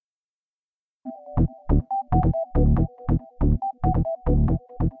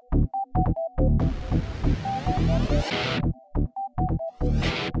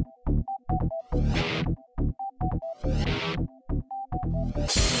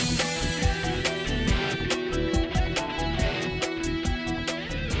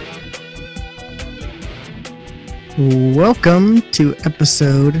Welcome to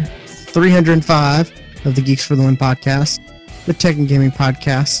episode 305 of the Geeks for the Win podcast, the tech and gaming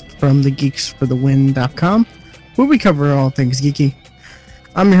podcast from the GeeksFTW.com, where we cover all things geeky.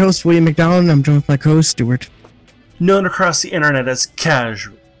 I'm your host, William McDonald, and I'm joined with my co-host, Stuart. Known across the internet as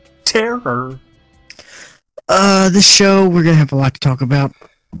Casual Terror. This show, we're going to have a lot to talk about.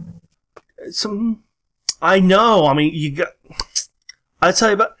 I know, I mean, I tell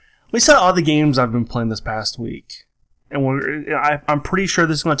you about, we saw all the games I've been playing this past week. And I'm pretty sure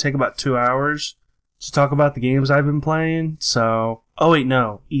this is going to take about 2 hours to talk about the games I've been playing. So, oh wait,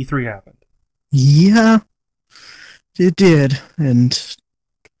 no, E3 happened. Yeah, it did. And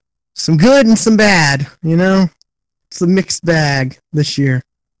some good and some bad, you know? It's a mixed bag this year.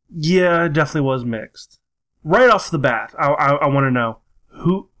 Yeah, it definitely was mixed. Right off the bat, I want to know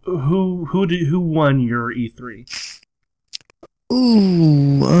who won your E3?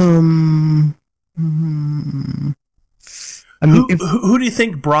 Who do you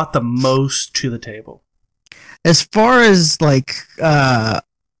think brought the most to the table? As far as like, it's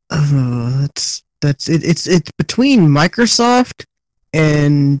between Microsoft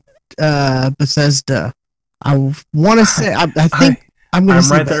and Bethesda. I want to say I think I'm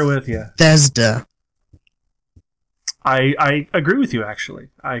right there with you. Bethesda. I agree with you. Actually,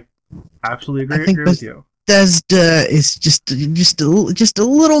 I absolutely agree with you. Bethesda is just a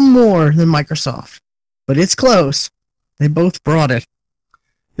little more than Microsoft, but it's close. They both brought it.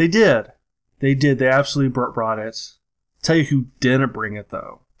 They did. They absolutely brought it. Tell you who didn't bring it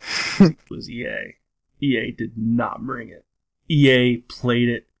though. It was EA. EA did not bring it. EA played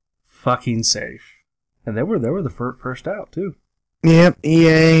it fucking safe, and they were the first out too. Yep,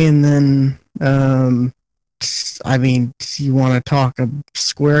 EA, and then I mean, you want to talk of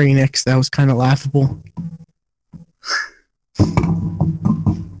Square Enix? That was kind of laughable.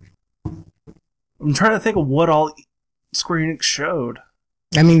 I'm trying to think of what all Square Enix showed.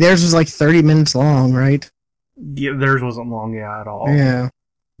 I mean, theirs was like 30 minutes long, right? Yeah, theirs wasn't long, at all. Yeah.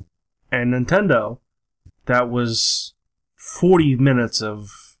 And Nintendo, that was 40 minutes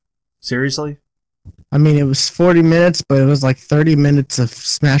of... Seriously? I mean, it was 40 minutes, but it was like 30 minutes of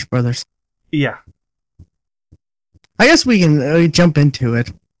Smash Brothers. Yeah. I guess we can jump into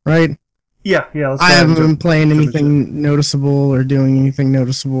it, right? Yeah. Let's I haven't been playing anything noticeable or doing anything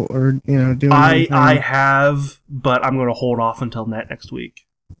noticeable or, doing anything. I have, but I'm going to hold off until next week.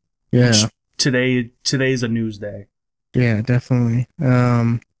 Yeah. Today's a news day. Yeah, definitely.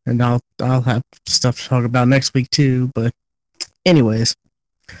 And I'll have stuff to talk about next week too, but anyways.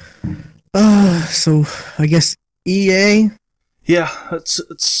 So I guess EA? Yeah,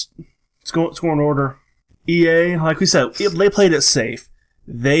 it's going in order. EA, like we said, they played it safe.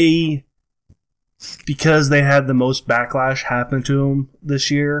 Because they had the most backlash happen to them this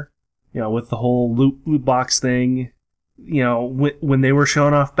year, with the whole loot box thing, when they were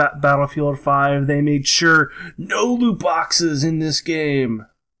showing off Battlefield 5, they made sure no loot boxes in this game.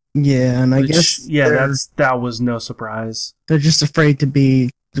 Yeah, and I guess that was no surprise. They're just afraid to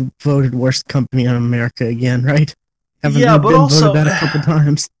be voted worst company in America again, right? But also voted that a couple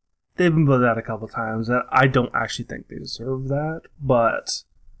times. They've been voted that a couple times. I don't actually think they deserve that, but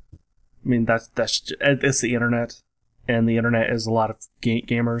I mean it's the internet, and the internet is a lot of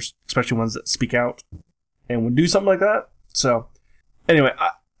gamers, especially ones that speak out and would do something like that. So anyway,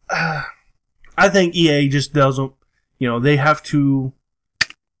 I think EA just doesn't. They have to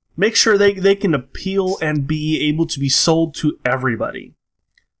make sure they can appeal and be able to be sold to everybody,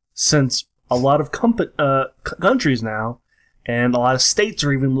 since a lot of countries now. And a lot of states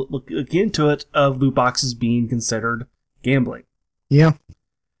are even looking into it, of loot boxes being considered gambling. Yeah,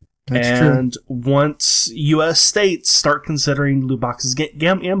 that's true. And once U.S. states start considering loot boxes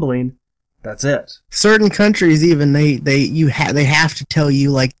gambling, that's it. Certain countries even they have to tell you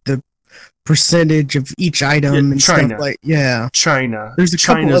like the percentage of each item and China. Stuff like China. There's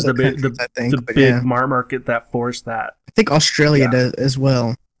China's the big market that forced that. I think Australia does as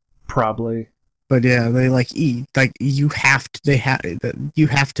well. Probably. But yeah, they you have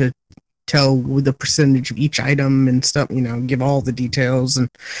to tell the percentage of each item and stuff, give all the details, and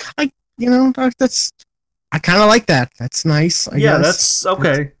I kind of like that. That's nice. I guess. That's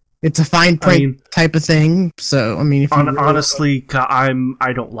okay. It's a fine print type of thing. So I mean, if honestly, I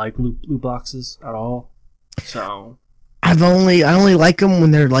don't like loot boxes at all. So I only like them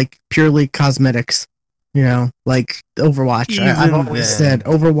when they're like purely cosmetics. Like Overwatch. I've always said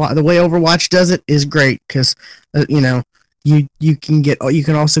Overwatch. The way Overwatch does it is great because you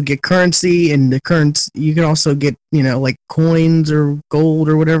can also get currency, and the currency you can also get like coins or gold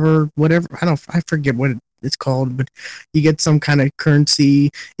or whatever. I forget what it's called, but you get some kind of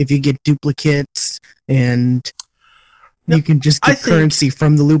currency if you get duplicates, and you can just get currency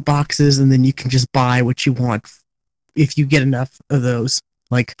from the loot boxes, and then you can just buy what you want if you get enough of those.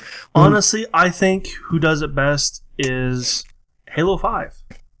 Like, honestly, I think who does it best is Halo 5,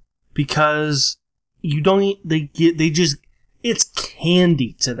 because you don't it's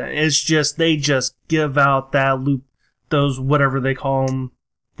candy to them. It's just they just give out that loot, those whatever they call them,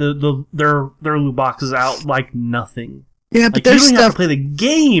 their loot boxes out like nothing. Yeah, but like, you don't have to play the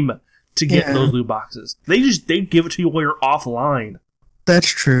game to get those loot boxes. They give it to you while you're offline. That's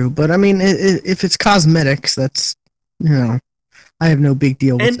true, but I mean, if it's cosmetics, that's I have no big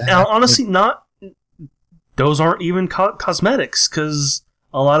deal with that. And honestly, those aren't even cosmetics, because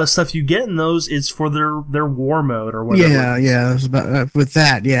a lot of stuff you get in those is for their war mode or whatever. Yeah. With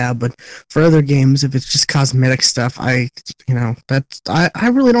that, yeah. But for other games, if it's just cosmetic stuff, I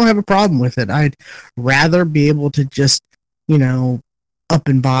really don't have a problem with it. I'd rather be able to just up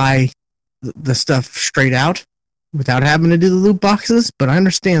and buy the stuff straight out without having to do the loot boxes. But I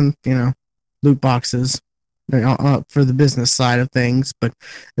understand, loot boxes for the business side of things. But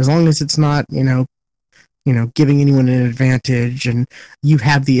as long as it's not, giving anyone an advantage, and you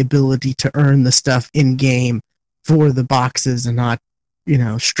have the ability to earn the stuff in game for the boxes, and not,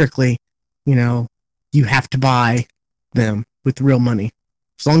 strictly, you have to buy them with real money.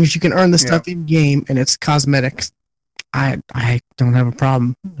 As long as you can earn the stuff in game and it's cosmetics, I don't have a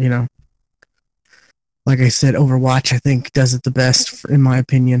problem. Like I said, Overwatch I think does it the best in my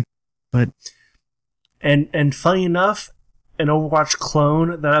opinion. But and funny enough, an Overwatch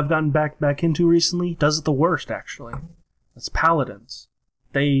clone that I've gotten back into recently does it the worst, actually. That's Paladins.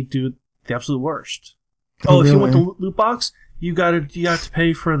 They do the absolute worst. Oh, if you want the loot box, you have to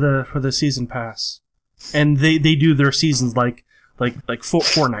pay for the season pass. And they do their seasons like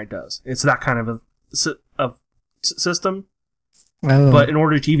Fortnite does. It's that kind of a system. Oh. But in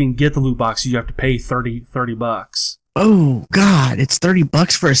order to even get the loot box, you have to pay $30. Oh God, it's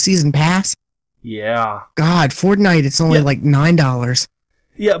 $30 for a season pass? Yeah. God, Fortnite, it's only like $9.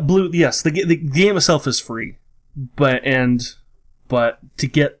 Yeah, yes, the game itself is free. But to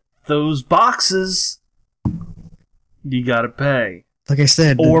get those boxes, you gotta pay. Like I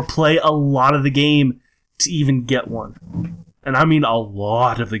said. Or play a lot of the game to even get one. And I mean a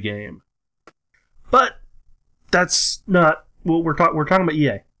lot of the game. But that's not what we're talking about.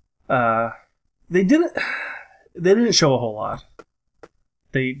 EA. They didn't show a whole lot.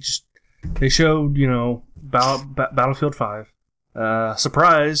 They showed, Battlefield 5.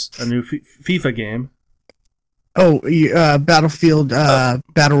 Surprise, a new FIFA game. Oh, Battlefield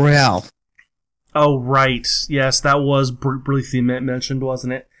Battle Royale. Oh, right. Yes, that was briefly mentioned,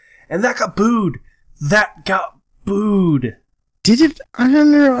 wasn't it? And that got booed. Did it? I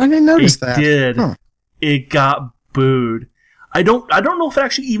didn't notice that. It did. Huh. It got booed. I don't know if it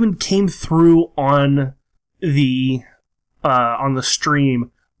actually even came through on the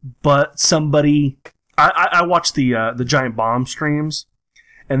stream, but somebody I watched the Giant Bomb streams,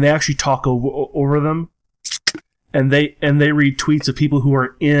 and they actually talk over them, and they read tweets of people who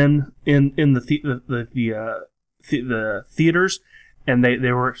are in the theaters, and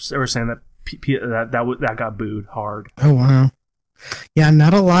they were saying that got booed hard. Oh wow. Yeah,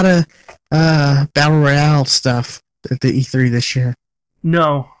 not a lot of Battle Royale stuff at the E3 this year.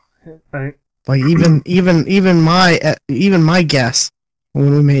 No. Like even my guess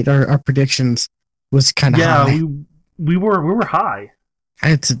when we made our predictions was kind of high. Yeah, we were high.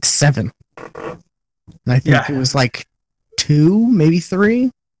 It's at 7. And I think it was like 2, maybe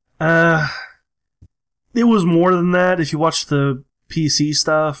 3. It was more than that if you watch the PC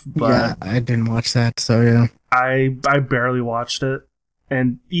stuff. But yeah, I didn't watch that, so yeah. I barely watched it,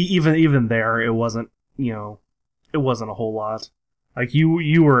 and even there, it wasn't it wasn't a whole lot. Like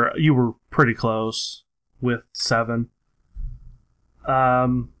you were pretty close with 7.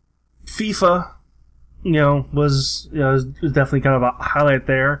 FIFA, was definitely kind of a highlight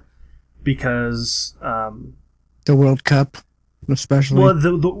there because the World Cup, especially. Well,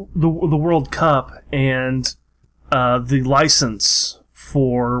 the World Cup and the license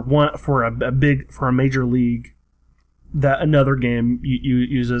for a major league that another game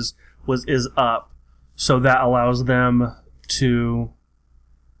uses is up, so that allows them to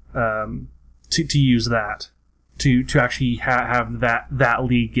use that to actually have that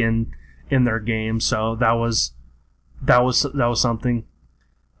league in their game. So that was something.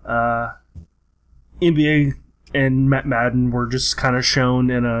 NBA and Madden were just kind of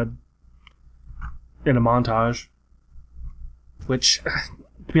shown in a montage. which,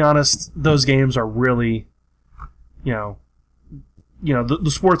 to be honest, those games are really, the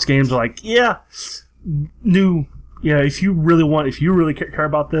sports games are like, if you really care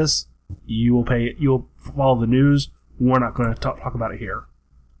about this, you will pay it. You'll follow the news. We're not going to talk about it here.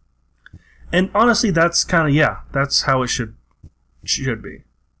 And honestly, that's kind of that's how it should be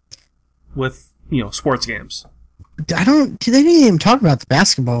with sports games. They didn't even talk about the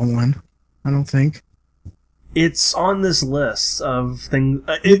basketball one. I don't think it's on this list of things.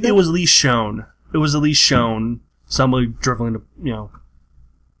 It was at least shown. It was at least shown somebody dribbling to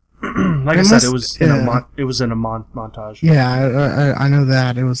like I said, it was in a montage. Yeah, I know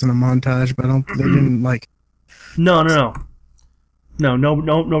that it was in a montage, but they didn't like. No.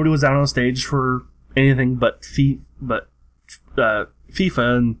 Nobody was out on stage for anything but FIFA,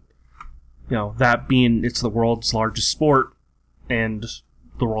 and that being it's the world's largest sport and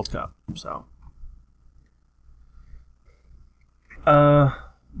the World Cup. So,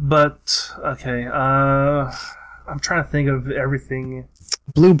 but okay. I'm trying to think of everything.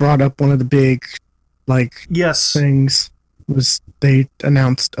 Blue brought up one of the big, things was they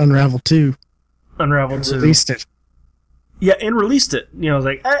announced Unravel 2. Unravel 2. Released it. Yeah, and released it. And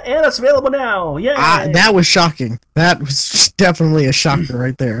it's available now. Yeah. That was shocking. That was definitely a shocker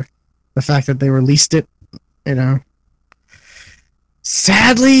right there. The fact that they released it,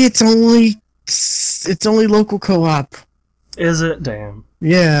 Sadly, it's only local co-op. Is it? Damn.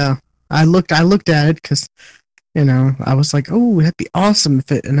 Yeah. I looked at it because, I was like, oh, that'd be awesome if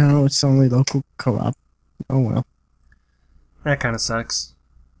it. No, it's only local co-op. Oh well. That kind of sucks.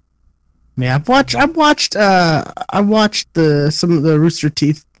 Yeah, I watched some of the Rooster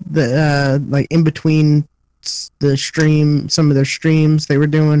Teeth in between the stream, some of their streams they were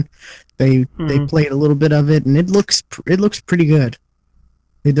doing. They played a little bit of it, and it looks pretty good.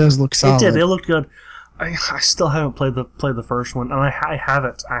 It does look solid. It did. It looked good. I still haven't played the first one, and I have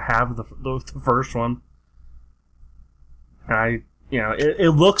it. I have the first one. And it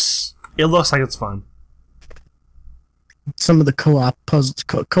looks like it's fun. Some of the co-op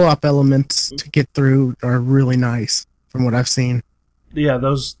elements to get through are really nice, from what I've seen. Yeah,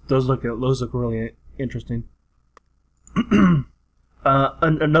 those look really interesting.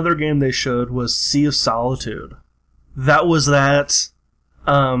 Another game they showed was Sea of Solitude. That was that.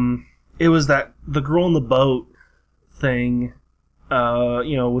 It was that the girl in the boat thing.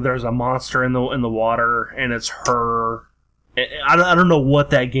 There's a monster in the water, and it's her. I don't know what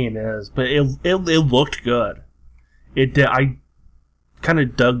that game is, but it looked good. It did. I kind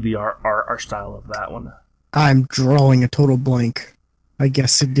of dug the art style of that one. I'm drawing a total blank. I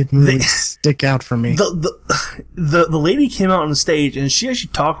guess it didn't really stick out for me. The lady came out on the stage and she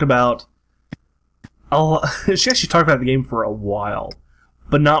actually talked about the game for a while,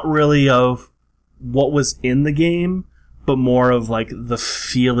 but not really of what was in the game, but more of the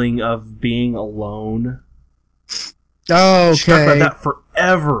feeling of being alone. Oh, okay. She talked about that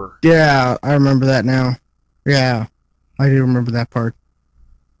forever. Yeah, I remember that now. Yeah, I do remember that part.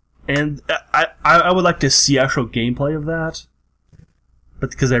 And I would like to see actual gameplay of that, but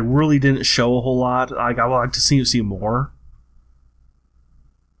because they really didn't show a whole lot, I would like to see more.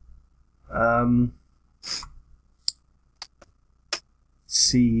 Let's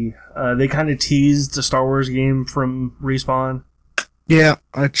see. They kind of teased the Star Wars game from Respawn. Yeah,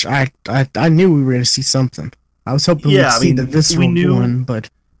 I knew we were going to see something. I was hoping we'd see the visceral one, but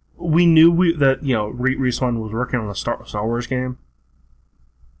we knew that Respawn was working on a Star Wars game,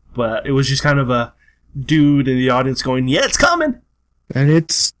 but it was just kind of a dude in the audience going, "Yeah, it's coming," and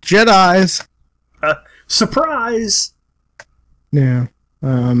it's Jedi's. Surprise! Yeah,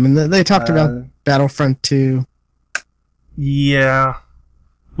 and they talked about Battlefront 2. Yeah,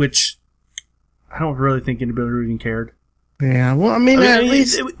 which I don't really think anybody even cared. Yeah, well, I mean at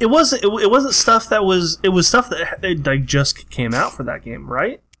least it wasn't stuff that was. It was stuff that just came out for that game,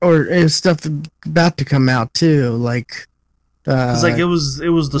 right? Or it was stuff about to come out too, because it was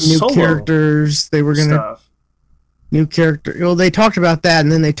the new solo characters. They were gonna new character. Well, they talked about that,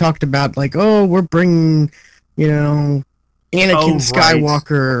 and then they talked about we're bringing, Anakin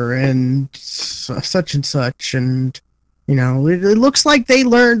Skywalker and such and such, and it looks like they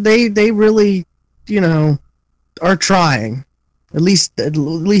learned. They really, are trying. At least that's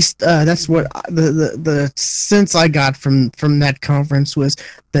what the sense I got from that conference was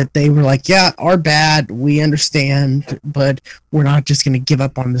that they were like, yeah, our bad, we understand, but we're not just going to give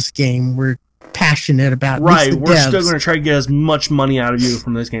up on this game. We're passionate about right. We're still going to try to get as much money out of you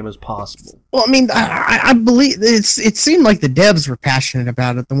from this game as possible. Well, I mean, I believe it seemed like the devs were passionate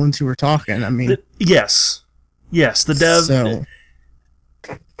about it. The ones who were talking. I mean, yes, the devs. So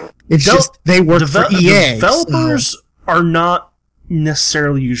it's just they work for EA. Developers are not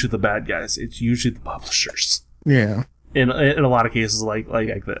necessarily usually the bad guys. It's usually the publishers. Yeah. In a lot of cases like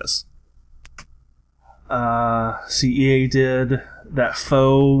this. EA did that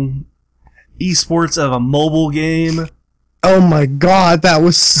faux esports of a mobile game. Oh my god, that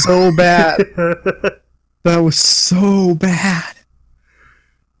was so bad. That was so bad.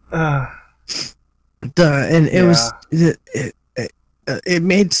 It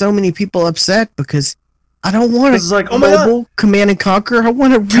made so many people upset because I don't want a mobile Command and Conquer. I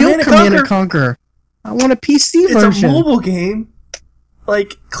want a real Command and Conquer. I want a PC version. It's a mobile game,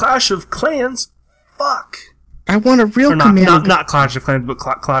 like Clash of Clans. Fuck. I want a real Command. Not Clash of Clans, but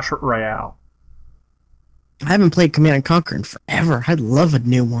Clash Royale. I haven't played Command and Conquer in forever. I'd love a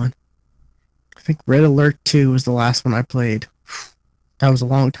new one. I think Red Alert 2 was the last one I played. That was a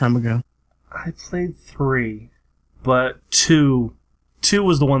long time ago. I played 3, but 2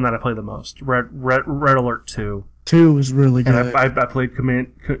 was the one that I played the most. Red Alert 2. 2 was really good. And I played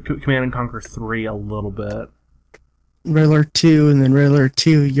Command and Conquer 3 a little bit. Red Alert 2 and then Red Alert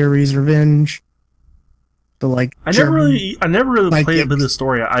 2 Yuri's Revenge. I never really played a bit of the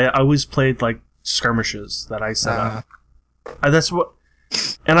story. I always played like skirmishes that I set up. That's what.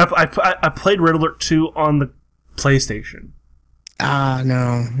 And I played Red Alert 2 on the PlayStation.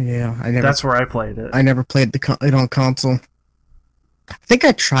 No, yeah, That's where I played it. I never played it on console. I think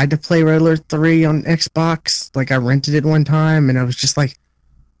I tried to play Red Alert 3 on Xbox. Like I rented it one time, and I was just like,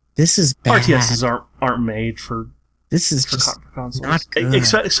 "This is bad." RTSs aren't made for. This is just consoles. Not good.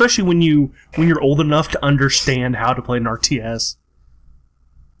 Especially when you're old enough to understand how to play an RTS.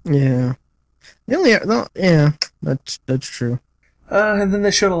 Yeah. Yeah, that's true. And then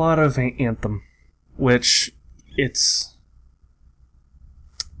they showed a lot of Anthem, which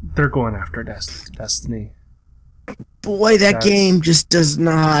they're going after Destiny. Boy, that game just does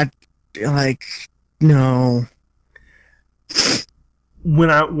not no.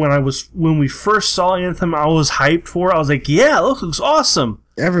 When we first saw Anthem, I was hyped for it. I was like, yeah, that looks awesome.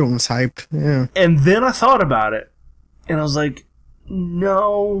 Everyone's hyped, yeah. And then I thought about it, and I was like,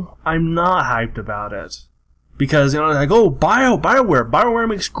 no, I'm not hyped about it. Because, BioWare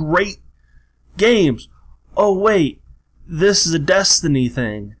makes great games. Oh, wait, this is a Destiny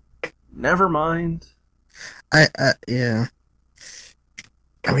thing. Never mind. Yeah.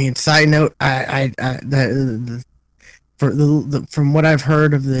 I mean, side note, from what I've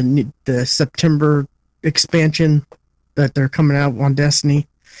heard of the September expansion that they're coming out on Destiny,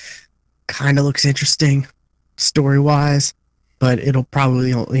 kind of looks interesting, story wise, but it'll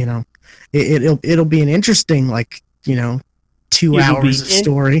probably it'll be an interesting 2 hours of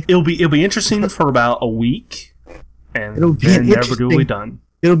story. It'll be interesting for about a week, and then never do we done.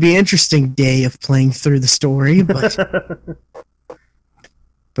 It'll be an interesting day of playing through the story, but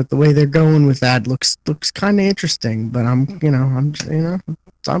but the way they're going with that looks kind of interesting. But I'm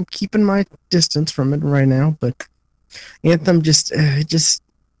keeping my distance from it right now. But Anthem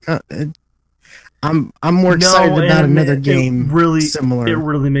I'm more excited about another game. Similar. It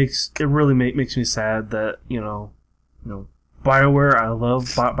really makes me sad that BioWare. I love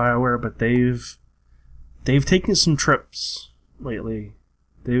BioWare, but they've taken some trips lately.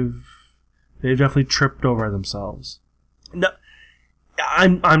 They've definitely tripped over themselves. No,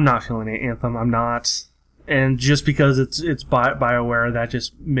 I'm not feeling it, Anthem. I'm not, and just because it's BioWare, that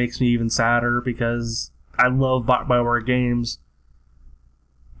just makes me even sadder because I love BioWare games,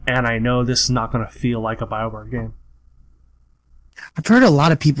 and I know this is not going to feel like a BioWare game. I've heard a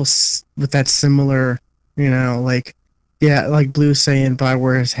lot of people with that similar, like Blue saying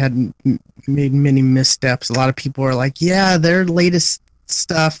BioWare has made many missteps. A lot of people are like, yeah, their latest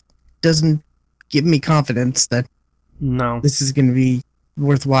stuff doesn't give me confidence that this is going to be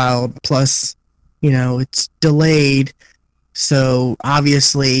worthwhile. Plus, it's delayed, so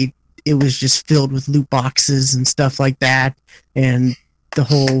obviously it was just filled with loot boxes and stuff like that, and the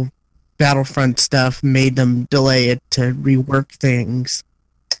whole Battlefront stuff made them delay it to rework things.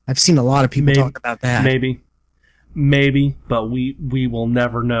 I've seen a lot of people talk about that. Maybe, but we will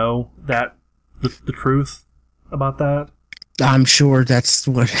never know the truth about that. I'm sure that's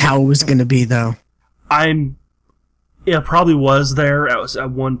how it was going to be, though. It probably was there at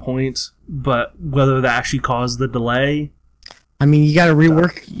one point, but whether that actually caused the delay. I mean, you got to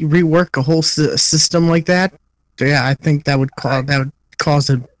rework a whole system like that. Yeah, I think that would cause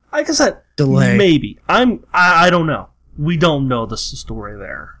a like I said, delay. Maybe I don't know. We don't know the story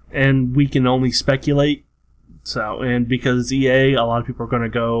there, and we can only speculate. So, and because it's EA, a lot of people are going to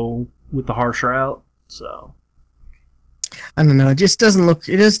go with the harsh route. So, I don't know. It just doesn't look.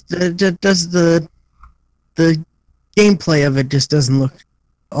 It does the gameplay of it just doesn't look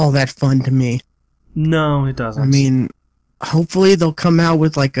all that fun to me. No, it doesn't. I mean, hopefully they'll come out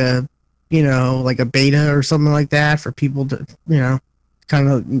with like a, like a beta or something like that for people to, kind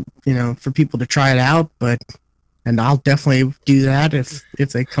of, for people to try it out. And I'll definitely do that if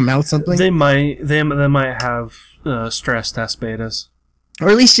they come out with something. They might have stress test betas, or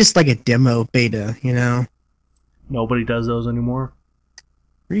at least just like a demo beta. Nobody does those anymore.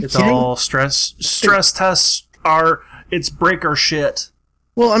 Are you It's kidding? all stress tests it's breaker shit.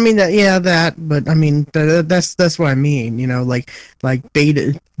 Well, I mean but I mean that's what I mean. Like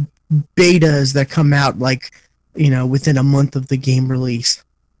betas that come out like within a month of the game release.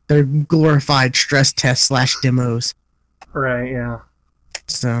 They're glorified stress tests / demos. Right. Yeah.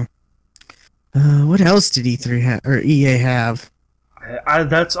 So, what else did E3 have or EA have?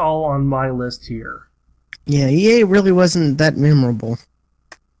 That's all on my list here. Yeah, EA really wasn't that memorable.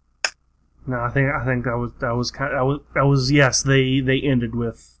 No, I think that was yes. They ended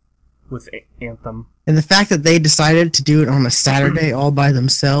with Anthem. And the fact that they decided to do it on a Saturday all by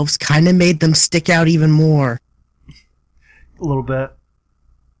themselves kind of made them stick out even more. A little bit.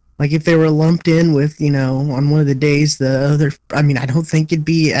 Like if they were lumped in with, on one of the days, the other. I mean, I don't think it'd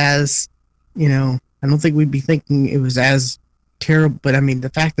be as, I don't think we'd be thinking it was as terrible. But I mean,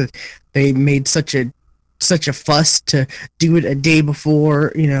 the fact that they made such a fuss to do it a day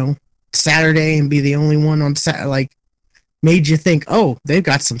before, Saturday and be the only one on Saturday, like, made you think, oh, they've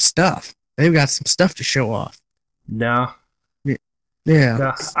got some stuff. They've got some stuff to show off. No.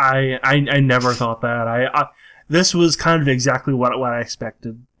 Yeah. I never thought that. This was kind of exactly what I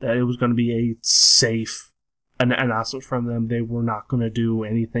expected. That it was going to be a safe announcement from them. They were not going to do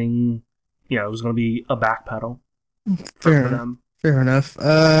anything. It was going to be a backpedal for them. Fair enough.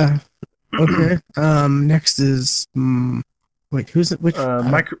 Okay. Next is wait, who's it? Which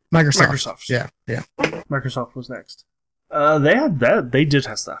Microsoft. Microsoft. Yeah. Microsoft was next. They had that. They did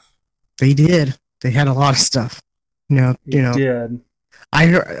have stuff. They did. They had a lot of stuff. They did. I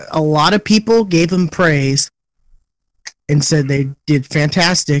heard a lot of people gave them praise and said they did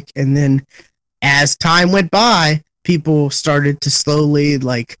fantastic. And then as time went by, people started to slowly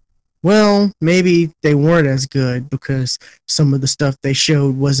well, maybe they weren't as good because some of the stuff they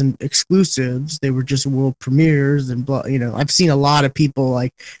showed wasn't exclusives. They were just world premieres and blah. I've seen a lot of people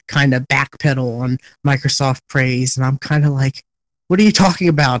kind of backpedal on Microsoft praise, and I'm kind of like, what are you talking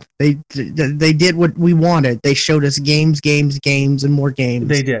about? They did what we wanted. They showed us games, and more games.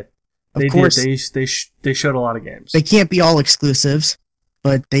 They did. Of course, they showed a lot of games. They can't be all exclusives,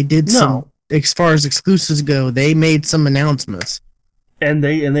 but they did some. As far as exclusives go, they made some announcements. And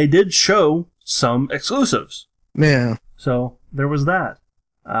they did show some exclusives. Yeah. So there was that.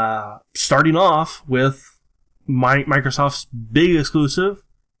 Starting off with Microsoft's big exclusive,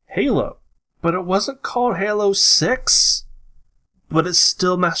 Halo. But it wasn't called Halo 6, but it's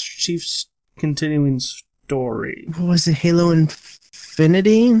still Master Chief's continuing story. What was it? Halo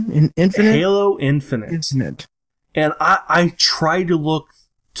Infinity? Infinite? Halo Infinite. And I tried to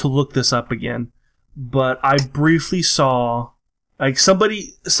look this up again, but I briefly saw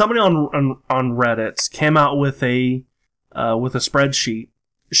somebody on Reddit came out with a spreadsheet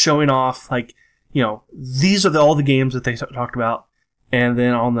showing off these are all the games that they talked about, and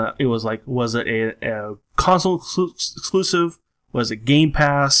then it was was it a console exclusive, was it Game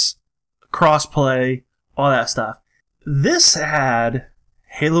Pass, crossplay, all that stuff. This had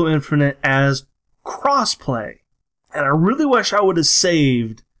Halo Infinite as crossplay, and I really wish I would have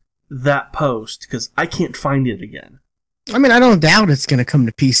saved that post because I can't find it again. I mean, I don't doubt it's going to come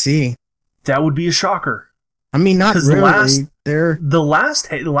to PC. That would be a shocker. I mean, not really. The last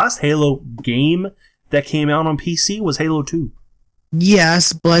Halo game that came out on PC was Halo 2.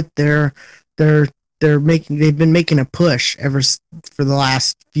 Yes, but they've been making a push for the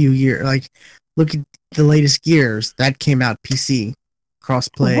last few years. Look at the latest Gears that came out PC,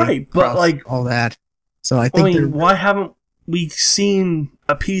 crossplay, right? But all that. So I think. Why haven't we seen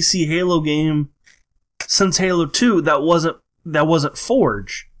a PC Halo game since Halo 2 that wasn't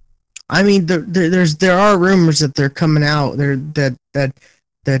Forge? I mean, there are rumors that they're coming out. That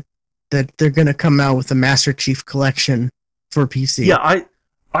they're gonna come out with a Master Chief collection for PC. Yeah,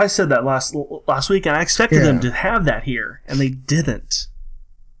 I said that last week, and I expected them to have that here, and they didn't.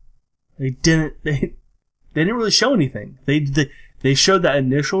 They didn't. They didn't really show anything. They showed that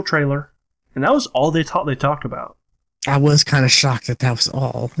initial trailer, and that was all they talked about. I was kind of shocked that was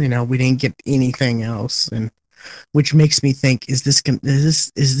all. We didn't get anything else, and which makes me think: is this gonna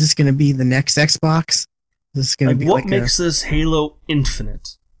be the next Xbox? Is this gonna be what makes this Halo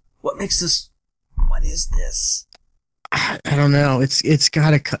Infinite? What makes this? What is this? I don't know. It's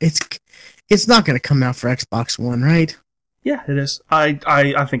not gonna come out for Xbox One, right? Yeah, it is. I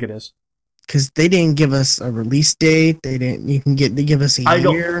think it is. because they didn't give us a release date. They give us a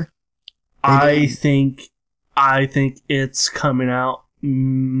year. I think it's coming out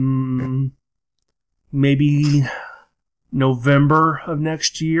maybe November of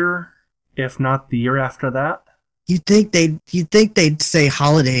next year, if not the year after that. You'd think they'd say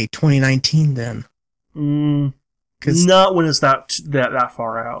holiday 2019 then. Not when it's that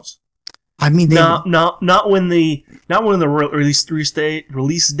far out. I mean, not when the release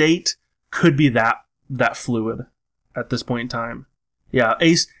date could be that fluid at this point in time. Yeah,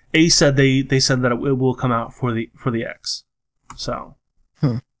 Ace said they said that it will come out for the X. So,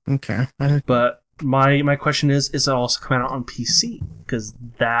 okay. But my question is it also coming out on PC? Because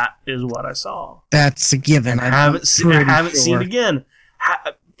that is what I saw. That's a given. I haven't seen it again.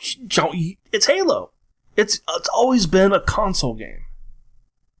 It's Halo. It's always been a console game.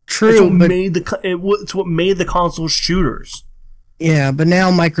 True, it's what made the console shooters. Yeah, but now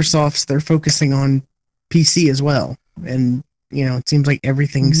they're focusing on PC as well, and it seems like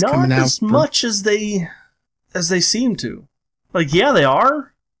everything's coming out. Not as much as they seem to. Like, yeah, they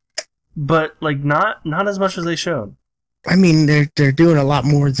are, but like not as much as they showed. I mean, they're doing a lot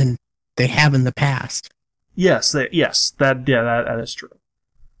more than they have in the past. Yes, that is true.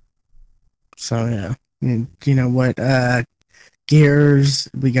 So yeah, you know what? Gears.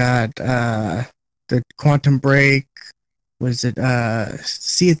 We got the Quantum Break. Was it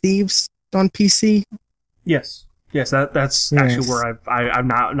Sea of Thieves on PC? Yes. That's actually where I've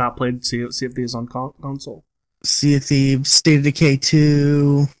not played Sea of Thieves on console. Sea of Thieves, State of Decay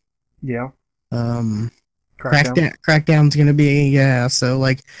 2. Yeah. Crackdown's gonna be So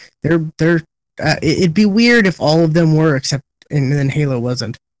like they're it'd be weird if all of them were and then Halo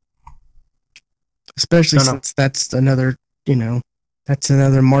wasn't. Especially since that's another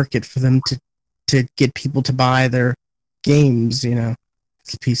market for them to get people to buy their games.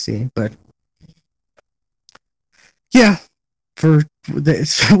 It's a PC, but yeah.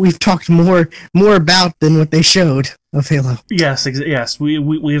 We've talked more about than what they showed of Halo. Yes.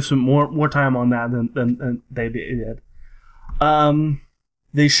 We have some more time on that than they did.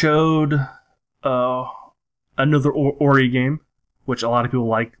 They showed another Ori game, which a lot of people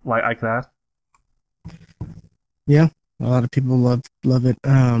like that. Yeah, a lot of people love it.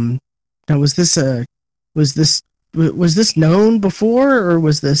 Now, was this known before, or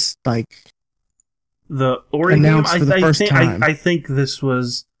was this like the Ori game? I think this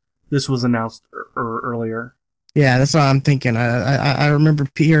was announced earlier. Yeah, that's what I'm thinking. I remember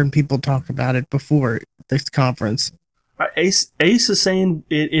hearing people talk about it before this conference. Ace is saying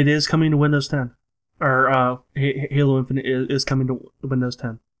it is coming to Windows 10, or Halo Infinite is coming to Windows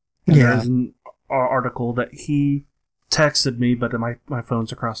 10. And yeah, there's an article that he texted me, but my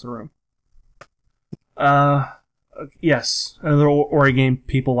phone's across the room. Yes, another Ori game.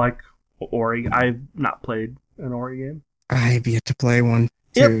 People like Ori. I've not played an Ori game. I've yet to play one.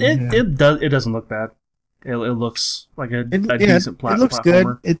 Too, it doesn't look bad. It looks like a decent platformer. It looks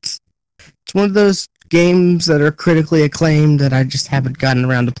good. It's one of those games that are critically acclaimed that I just haven't gotten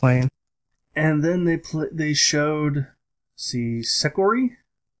around to playing. And then they showed Sekori,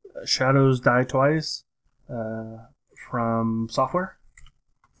 Shadows Die Twice, from Software.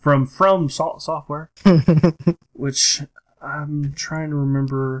 From Software, which I'm trying to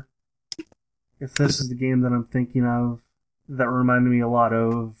remember if this is the game that I'm thinking of that reminded me a lot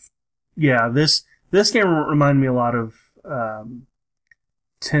of. Yeah, this game reminded me a lot of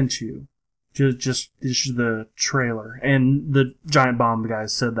Tenchu. Just the trailer, and the Giant Bomb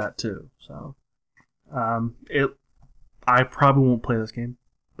guys said that too. So, I probably won't play this game,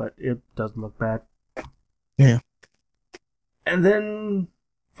 but it doesn't look bad. Yeah. And then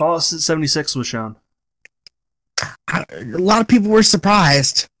Fallout 76 was shown. A lot of people were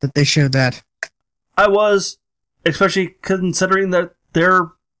surprised that they showed that. I was, especially considering that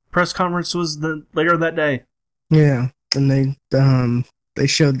their press conference was later that day. Yeah, and they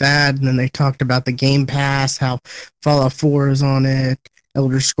showed that, and then they talked about the Game Pass, how Fallout 4 is on it,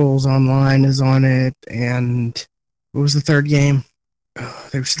 Elder Scrolls Online is on it, and what was the third game? Oh,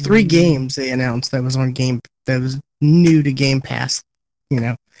 there was 3 games they announced that was new to Game Pass,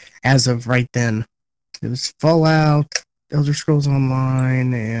 as of right then. It was Fallout, Elder Scrolls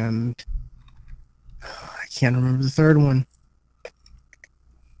Online, and I can't remember the third one.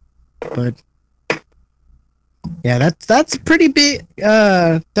 But yeah, that's pretty big.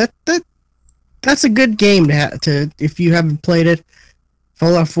 That's a good game to if you haven't played it.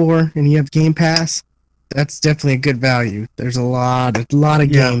 Fallout 4 and you have Game Pass, that's definitely a good value. There's a lot of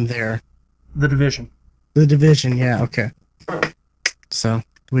game there. The Division, yeah, okay. So,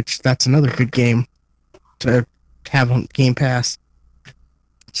 that's another good game to have on Game Pass.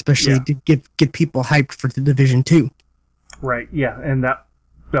 especially to get people hyped for the Division 2. Right. Yeah, and that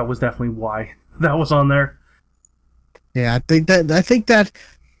was definitely why that was on there. Yeah, I think that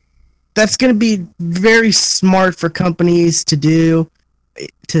that's going to be very smart for companies to do,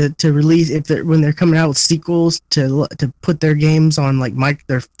 to release when they're coming out with sequels, to put their games on like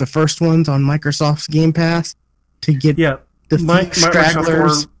the first ones on Microsoft's Game Pass, to get the few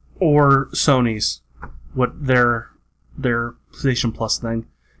stragglers or Sony's, what their PlayStation Plus thing.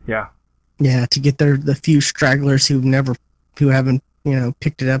 Yeah, to get the few stragglers who haven't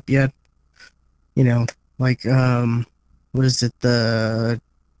picked it up yet. Like what is it,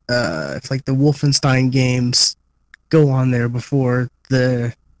 it's like the Wolfenstein games go on there before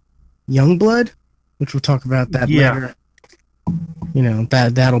the Youngblood, which we'll talk about that later.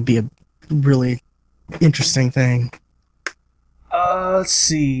 That'll be a really interesting thing. Let's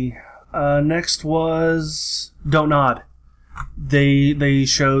see. Next was Don't Nod. They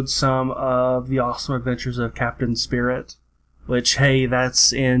showed some of the awesome adventures of Captain Spirit, which, hey,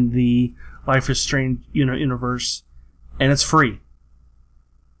 that's in the Life is Strange universe, and it's free.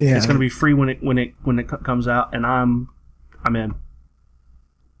 Yeah. It's going to be free when it comes out, and I'm in,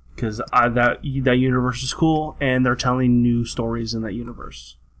 because that universe is cool, and they're telling new stories in that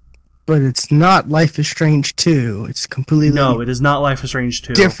universe. But it's not Life is Strange 2. It's completely it is not Life is Strange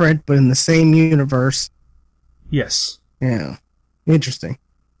 2. Different, but in the same universe. Yes. Yeah. Interesting.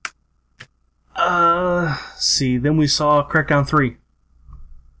 See, then we saw Crackdown 3.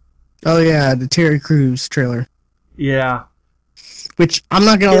 Oh yeah, the Terry Crews trailer. Yeah. Which, I'm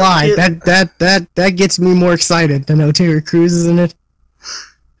not gonna lie, that gets me more excited to know Terry Crews is in it.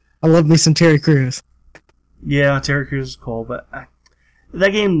 I love me some Terry Crews. Yeah, Terry Crews is cool, but that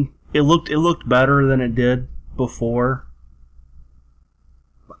game, it looked better than it did before.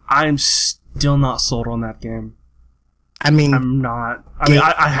 I'm still not sold on that game. I'm not.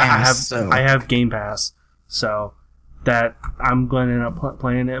 I have Game Pass, so that I'm going to end up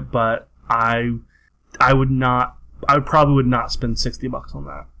playing it, but I probably would not spend $60 on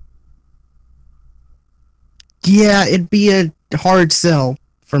that. Yeah, it'd be a hard sell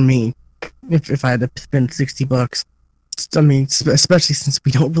for me if I had to spend $60. I mean, especially since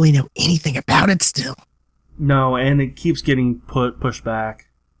we don't really know anything about it still. No, and it keeps getting pushed back,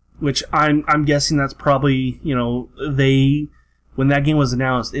 which I'm guessing that's probably, when that game was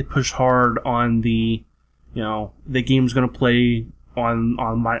announced, it pushed hard on the game's going to play on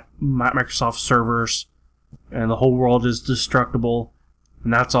my Microsoft servers, and the whole world is destructible,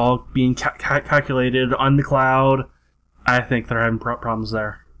 and that's all being calculated on the cloud. I think they're having problems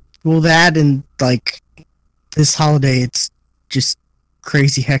there. Well, that and like this holiday, it's just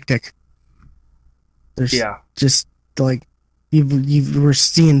crazy hectic. There's just like we're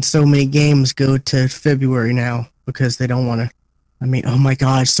seeing so many games go to February now because they don't want to. I mean, oh my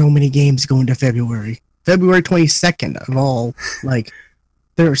God, so many games going to February 22nd of all. Like,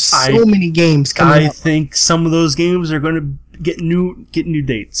 there are so many games coming. I think some of those games are going to get new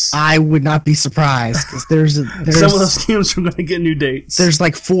dates. I would not be surprised because there's some of those games are going to get new dates. There's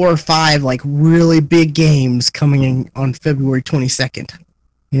like 4 or 5 like really big games coming in on February 22nd,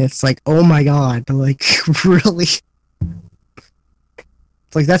 and it's like, oh my God, like really.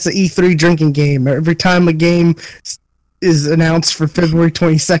 It's like that's an E3 drinking game. Every time a game is announced for February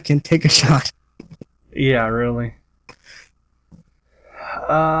 22nd, take a shot. Yeah, really.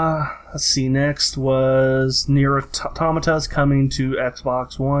 Let's see. Next was Nier Automata's coming to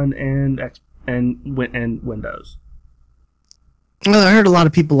Xbox One and Windows. Well, I heard a lot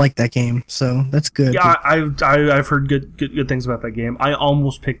of people like that game, so that's good. Yeah, I've heard good things about that game. I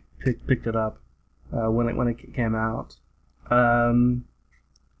almost picked it up when it came out.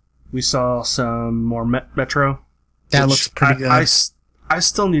 We saw some more Metro. That looks pretty good. I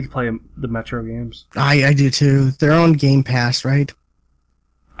still need to play the Metro games. I do too. They're on Game Pass, right?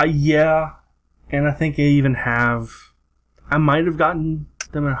 Yeah, and I think I might have gotten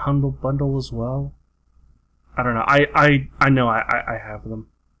them in a bundle as well. I don't know. I know I have them.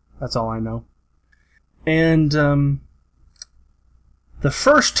 That's all I know. And the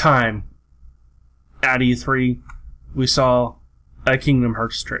first time at E3 we saw a Kingdom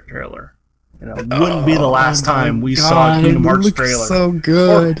Hearts trailer. It wouldn't be the last time we saw a Kingdom Hearts trailer. So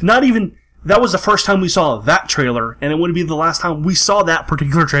good. Or not even. That was the first time we saw that trailer, and it wouldn't be the last time we saw that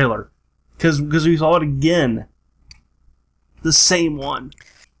particular trailer, because we saw it again. The same one.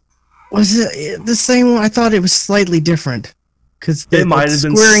 Was it the same one? I thought it was slightly different. Because it might have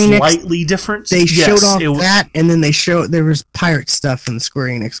been slightly different. They showed off that, and then there was pirate stuff in the Square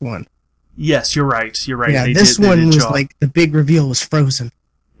Enix one. Yes, you're right. You're right. Yeah, this one was like the big reveal was Frozen.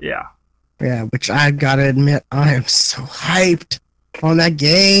 Yeah. Yeah, which I gotta admit, I am so hyped. on that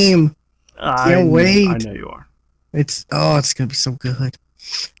game. Can't wait. I know you are. It's gonna be so good.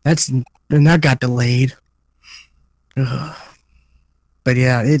 And that got delayed. Ugh. But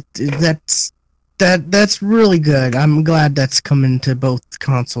yeah, that's really good. I'm glad that's coming to both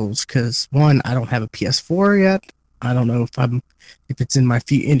consoles because one, I don't have a PS4 yet. I don't know if it's in my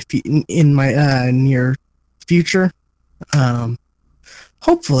in my near future.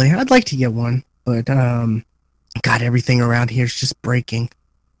 Hopefully, I'd like to get one, but God, everything around here is just breaking.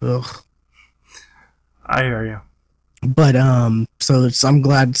 Ugh. I hear you. But so I'm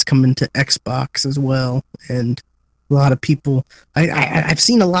glad it's coming to Xbox as well, and a lot of people. I've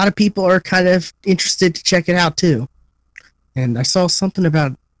seen a lot of people are kind of interested to check it out too, and I saw something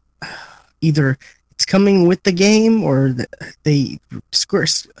about either it's coming with the game or they Square.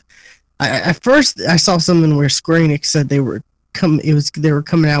 At first, I saw something where Square Enix said they were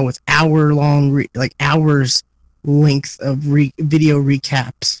coming out with hours length of video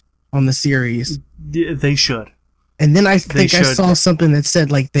recaps on the series. They should. And then I think I saw something that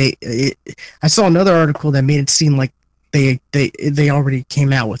said like I saw another article that made it seem like they already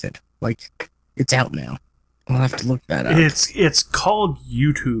came out with it. Like it's out now. I'll have to look that up. It's called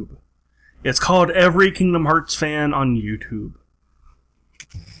YouTube. It's called Every Kingdom Hearts Fan on YouTube.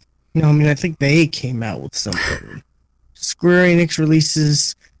 No, I mean I think they came out with something. Square Enix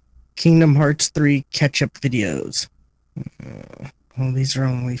releases Kingdom Hearts 3 catch-up videos. Well, these are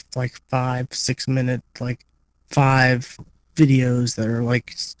only like 5-6 minute, like 5 videos that are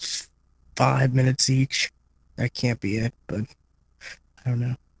like 5 minutes each. That can't be it, but I don't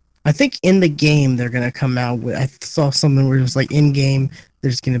know. I think in the game they're gonna come out with. I saw something where it was like in game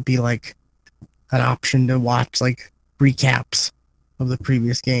there's gonna be like an option to watch like recaps of the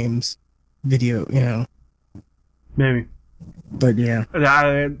previous games video. You know, maybe. But yeah,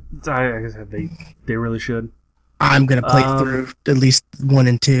 I said they really should. I'm gonna play through at least 1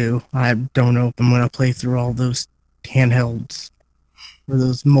 and 2. I don't know if I'm gonna play through all those handhelds or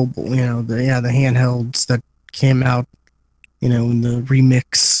those mobile. You know, the handhelds that came out. You know, in the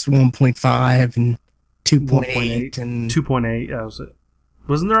remix 1.5 and 2.8 and 2.8. That was it.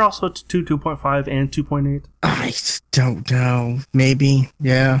 Wasn't there also 2.5 and 2.8? I don't know. Maybe.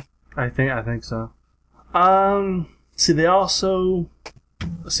 Yeah. I think so. See, they also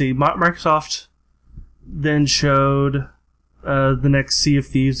Microsoft then showed the next Sea of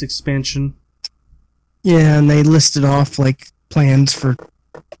Thieves expansion. Yeah, and they listed off like plans for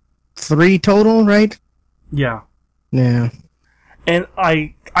 3 total, right? Yeah. Yeah. And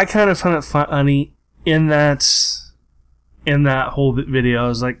I kind of found it funny in that whole video. I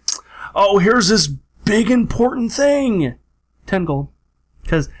was like, oh, here's this big important thing. 10 gold.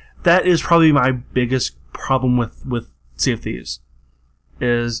 Because that is probably my biggest problem with Sea of Thieves.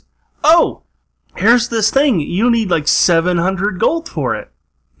 Is, oh, here's this thing. You need like 700 gold for it.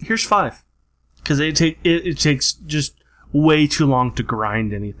 Here's 5. Because it takes just way too long to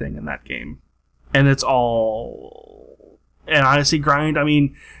grind anything in that game. And it's all... And honestly, grind, I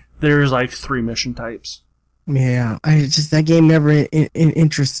mean, there's like 3 mission types. Yeah, that game never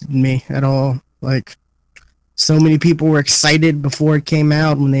interested me at all. Like, so many people were excited before it came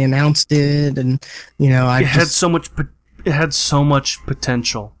out when they announced it, and you know, it had so much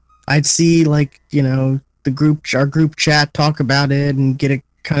potential. I'd see like, you know, our group chat talk about it and get it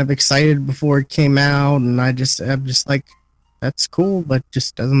kind of excited before it came out, and I'm just like, that's cool, but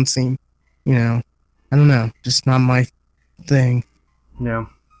just doesn't seem, you know, I don't know, just not my thing. Yeah.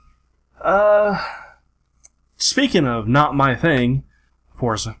 Speaking of not my thing,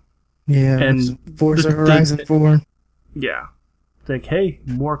 Forza. Yeah, and Forza Horizon 4. Yeah. It's like, hey,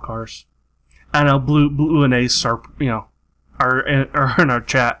 more cars. I know Blue and Ace are in our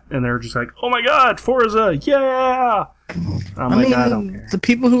chat, and they're just like, oh my god, Forza, yeah! I mean, I don't care. The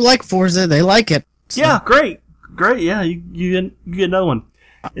people who like Forza, they like it. So. Yeah, great, yeah, you get another one.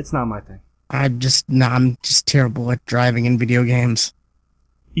 It's not my thing. I'm just terrible at driving in video games.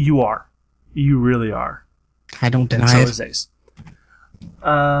 You are. You really are. I don't deny it. So is Ace.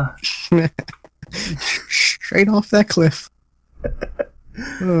 Straight off that cliff.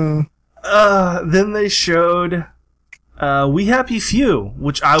 Then they showed We Happy Few,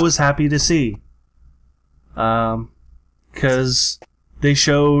 which I was happy to see. Because they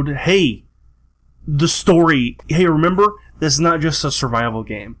showed, hey, the story. Hey, remember, this is not just a survival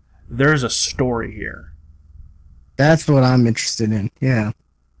game. There's a story here. That's what I'm interested in, yeah.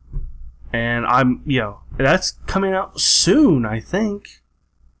 And that's coming out soon, I think.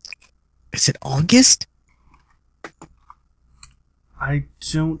 Is it August? I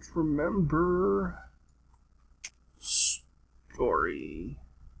don't remember. Story.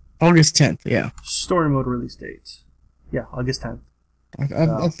 August 10th, yeah. Story mode release date. Yeah, August 10th.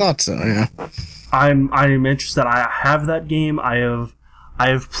 I thought so. Yeah. I'm interested. I have that game. I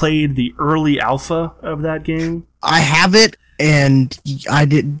have played the early alpha of that game. I have it, and I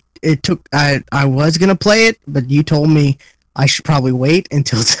did. It took. I was gonna play it, but you told me I should probably wait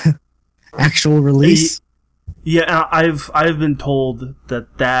until the actual release. Yeah, I've been told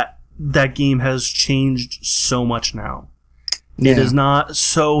that game has changed so much now. Yeah. It is not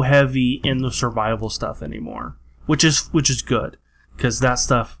so heavy in the survival stuff anymore, which is good, because that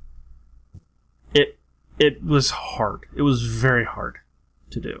stuff it was hard. It was very hard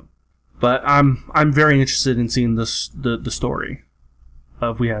to do. But I'm very interested in seeing the story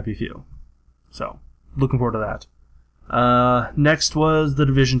of We Happy Few. So, looking forward to that. Next was The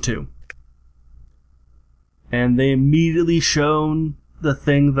Division 2. And they immediately shown the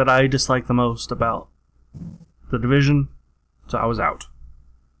thing that I dislike the most about The Division, so I was out.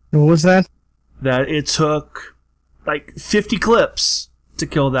 What was that? That it took like 50 clips to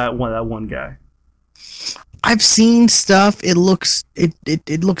kill that one guy. I've seen stuff. It looks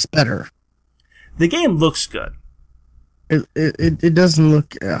better. The game looks good. It doesn't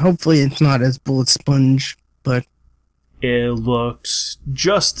look. Hopefully, it's not as bullet sponge, but it looks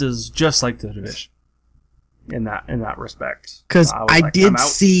just like The Division in that respect. Because I did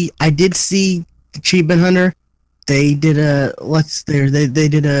see Achievement Hunter. They did they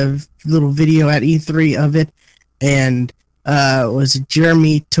did a little video at E3 of it, and was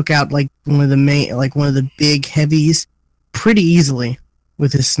Jeremy took out like one of the big heavies pretty easily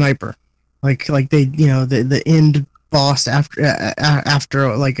with his sniper, like they the end boss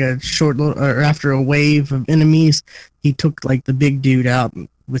after like a short or after a wave of enemies, he took like the big dude out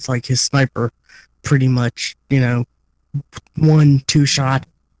with like his sniper, pretty much 1-2 shot.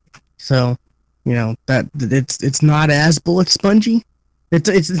 So that it's not as bullet spongy.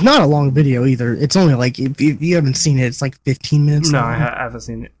 It's not a long video either. It's only like, if you haven't seen it, it's like 15 minutes. No, long. I haven't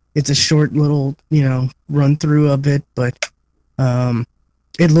seen it. It's a short little run through of it, but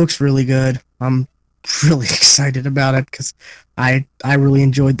it looks really good. I'm really excited about it because I really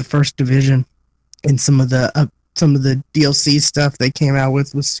enjoyed the first Division, and some of the DLC stuff they came out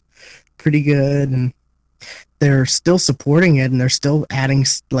with was pretty good, and they're still supporting it, and they're still adding,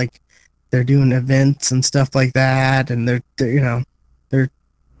 like, they're doing events and stuff like that, and they're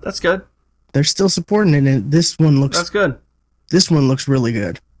that's good. They're still supporting it, and that's good. This one looks really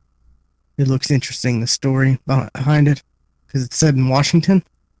good. It looks interesting, the story behind it, because it's set in Washington.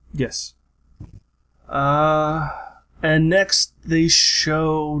 Yes. And next they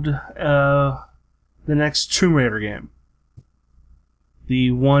showed the next Tomb Raider game. The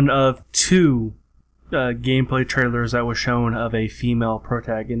one of two gameplay trailers that was shown of a female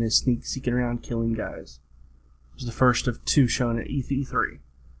protagonist seeking around killing guys. It was the first of two shown at E3.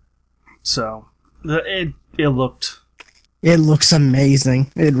 So it looks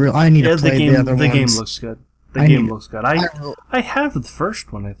amazing. I need to play the other ones. The game looks good. The game looks good. I have the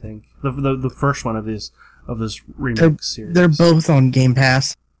first one, I think. The first one of this remake series. They're both on Game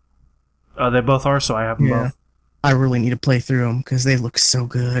Pass. They both are, so I have them both. I really need to play through them because they look so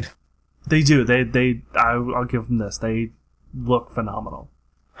good. They do. I'll give them this. They look phenomenal.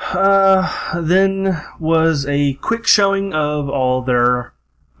 Then was a quick showing of all their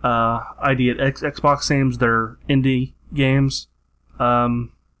ID at Xbox games, their indie games.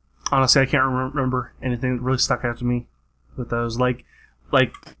 Honestly, I can't remember anything that really stuck out to me with those. Like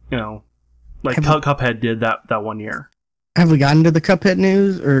Cuphead did that one year. Have we gotten to the Cuphead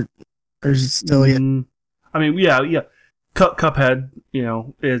news, or is it still yet? I mean, yeah. Cuphead,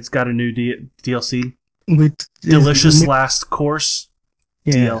 it's got a new DLC. With Delicious Last Course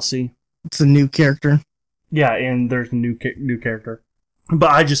DLC. It's a new character. Yeah, and there's a new character.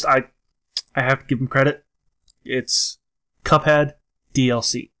 But I have to give him credit. It's Cuphead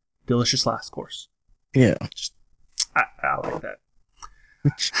DLC. Delicious Last Course. Yeah. I like that.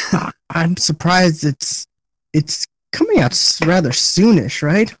 Which I'm surprised it's coming out rather soonish,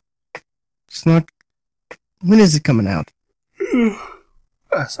 right? It's not. When is it coming out?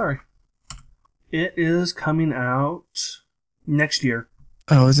 Sorry. It is coming out next year.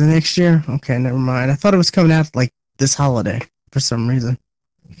 Oh, is it next year? Okay, never mind. I thought it was coming out like this holiday for some reason.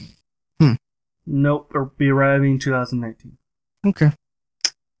 Nope, it'll be arriving 2019. Okay.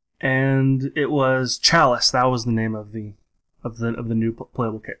 And it was Chalice. That was the name of the new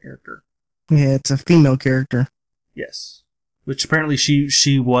playable character. Yeah, it's a female character. Yes, which apparently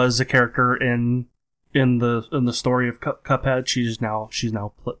she was a character in the story of Cuphead. She's now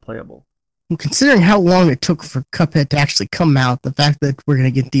playable. Well, considering how long it took for Cuphead to actually come out, the fact that we're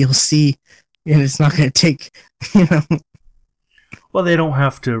gonna get DLC and it's not gonna take, Well, they don't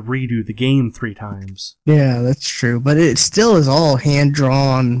have to redo the game 3 times. Yeah, that's true. But it still is all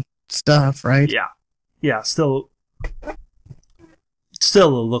hand-drawn stuff, right? Yeah. Yeah, still it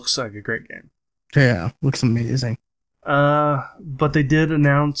looks like a great game. Yeah, looks amazing. But they did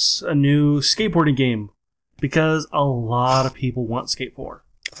announce a new skateboarding game because a lot of people want Skate 4.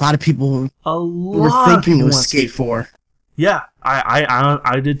 A lot of people were thinking it was Skate 4. Yeah,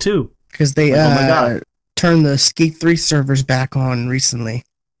 I did too. Because they oh my God. turned the Skate 3 servers back on recently.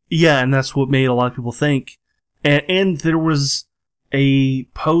 Yeah, and that's what made a lot of people think. And there was a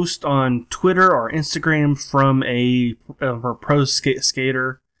post on Twitter or Instagram from a pro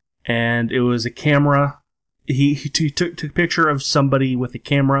skater, and it was a camera. He took a picture of somebody with a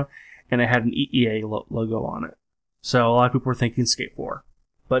camera, and it had an EA logo on it. So a lot of people were thinking Skate 4.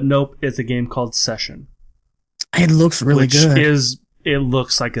 But nope, it's a game called Session. It looks really good. It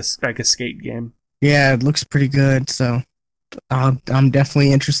looks like a skate game. Yeah, it looks pretty good, so I'm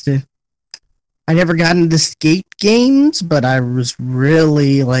definitely interested. I never got into skate games, but I was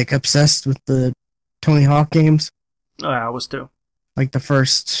really like obsessed with the Tony Hawk games. Oh, yeah, I was too. Like the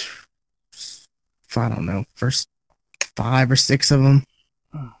first 5 or 6 of them.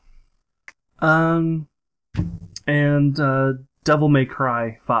 And Devil May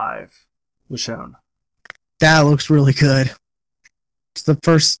Cry 5 was shown. That looks really good.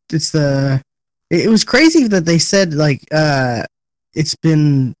 It was crazy that they said like it's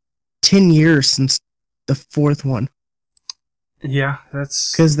been 10 years since the 4th one. Yeah,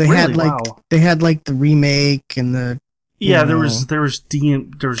 that's because they really, had the remake and the there was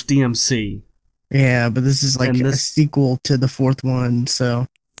DMC. Yeah, but this is like a sequel to the 4th one, so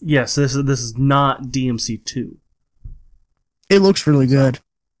yes, this is not DMC 2. It looks really good.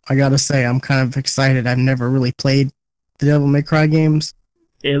 I gotta say, I'm kind of excited. I've never really played the Devil May Cry games.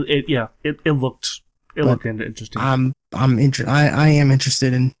 It looked interesting. I am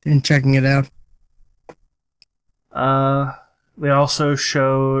interested in checking it out. They also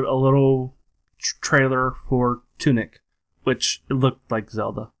showed a little trailer for Tunic, which it looked like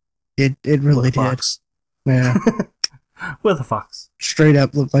Zelda. It really did. Yeah, with a fox. Straight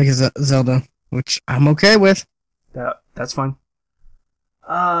up looked like a Zelda, which I'm okay with. That's fine.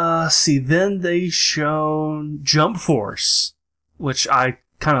 Then they showed Jump Force, which I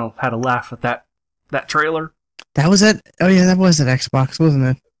kind of had a laugh at that trailer. That was it. Oh yeah, that was at Xbox,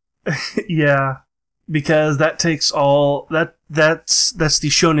 wasn't it? Yeah, because that takes all that's the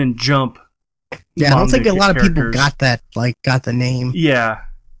Shonen Jump. Yeah, I don't think a lot of people got the name. Yeah.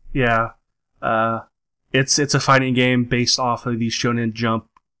 It's a fighting game based off of these Shonen Jump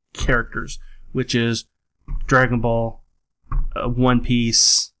characters, which is Dragon Ball, One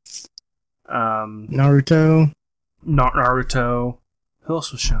Piece, Naruto. Who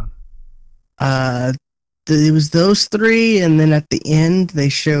else was shown? It was those 3, and then at the end they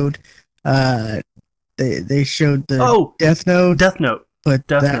showed they showed the Death Note. Death Note, but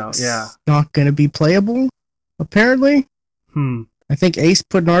that's not going to be playable, apparently. I think Ace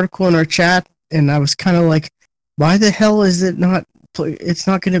put an article in our chat, and I was kind of like, why the hell is it not? It's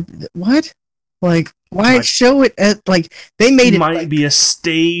not going to. What? Like, why show it at like they made it? Might be a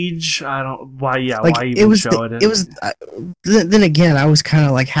stage. I don't. Why? Yeah. Like, why even show it? It was. Then again, I was kind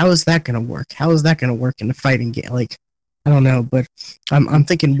of like, how is that going to work? How is that going to work in a fighting game? Like, I don't know, but I'm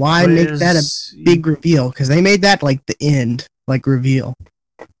thinking, why make that a big reveal? Because they made that like the end, like reveal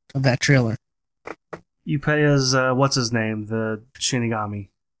of that trailer. You play as what's his name? The Shinigami,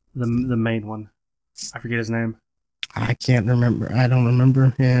 the main one. I forget his name. I can't remember. I don't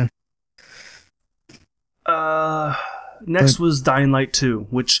remember. Yeah. Next was Dying Light 2,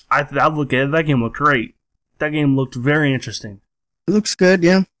 which that game looked great. That game looked very interesting. It looks good,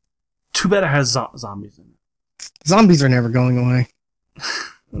 yeah. Too bad it has zombies in it. Zombies are never going away.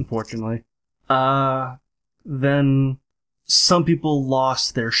 Unfortunately. Then some people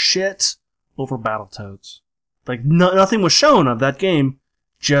lost their shit over Battletoads. Like, nothing was shown of that game,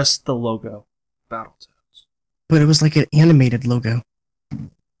 just the logo. Battletoads. But it was like an animated logo,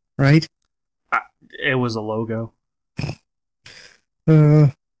 right? It was a logo.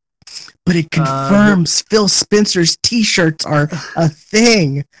 But it confirms Phil Spencer's t-shirts are a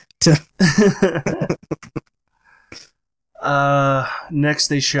thing. Next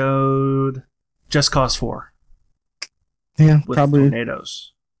they showed Just Cause 4. Yeah, with probably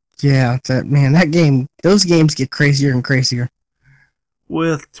tornadoes. Yeah, that game. Those games get crazier and crazier.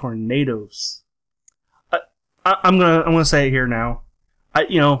 With tornadoes. I'm gonna say it here now.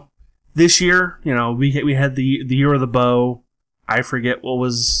 This year, we had the year of the bow. I forget what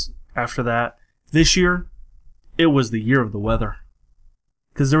was after that. This year, it was the year of the weather.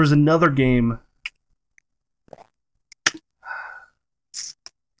 Because there was another game.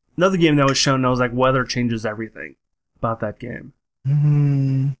 Another game that was shown that was like weather changes everything about that game.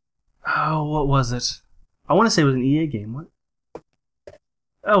 Oh, what was it? I want to say it was an EA game. What?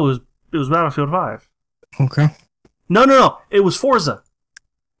 Oh, it was Battlefield 5. Okay. No. It was Forza.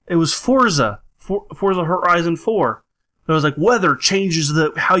 It was Forza. Forza Horizon 4. It was like weather changes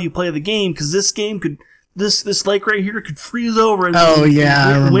how you play the game because this game could this lake right here could freeze over in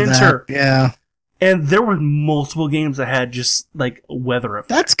winter. That. Yeah. And there were multiple games that had just like weather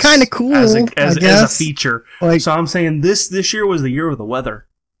effects. That's kind of cool as a feature. Like, so I'm saying this year was the year of the weather.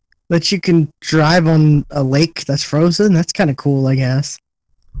 That you can drive on a lake that's frozen. That's kind of cool, I guess.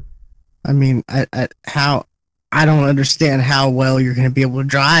 I mean, I don't understand how well you're going to be able to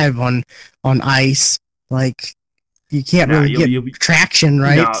drive on ice. Like, you can't really get traction,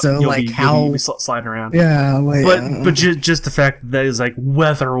 right? No, so, like, you'll be sliding around. Yeah, but just the fact that is like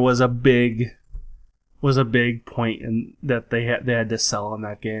weather was a big point in that they had to sell on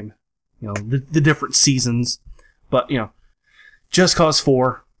that game. You know, the different seasons, but you know, Just Cause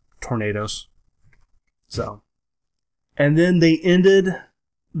 4 tornadoes. So, and then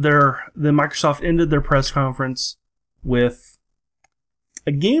Microsoft ended their press conference with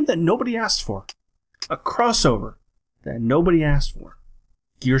a game that nobody asked for, a crossover that nobody asked for,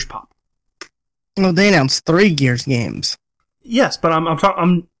 Gears Pop. Well, they announced 3 Gears games. Yes, but I'm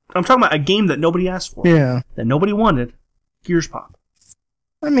talking about a game that nobody asked for. Yeah, that nobody wanted, Gears Pop.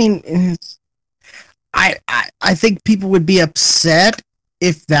 I mean, I think people would be upset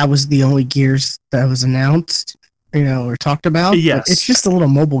if that was the only Gears that was announced, you know, or talked about. Yes. But it's just a little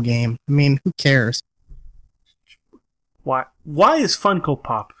mobile game. I mean, who cares? Why is Funko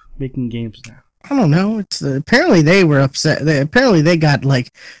Pop making games now? I don't know. It's apparently they were upset. Apparently they got,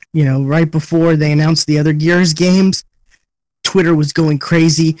 like, you know, right before they announced the other Gears games, Twitter was going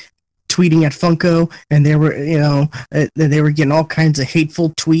crazy, tweeting at Funko, and they were, you know, they were getting all kinds of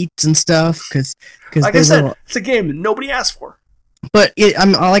hateful tweets and stuff because, like I said, it's a game that nobody asked for. But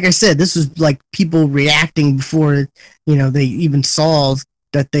like I said, this was like people reacting before, you know, they even saw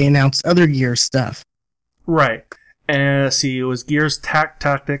that they announced other Gears stuff. Right. And let's see, it was Gears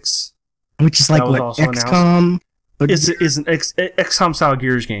Tactics, which is like what, XCOM. But it's an XCOM style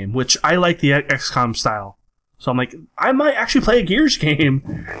Gears game, which I like the XCOM style. So I'm like, I might actually play a Gears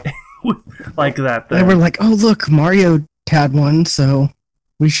game like that. They were like, oh look, Mario had one, so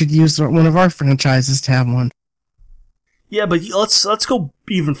we should use one of our franchises to have one. Yeah, but let's go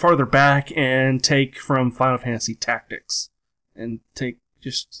even farther back and take from Final Fantasy Tactics, and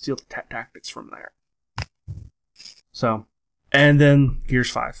steal the tactics from there. So, and then Gears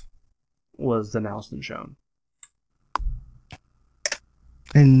 5 was announced and shown.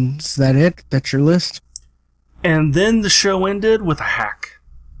 And is that it? That's your list? And then the show ended with a hack.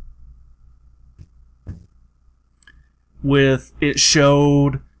 It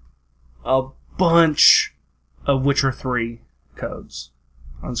showed a bunch of Witcher 3 codes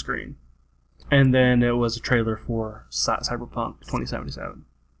on screen. And then it was a trailer for Cyberpunk 2077.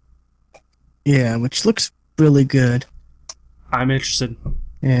 Yeah, which looks really good. I'm interested.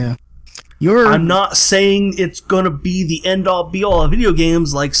 Yeah. I'm not saying it's going to be the end-all, be-all of video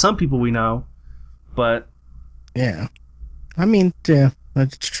games like some people we know, but... Yeah. I mean, yeah,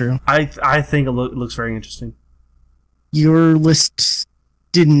 that's true. I think it looks very interesting. Your list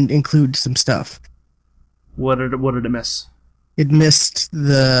didn't include some stuff. What did it miss? It missed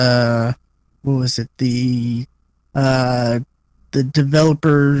what was it? The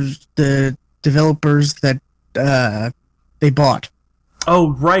developers that they bought.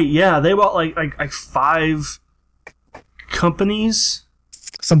 Oh right, yeah, they bought like 5 companies.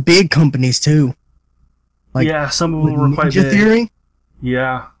 Some big companies too. Like, yeah, some of them were quite big. Ninja Theory.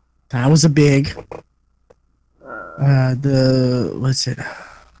 Yeah, that was a big. What's it?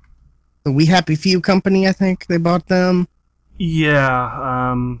 The We Happy Few company, I think they bought them.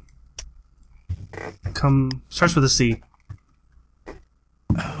 Yeah. Starts with a C.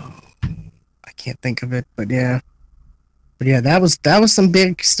 Oh, I can't think of it, but yeah. But yeah, that was some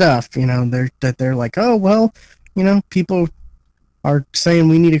big stuff. You know, they're like, oh well, you know, people are saying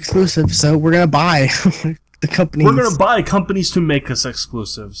we need exclusives, so we're gonna buy the companies. We're gonna buy companies to make us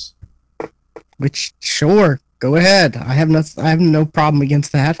exclusives. Which, sure, go ahead. I have no problem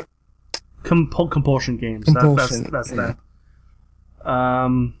against that. Compulsion games. Compulsion. That's yeah.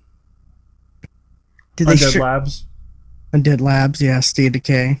 that. Did Undead Labs. Undead Labs, yeah. State of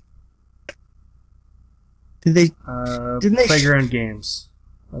Decay. Did they Playground Games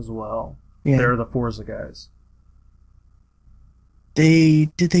as well? Yeah. They're the Forza guys.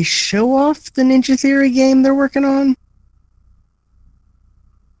 Did they show off the Ninja Theory game they're working on?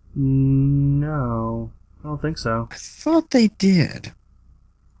 No, I don't think so. I thought they did.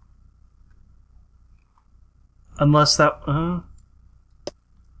 Unless that...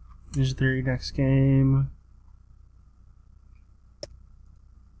 Ninja Theory next game...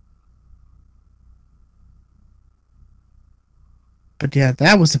 But yeah,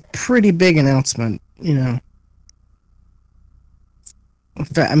 that was a pretty big announcement, you know.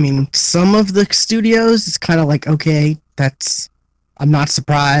 I mean, some of the studios, it's kind of like, okay, I'm not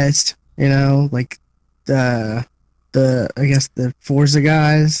surprised, you know, like I guess the Forza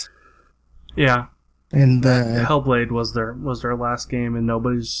guys. Yeah. And the Hellblade was their last game, and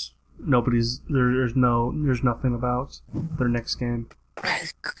there's nothing about their next game. I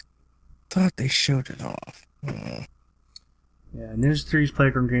thought they showed it off. Yeah, Ninja Theory's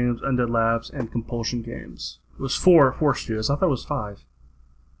Playground Games, Undead Labs, and Compulsion Games. It was four studios. I thought it was 5.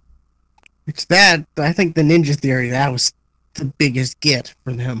 It's that. I think the Ninja Theory, that was the biggest get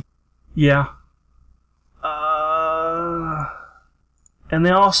for them. Yeah. And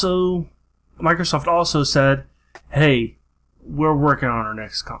Microsoft also said, hey, we're working on our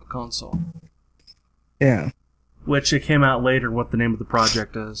next console. Yeah. Which it came out later what the name of the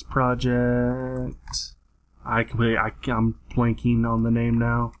project is. I'm blanking on the name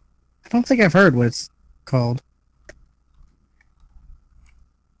now. I don't think I've heard what it's called.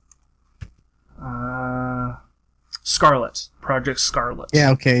 Scarlet. Project Scarlet. Yeah,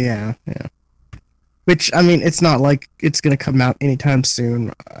 okay, yeah. Which, I mean, it's not like it's going to come out anytime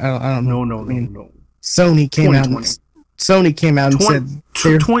soon. I don't know. No. Sony came out and said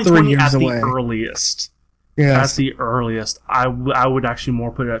they're 3 years away. At the earliest. Yes. At the earliest. I would actually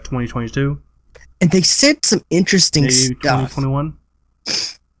more put it at 2022. And they said some interesting Maybe stuff. 2021.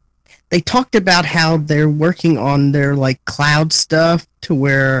 They talked about how they're working on their like cloud stuff to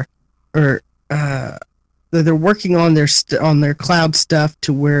where, they're working on their cloud stuff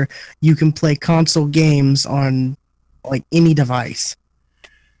to where you can play console games on like any device.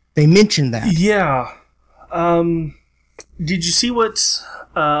 They mentioned that. Yeah. Did you see what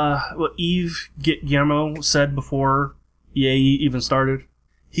Yves Guillemot said before EA even started?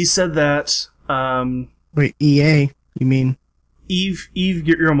 He said that. Wait, EA? You mean? Yves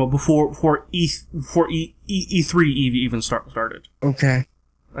Guillemot before E3 even started. Okay.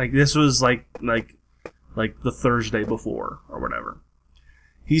 Like this was like the Thursday before or whatever.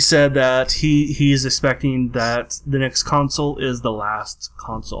 He said that he is expecting that the next console is the last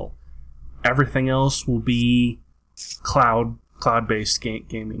console. Everything else will be cloud-based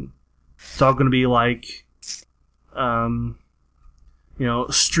gaming. It's all going to be like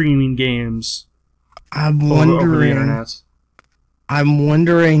streaming games over the internet. I'm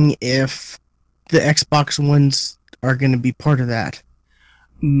wondering if the Xbox Ones are going to be part of that.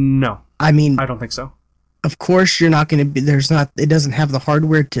 No. I mean, I don't think so. Of course, you're not going to be. It doesn't have the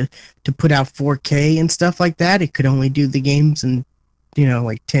hardware to put out 4K and stuff like that. It could only do the games in,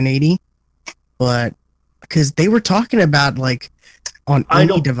 like 1080. But because they were talking about like on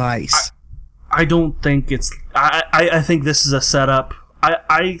any device. I don't think it's. I think this is a setup.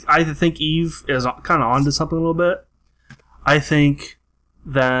 I think Eve is kind of onto something a little bit. I think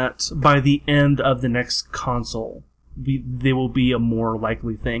that by the end of the next console, they will be a more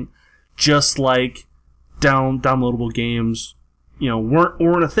likely thing. Just like downloadable games,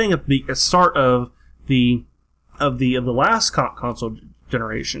 weren't a thing at the start of the last console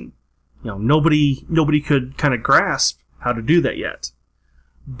generation. Nobody could kind of grasp how to do that yet.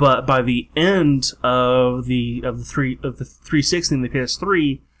 But by the end of the 360 and the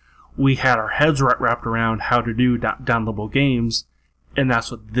PS3, we had our heads wrapped around how to do downloadable games, and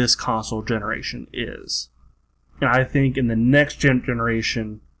that's what this console generation is. And I think in the next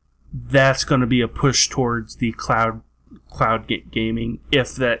generation, that's going to be a push towards the cloud gaming,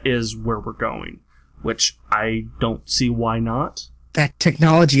 if that is where we're going, which I don't see why not. That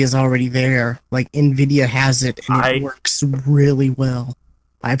technology is already there. Like Nvidia has it, and it works really well.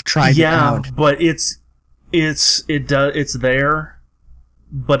 I've tried it out. Yeah, but it's there,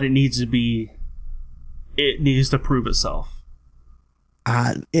 but it needs to prove itself.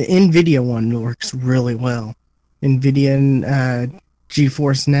 Nvidia one works really well. Nvidia and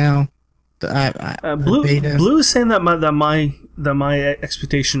GeForce Now. Blue is saying that my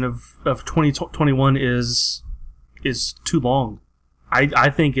expectation of 2021 is too long. I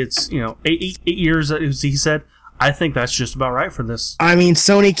think it's 8 years, as he said. I think that's just about right for this. I mean,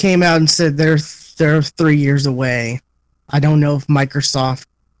 Sony came out and said they're 3 years away. I don't know if Microsoft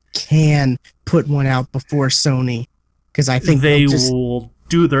can put one out before Sony, because I think they will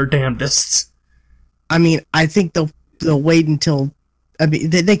do their damnedest. I mean, I think they'll wait until. I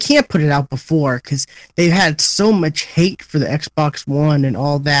mean, they can't put it out before because they've had so much hate for the Xbox One and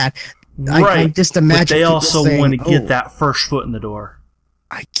all that. Right. I just imagine but they also want to get that first foot in the door.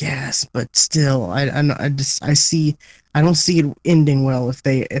 I guess, but still, I don't see it ending well if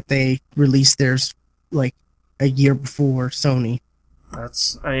they release theirs like a year before Sony. I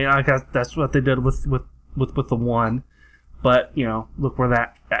guess that's what they did with the one, but look where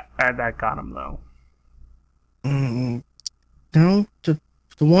that got them though. No, the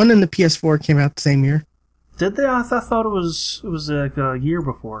one and the PS4 came out the same year. Did they? I thought it was like a year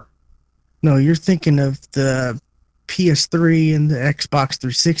before. No, you're thinking of the PS3 and the Xbox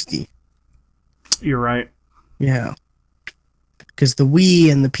 360. You're right. Yeah, because the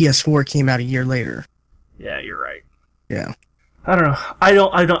Wii and the PS4 came out a year later. Yeah, you're right. Yeah. I don't know. I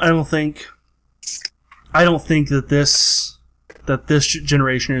don't think that this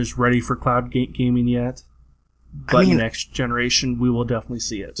generation is ready for cloud gaming yet. But next generation, we will definitely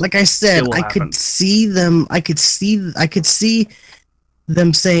see it. Like I said, I could see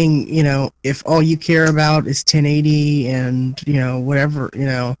them saying, if all you care about is 1080 and whatever,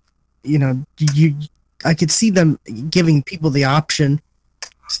 I could see them giving people the option,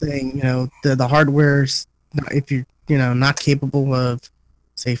 saying, the hardware's if you're not capable of,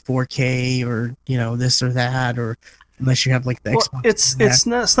 say, 4K or this or that, or unless you have like the Xbox. It's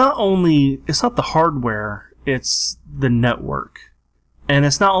not the hardware. It's the network. And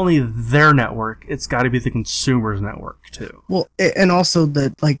it's not only their network, it's got to be the consumer's network, too. Well, and also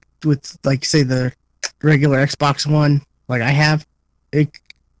say the regular Xbox One, like I have, it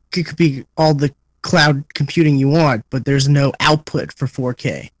could be all the cloud computing you want, but there's no output for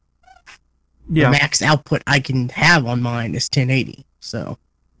 4K. Yeah. The max output I can have on mine is 1080, so.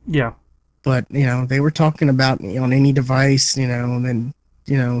 Yeah. But, they were talking about on any device, and then,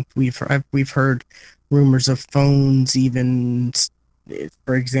 we've heard rumors of phones, even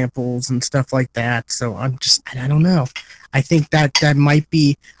for examples and stuff like that. So I don't know. I think that might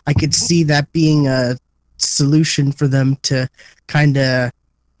be, I could see that being a solution for them to kind of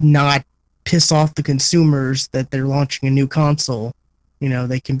not piss off the consumers that they're launching a new console.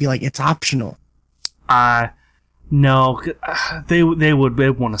 They can be like, it's optional. No, they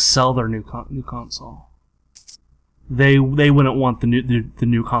would want to sell their new console. They wouldn't want the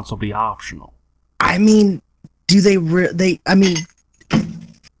new console to be optional. I mean, do they really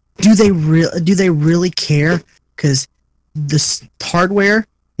care? Because this hardware,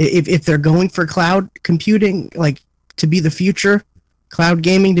 if they're going for cloud computing, like to be the future, cloud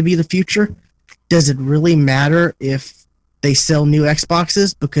gaming to be the future, does it really matter if they sell new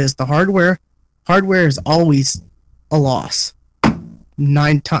Xboxes? Because the hardware is always a loss.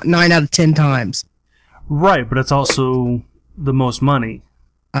 9 out of 10 times. Right, but it's also the most money.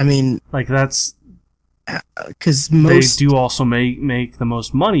 I mean, like that's because they do also make the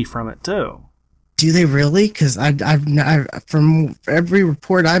most money from it too. Do they really? Because I've from every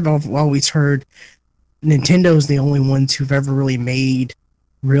report I've always heard, Nintendo's the only ones who've ever really made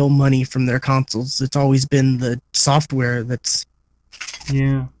real money from their consoles. It's always been the software that's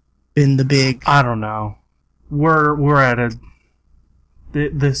been the big. I don't know. We're at a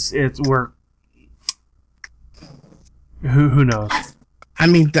who knows? I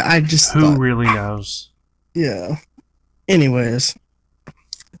mean, who really knows? Yeah. Anyways,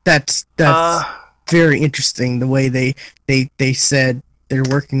 that's very interesting. The way they said they're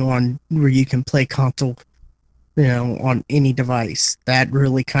working on where you can play console, on any device. That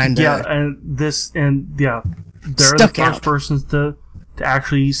really kind of they're the first persons to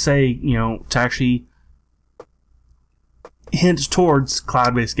actually say to actually hint towards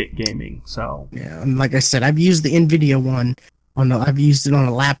cloud-based gaming. So yeah, and like I said, I've used the NVIDIA one I've used it on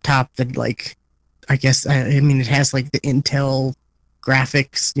a laptop that I guess it has like the Intel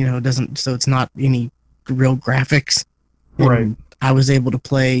graphics, so it's not any real graphics. Right. And I was able to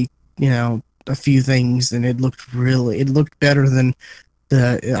play, a few things, and it looked better than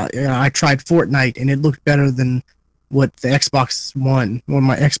I tried Fortnite, and it looked better than what the Xbox One,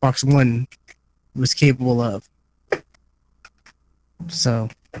 my Xbox One was capable of. So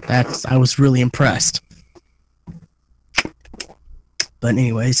I was really impressed. But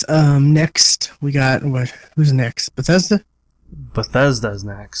anyways, next we got who's next? Bethesda? Bethesda's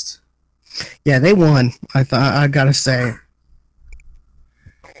next. Yeah, they won. I gotta say.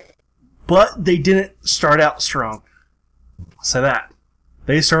 But they didn't start out strong. I'll say that.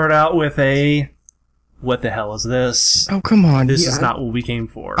 They started out with what the hell is this? Oh, come on. This is not what we came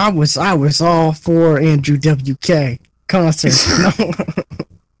for. I was all for Andrew WK concert.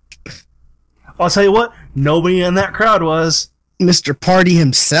 I'll tell you what, nobody in that crowd was. Mr. Party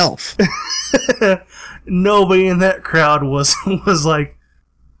himself. Nobody in that crowd was like,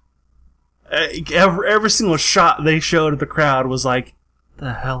 every single shot they showed at the crowd was like,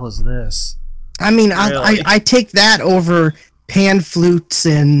 the hell is this? I mean, really? I take that over pan flutes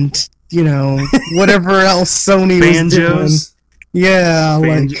and whatever else Sony was doing. Banjos. Yeah,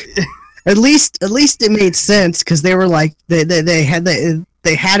 like at least it made sense because they were like they had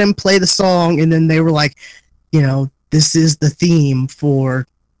him play the song and then they were like, this is the theme for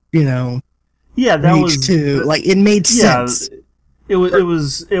that Rage was 2. Like it made sense. It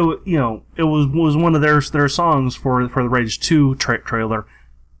was one of their songs for the Rage 2 trailer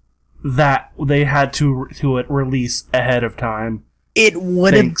that they had to release ahead of time. It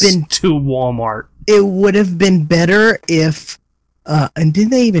would have been to Walmart. It would have been better if and didn't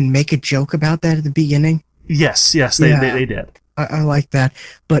they even make a joke about that at the beginning? Yes, they did. I like that.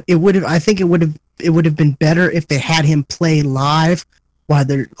 But I think it would have been better if they had him play live while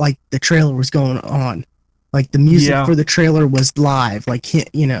the trailer was going on. Like the music for the trailer was live. Like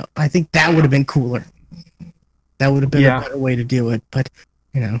I think that would have been cooler. That would have been a better way to do it. But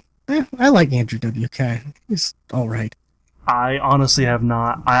I like Andrew WK. He's all right. I honestly have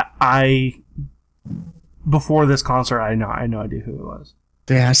not. I before this concert, I had no idea who it was.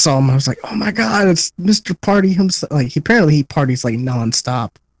 Yeah, I saw him. I was like, "Oh my god, it's Mr. Party himself!" Like, apparently he parties like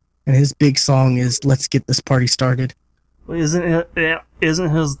nonstop, and his big song is "Let's Get This Party Started." Isn't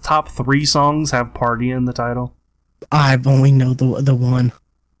his top 3 songs have "Party" in the title? I've only know the one,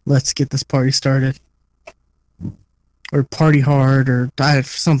 "Let's Get This Party Started," or "Party Hard," or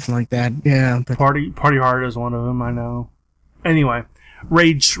something like that. Yeah, but Party Hard is one of them. I know. Anyway,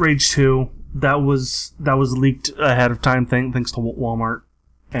 Rage 2 that was leaked ahead of time thanks to Walmart,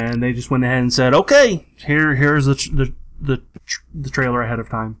 and they just went ahead and said, "Okay, here's the trailer ahead of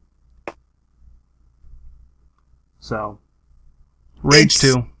time." So, Rage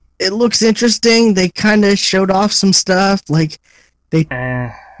 2. It looks interesting. They kind of showed off some stuff, like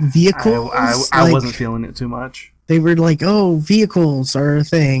vehicles. I wasn't feeling it too much. They were like, "Oh, vehicles are a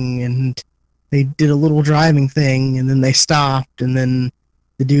thing," and they did a little driving thing, and then they stopped, and then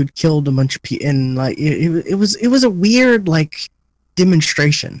the dude killed a bunch of people, and like it was a weird like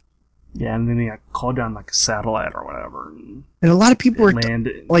demonstration. Yeah, and then he called down like a satellite or whatever, and a lot of people were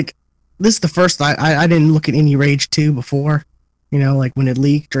like, "This is the first I didn't look at any Rage 2 before, like when it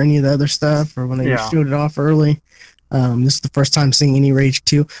leaked or any of the other stuff, or when they showed it off early." This is the first time seeing any Rage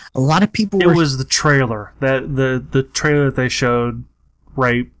 2. A lot of people. It was the trailer the trailer that they showed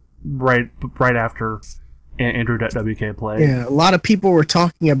right after Andrew WK played. Yeah, a lot of people were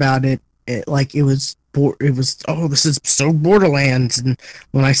talking about it like it was this is so Borderlands. And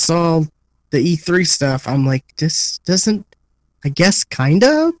when I saw the E3 stuff, I'm like, this doesn't. I guess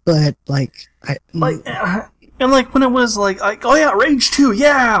kinda, but like and like when it was like oh yeah, Rage 2,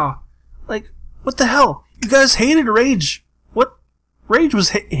 yeah, like what the hell? You guys hated Rage. What? Rage was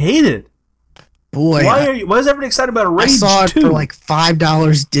hated. Boy, why is everybody excited about a Rage 2? I saw it for like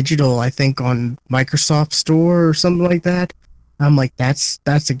 $5 digital, I think, on Microsoft Store or something like that. I'm like, that's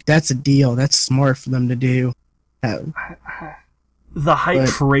a deal. That's smart for them to do. The hype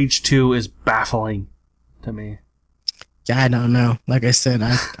for Rage 2 is baffling to me. Yeah, I don't know. Like I said,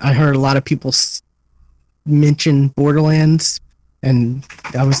 I heard a lot of people mention Borderlands, and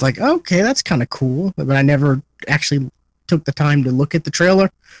I was like, okay, that's kind of cool. But I never actually took the time to look at the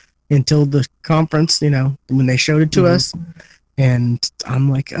trailer until the conference, when they showed it to us. And I'm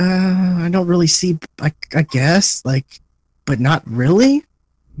like, I don't really see, I guess, like, but not really.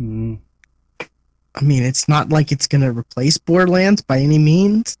 Mm. I mean, it's not like it's going to replace Borderlands by any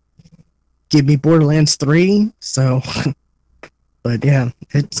means. Give me Borderlands 3. So, but yeah,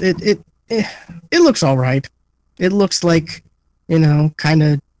 it looks all right. It looks like, kind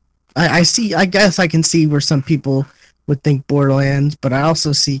of, I guess I can see where some people would think Borderlands, but I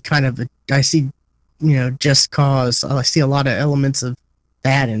also see I see, Just Cause. I see a lot of elements of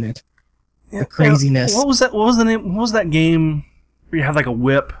that in it. Yeah, the craziness. What was that? What was the name? What was that game where you have like a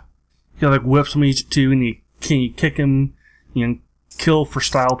whip? You like whip somebody to, and you kick him, kill for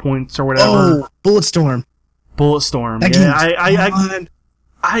style points or whatever. Oh, Bulletstorm. That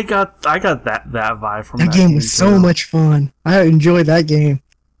I got that vibe from that game. Was so much fun. I enjoyed that game.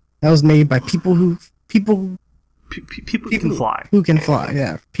 That was made by people who can fly. Who can fly?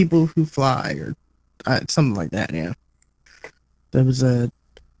 Yeah, people who fly or something like that. Yeah, that was a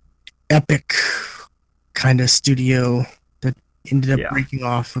Epic kind of studio that ended up breaking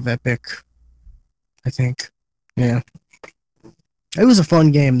off of Epic, I think. Yeah. It was a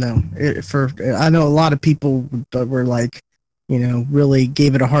fun game, though. I know a lot of people that were like, really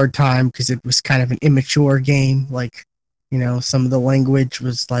gave it a hard time because it was kind of an immature game. Like, some of the language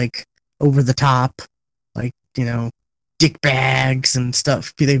was like over the top, like, dick bags and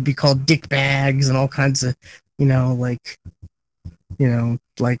stuff. They'd be called dick bags and all kinds of, like you know,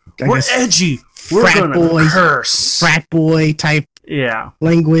 like I We're guess edgy. We're frat gonna boy, curse. frat boy type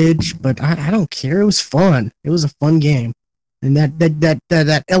language. But I don't care. It was fun. It was a fun game, and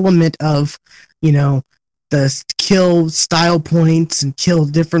that element of, you know, the kill style points and kill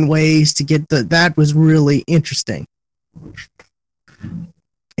different ways to get that was really interesting.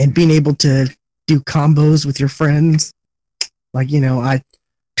 And being able to do combos with your friends, like, you know, I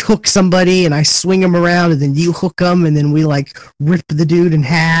hook somebody and I swing them around and then you hook them and then we like rip the dude in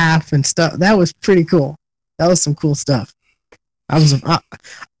half and stuff. That was pretty cool. That was some cool stuff.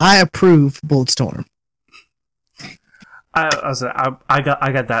 I approve Bulletstorm. I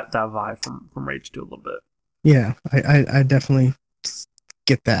got that vibe from Rage 2 a little bit. Yeah, I definitely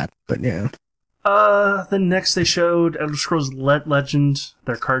get that, but yeah. The next they showed Elder Scrolls Legend,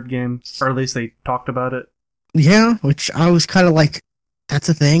 their card game, or at least they talked about it. Yeah, which I was kind of like, that's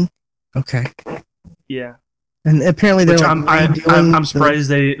a thing? Okay. Yeah. And apparently they're I'm surprised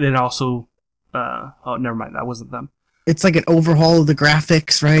they didn't also oh, never mind, that wasn't them. It's like an overhaul of the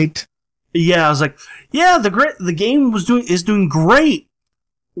graphics, right? Yeah, I was like, yeah, the game is doing great.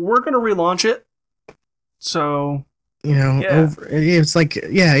 We're gonna relaunch it. So, you know, yeah. It's like,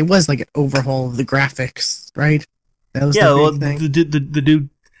 yeah, it was like an overhaul of the graphics, right? That was the dude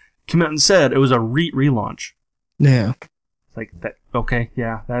came out and said it was a relaunch. Yeah. Like that. Okay,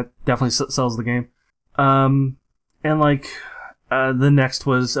 yeah, that definitely sells the game. And like, the next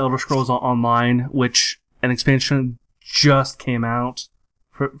was Elder Scrolls Online, which an expansion just came out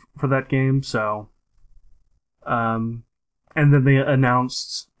for that game. So, and then they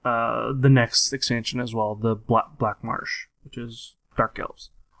announced the next expansion as well, the Black Marsh, which is Dark Elves.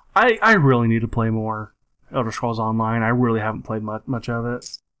 I really need to play more Elder Scrolls Online. I really haven't played much of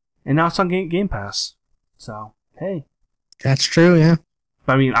it, and now it's on Game Pass. So hey, that's true. Yeah,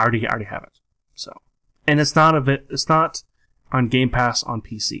 I mean, I already have it. So, and it's not on Game Pass on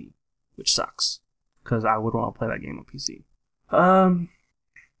PC, which sucks because I would want to play that game on PC.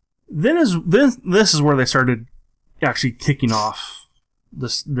 This is where they started actually kicking off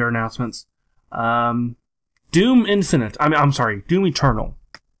their announcements. Doom Infinite. I'm sorry, Doom Eternal.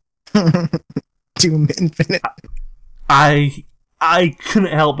 Doom Infinite. I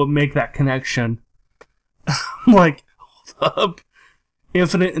couldn't help but make that connection. I'm like, hold up,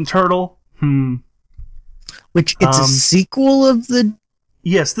 Infinite and Turtle. Which it's a sequel of the.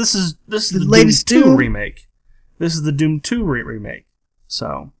 Yes, this is the latest Doom 2 remake. This is the Doom 2 remake.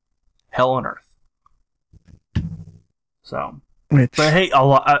 So, hell on earth. So, but hey, a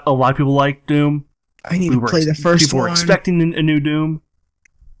lot of people like Doom. I need to play the first one. People were expecting a new Doom.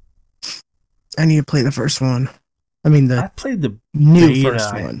 I need to play the first one. I mean, I played the new beta.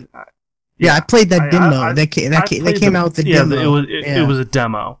 first one. I played that demo. They came out with the demo. It was a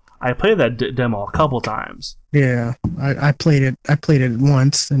demo. I played that demo a couple times. Yeah, I played it. I played it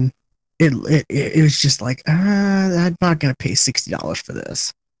once, and it was just like, I'm not gonna pay $60 for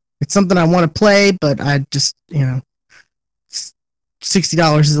this. It's something I want to play, but I just, you know,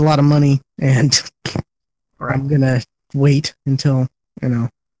 $60 is a lot of money, and right. I'm gonna wait until, you know,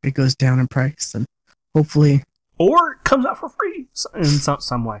 it goes down in price, and hopefully, or it comes out for free in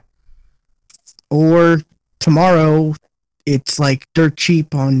some way, or tomorrow it's like dirt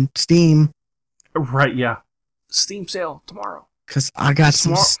cheap on Steam. Right? Yeah, Steam sale tomorrow. Because I got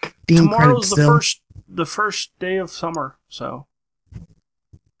some Steam credits still. Tomorrow's the first day of summer, so.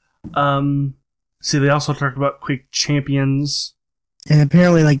 See, they also talked about Quake Champions. And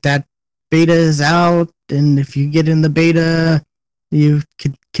apparently, like, that beta is out, and if you get in the beta, you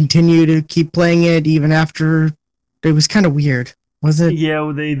could continue to keep playing it even after. It was kind of weird, was it?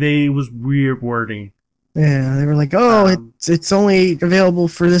 Yeah, they was weird wording. Yeah, they were like, "Oh, it's only available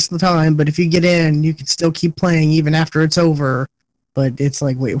for this time, but if you get in, you can still keep playing even after it's over." But it's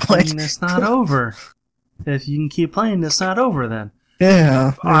like, wait, what? I mean, it's not over. If you can keep playing, it's not over then.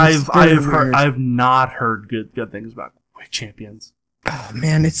 Yeah, I've not heard good things about Quake Champions. Oh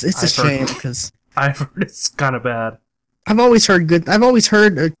man, it's a shame because I've heard it's kind of bad. I've always heard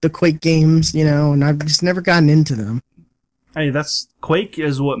the Quake games, you know, and I've just never gotten into them. Hey, Quake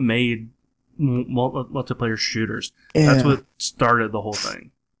is what made multiplayer shooters. Yeah. That's what started the whole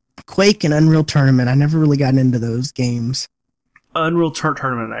thing. Quake and Unreal Tournament. I never really gotten into those games. Unreal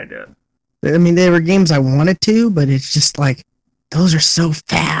Tournament, I did. I mean, they were games I wanted to, but it's just like those are so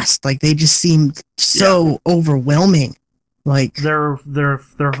fast. Like they just seem so overwhelming. Like they're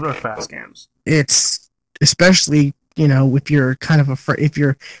fast games. It's especially, you know, if you're kind of afraid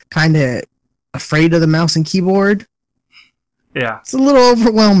of the mouse and keyboard. Yeah, it's a little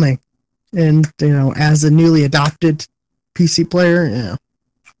overwhelming. And, you know, as a newly adopted PC player,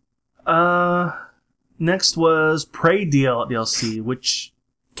 yeah. next was Prey DLC, which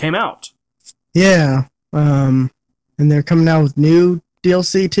came out. Yeah. And they're coming out with new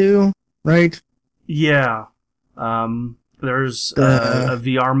DLC too, right? Yeah. There's a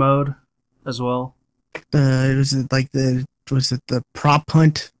VR mode as well. Was it the prop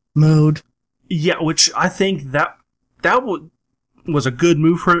hunt mode? Yeah, which I think that was a good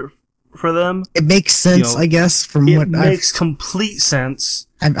move for them. It makes sense, I guess, from what it makes complete sense.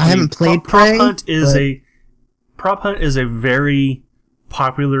 I haven't played Prey. Prop Hunt is a very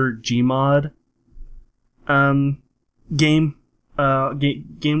popular Gmod game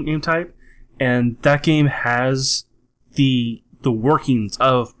type, and that game has the workings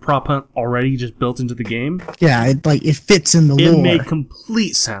of Prop Hunt already just built into the game. Yeah, it fits in the lore. It made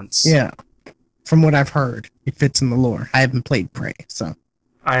complete sense. Yeah, from what I've heard, it fits in the lore. I haven't played Prey, so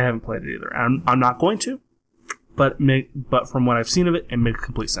I haven't played it either. I'm not going to, but from what I've seen of it, it makes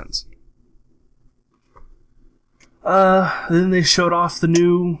complete sense. Then they showed off the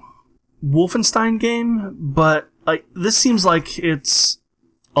new Wolfenstein game, but this seems like it's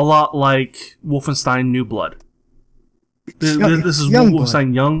a lot like Wolfenstein New Blood. This is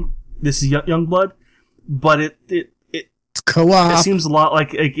Wolfenstein Young. This is Young Blood, but it's co-op. It seems a lot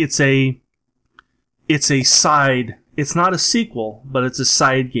like it's a side. It's not a sequel, but it's a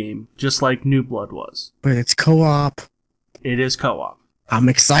side game, just like New Blood was. But it's co-op. It is co-op. I'm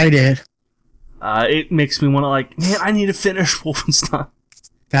excited. It makes me want to man, I need to finish Wolfenstein.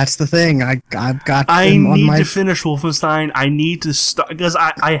 That's the thing. I need to finish Wolfenstein. I need to start because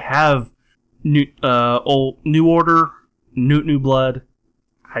I have New Order, New Blood.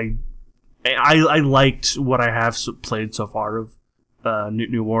 I liked what I have played so far of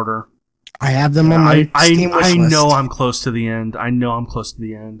New Order. I have them on my Steam wish list. I know I'm close to the end.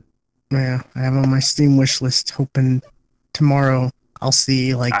 Yeah, I have on my Steam wish list, hoping tomorrow I'll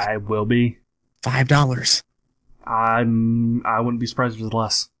see I will be $5. I wouldn't be surprised if it was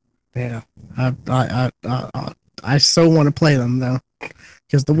less. Yeah, I so want to play them though,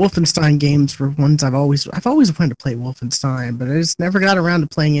 because the Wolfenstein games were ones I've always wanted to play Wolfenstein, but I just never got around to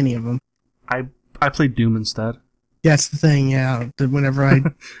playing any of them. I played Doom instead. Yeah, that's the thing. Yeah, whenever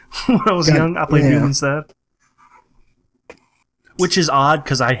when I was young, I played Doom instead, which is odd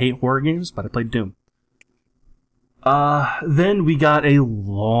because I hate horror games, but I played Doom. Then we got a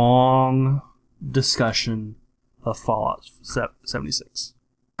long discussion of Fallout 76.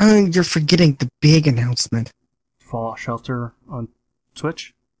 I mean, you're forgetting the big announcement. Fallout Shelter on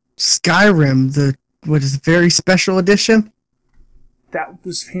Switch. Skyrim, the very special edition. That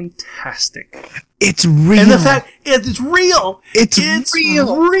was fantastic. It's real. And the fact it's real. It's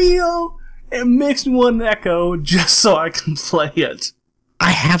real. It makes me want an Echo just so I can play it.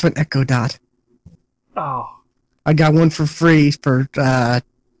 I have an Echo Dot. Oh. I got one for free for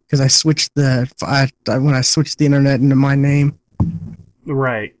because I switched when I switched the internet into my name.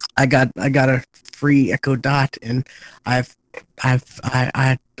 Right. I got a free Echo Dot, and I have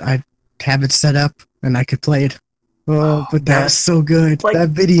it set up, and I could play it. Oh, but that was so good. That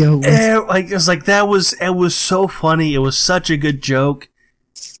video was it was so funny. It was such a good joke,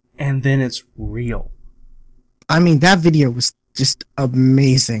 and then it's real. I mean, that video was just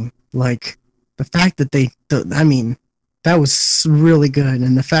amazing. Like the fact that that was really good,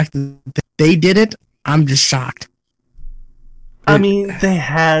 and the fact that they did it, I'm just shocked. I mean, they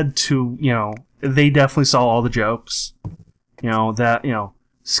had to, they definitely saw all the jokes.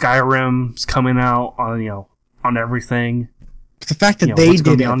 Skyrim's coming out on everything. The fact that they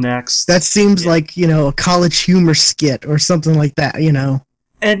did it, next. That seems like, a college humor skit or something like that,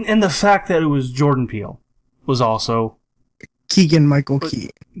 And the fact that it was Jordan Peele was also Keegan-Michael Key.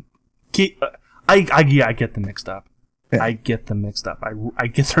 I get them mixed up. Yeah. I get them mixed up. I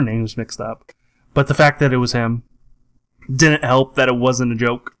get their names mixed up. But the fact that it was him didn't help that it wasn't a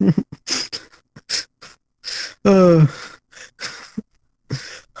joke.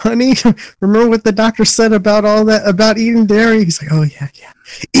 Honey, remember what the doctor said about all that, about eating dairy? He's like, oh, yeah.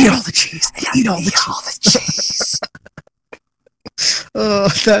 Eat all the cheese. Eat all the cheese. Oh,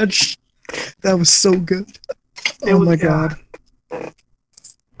 that was so good. Oh, my God.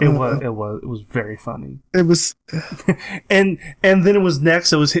 It was very funny. It was, and then it was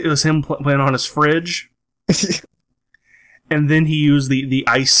next. It was him playing on his fridge, and then he used the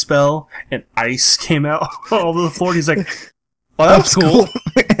ice spell, and ice came out all over the floor. And he's like, "Oh, that was cool."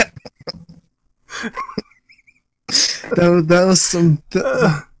 that was some.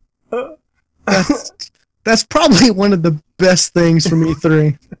 That's probably one of the best things from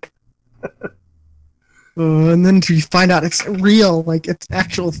E3. And then you find out it's real, like it's an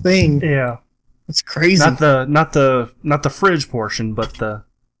actual thing. Yeah, it's crazy. Not the fridge portion, but the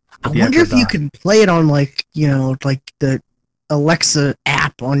I wonder if you can play it on like the Alexa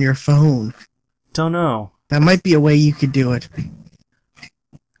app on your phone. Don't know. That might be a way you could do it.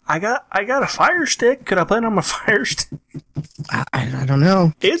 I got a Fire Stick. Could I play it on my Fire Stick? I don't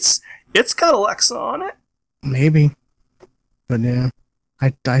know. It's got Alexa on it. Maybe. But yeah.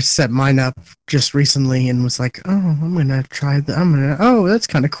 I set mine up just recently and was like, oh, I'm gonna try oh, that's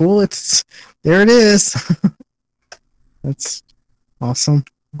kind of cool. There it is. That's awesome.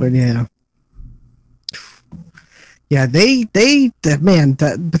 But yeah. Yeah,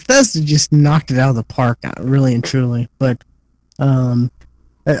 that Bethesda just knocked it out of the park, really and truly. But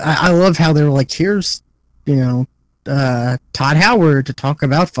I love how they were like, here's, Todd Howard to talk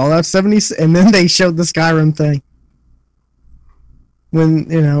about Fallout 70, and then they showed the Skyrim thing.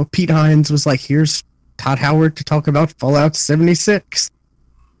 When, Pete Hines was like, here's Todd Howard to talk about Fallout 76.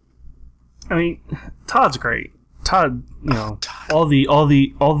 I mean, Todd's great. Todd, all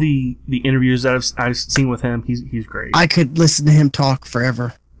the interviews that I've seen with him, he's great. I could listen to him talk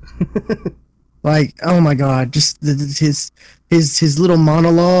forever. Like, oh my god, just his little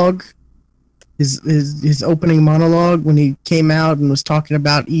monologue, his opening monologue when he came out and was talking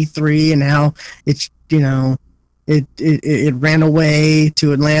about E3 and how it's, it ran away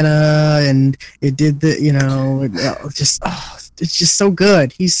to Atlanta and it did it's just so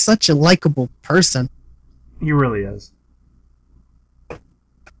good. He's such a likable person. He really is.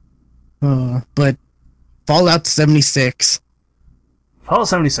 But Fallout 76. Fallout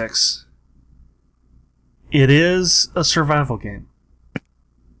 76. It is a survival game.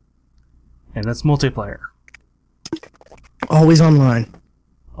 And it's multiplayer. Always online.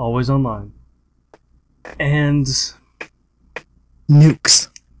 Always online. And nukes.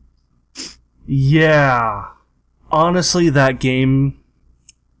 Yeah. Honestly, that game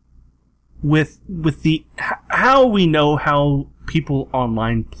with the how we know how people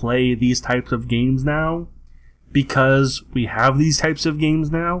online play these types of games now, because we have these types of games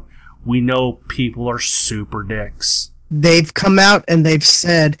now, we know people are super dicks. They've come out and they've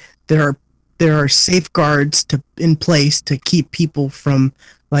said there are safeguards in place to keep people from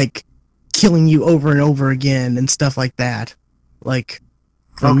like killing you over and over again and stuff like that, like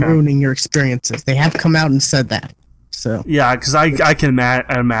from ruining your experiences. They have come out and said that. So yeah, because I can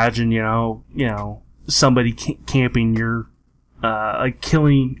imagine somebody camping your like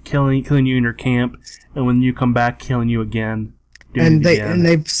killing you in your camp, and when you come back, killing you again. And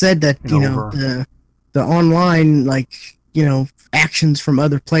they've said that the online actions from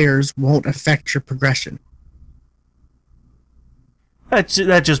other players won't affect your progression.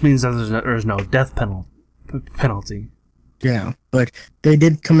 That just means that there's no death penalty. Yeah, but they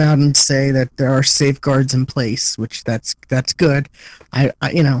did come out and say that there are safeguards in place, which that's good. I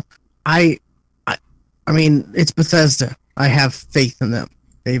mean, it's Bethesda. I have faith in them.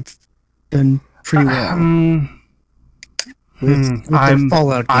 They've done pretty well with their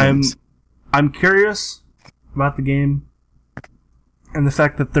Fallout games. I'm curious about the game and the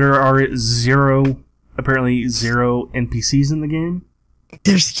fact that there are apparently zero NPCs in the game. I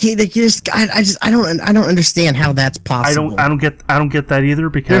don't understand how that's possible. I don't get that either,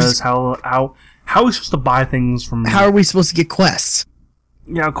 because how are we supposed to buy things from? How are we supposed to get quests?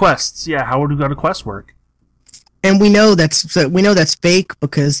 Yeah, quests. Yeah, how would a quest work? And we know that's fake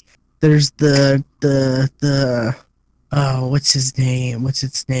because there's the what's its name?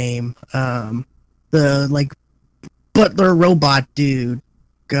 The like butler robot dude.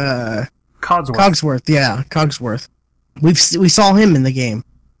 Cogsworth. Yeah, Cogsworth. We saw him in the game.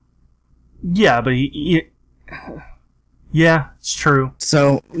 Yeah, but yeah, it's true.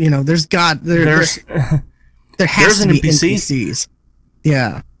 So there has to be NPCs.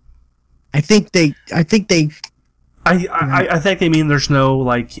 Yeah, I think they. I think they mean there's no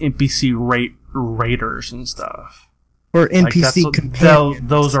like NPC raiders and stuff, or NPC companions.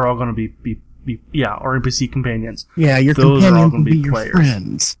 Those are all going to be or NPC companions. Yeah, your those companions are all going to be your players.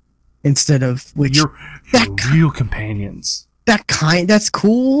 Friends. Instead of your real companions. That's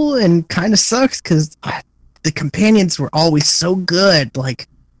cool and kind of sucks because the companions were always so good. Like,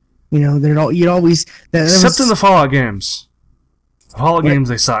 you'd always. Except in the Fallout games. Fallout games,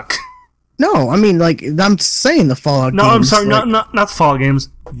 they suck. No, I mean, like, I'm saying the Fallout games. No, I'm sorry, not the Fallout games.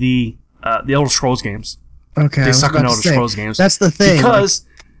 The Elder Scrolls games. Okay, they suck in Elder Scrolls games. That's the thing.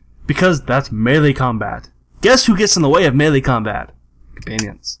 Because that's melee combat. Guess who gets in the way of melee combat?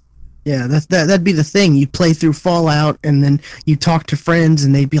 Companions. Yeah, that'd be the thing. You play through Fallout, and then you talk to friends,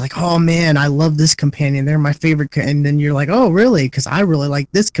 and they'd be like, "Oh man, I love this companion. They're my favorite." And then you're like, "Oh, really? Because I really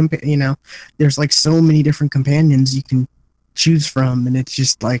like this companion." There's like so many different companions you can choose from, and it's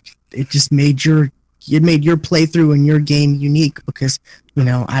just like it just made your it made your playthrough and your game unique because,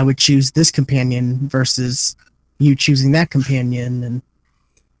 I would choose this companion versus you choosing that companion. And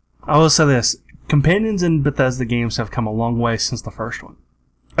I will say this. Companions in Bethesda games have come a long way since the first one.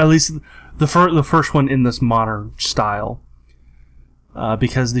 At least the first one in this modern style.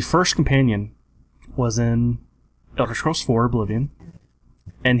 Because the first companion was in Elder Scrolls 4 Oblivion.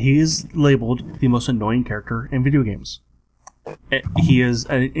 And he is labeled the most annoying character in video games. He is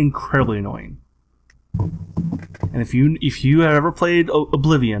incredibly annoying. And if you have ever played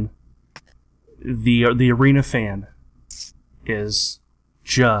Oblivion, the arena fan is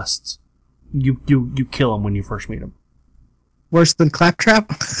just you kill him when you first meet him. Worse than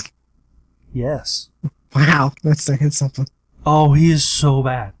Claptrap? Yes. Wow, that's saying something. Oh, he is so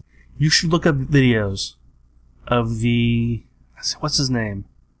bad. You should look up videos of what's his name?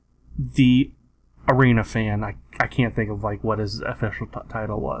 The arena fan. I can't think of what his official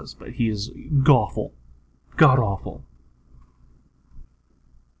title was, but he is awful. God awful.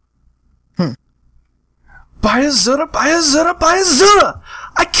 Bayazura!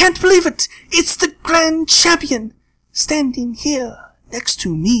 I can't believe it! It's the Grand Champion standing here next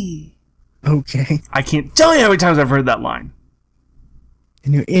to me. Okay. I can't tell you how many times I've heard that line.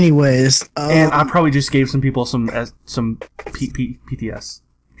 Anyways, and I probably just gave some people some PTS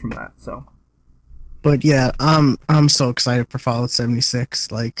from that. So, but yeah, I'm so excited for Fallout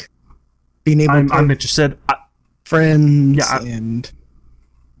 76. Like being able to I'm interested. Friends and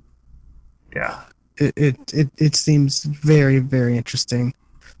it seems very, very interesting.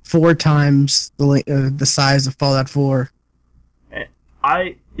 4 times the size of Fallout 4.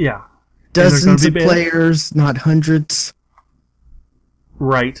 Dozens of players, not hundreds.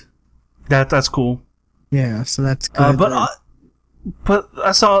 Right, that's cool. Yeah, so that's good. But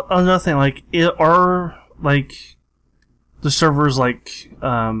I saw another thing. Are the servers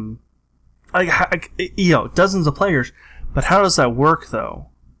dozens of players? But how does that work though?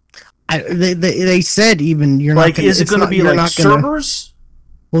 They said even you're not. Is it going to be servers?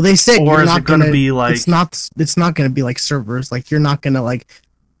 Well, they said or you're is not it going to be like it's not going to be like servers. Like you're not going to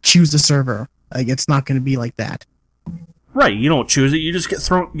choose a server. It's not going to be like that. Right, you don't choose it. You just get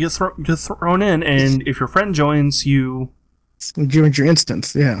thrown in, and if your friend joins, you join your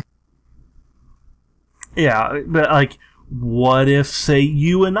instance. Yeah. Yeah, but what if, say,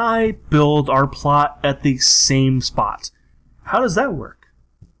 you and I build our plot at the same spot? How does that work?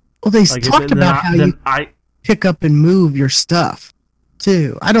 Well, they talked about how you pick up and move your stuff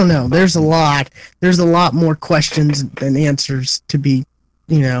too. I don't know. There's a lot more questions than answers to be,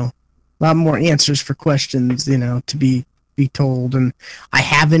 a lot more answers for questions, to be told. And I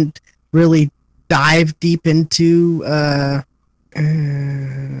haven't really dived deep into,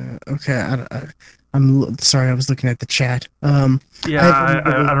 okay. I'm sorry. I was looking at the chat. I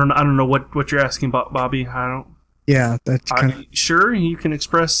don't know what you're asking about, Bobby. I don't. Yeah, that's kind of... Sure, you can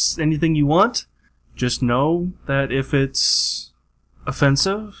express anything you want. Just know that if it's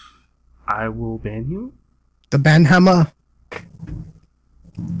offensive, I will ban you. The banhammer.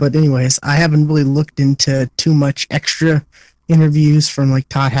 But anyways, I haven't really looked into too much extra interviews from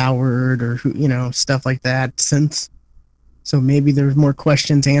Todd Howard or stuff like that since. So maybe there's more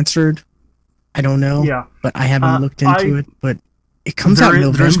questions answered. I don't know. Yeah. But I haven't looked into it. But it comes out in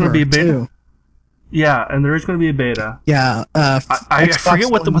November there's going to be a beta. Too. Yeah, and there is going to be a beta. Yeah. I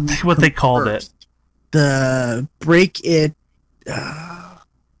forget what they called it. The Break It.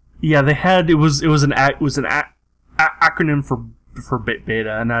 Yeah, they had it was an acronym for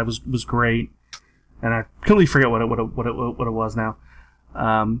beta, and that was great. And I completely forget what it was now.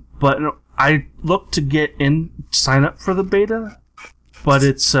 But I looked to sign up for the beta, but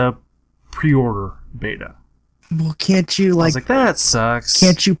it's a pre-order beta. Well, can't you I was like, that sucks.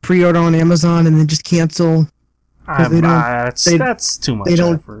 Can't you pre-order on Amazon and then just cancel? That's too much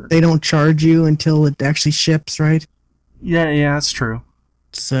effort. They don't charge you until it actually ships, right? Yeah, that's true.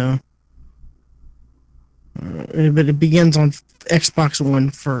 So, but it begins on Xbox One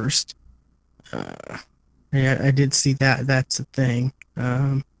first. Yeah, I did see that. That's a thing.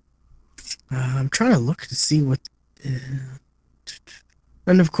 I'm trying to look to see what.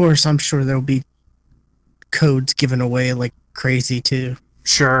 And of course, I'm sure there'll be codes given away like crazy too.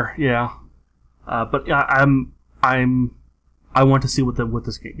 Sure, yeah. But I want to see what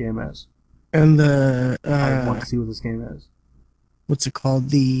this game is. And I want to see what this game is. What's it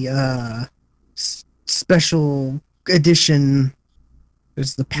called? The special edition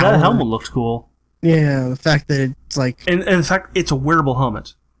is the power. That helmet looks cool. Yeah, the fact that it's and in fact, it's a wearable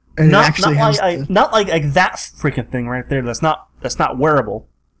helmet. And not like that freaking thing right there. That's not wearable.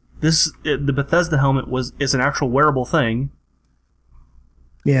 The Bethesda helmet is an actual wearable thing.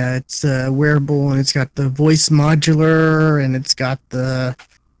 Yeah, it's wearable, and it's got the voice modular, and it's got the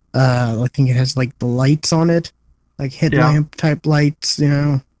I think it has like the lights on it, like headlamp type lights.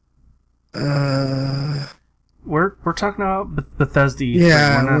 We're talking about Bethesda.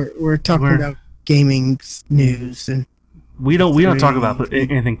 Yeah, we're talking about gaming news, and we don't talk about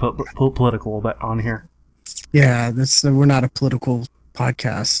anything political on here. Yeah, we're not a political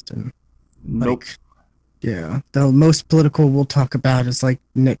podcast, and nope. Yeah, the most political we'll talk about is like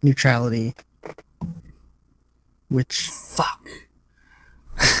net neutrality, which fuck.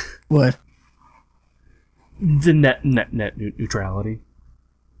 What? The net neutrality.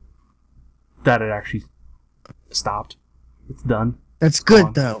 That it actually stopped. It's done. That's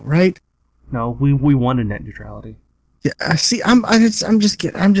good though, right? No, we wanted net neutrality. Yeah, see, I'm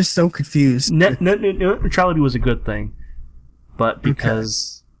just so confused. Net neutrality was a good thing, but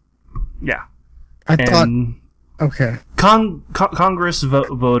because, yeah, I thought, okay, Congress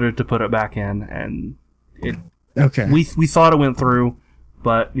voted to put it back in, and it. Okay, we thought it went through,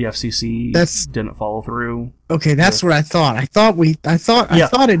 but the FCC didn't follow through. Okay, that's what I thought. I thought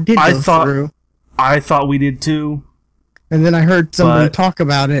it did go through. I thought we did too. And then I heard somebody talk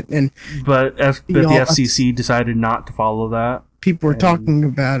about it, but the FCC decided not to follow that. People were talking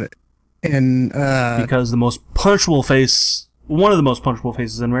about it, and because one of the most punchable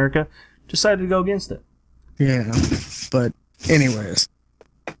faces in America, decided to go against it. Yeah, but anyways,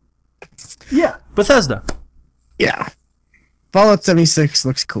 yeah, Bethesda. Yeah, Fallout 76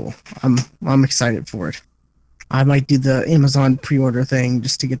 looks cool. I'm excited for it. I might do the Amazon pre-order thing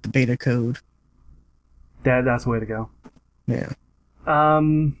just to get the beta code. That's the way to go. Yeah.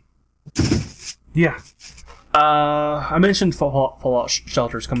 Yeah. I mentioned Fallout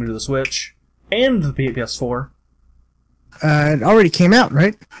Shelter's coming to the Switch and the PS4. It already came out,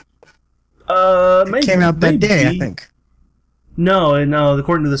 right? It came out that day, I think. No.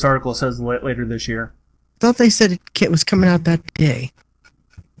 According to this article, it says later this year. I thought they said it was coming out that day.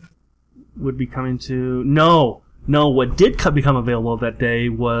 Would be coming to... No. What did become available that day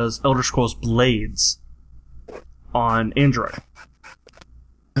was Elder Scrolls Blades on Android.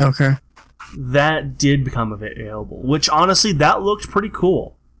 Okay. That did become available, which honestly, that looked pretty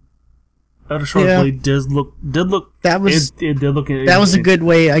cool. Elder Scrolls Blade did look. That was it did look. That was a good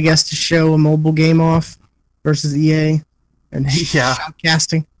way, I guess, to show a mobile game off versus EA and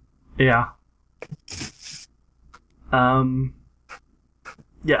shoutcasting. Yeah.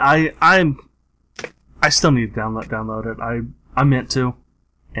 Yeah. I still need to download it. I meant to,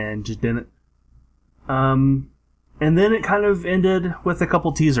 and just didn't. And then it kind of ended with a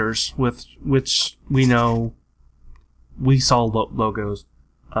couple teasers, which we know we saw logos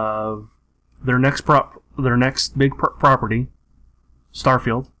of their next big property,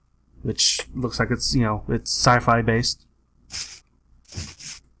 Starfield, which looks like it's sci-fi based,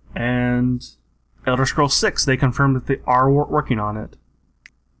 and Elder Scrolls 6. They confirmed that they are working on it,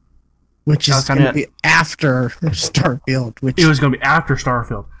 which is going to be after Starfield. It was going to be after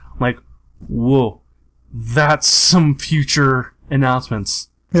Starfield. Like, whoa. That's some future announcements.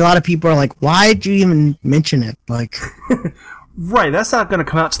 A lot of people are like, why'd you even mention it? Like, right, that's not going to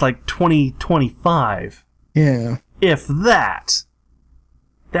come out to like 2025. Yeah. If that.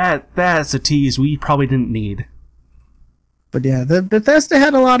 That's a tease we probably didn't need. But yeah, the Bethesda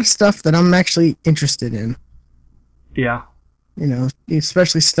had a lot of stuff that I'm actually interested in. Yeah.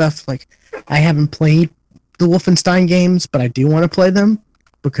 Especially stuff like, I haven't played the Wolfenstein games, but I do want to play them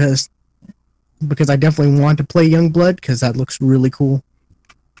because I definitely want to play Youngblood because that looks really cool.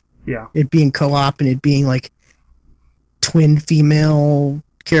 Yeah. It being co-op and it being like twin female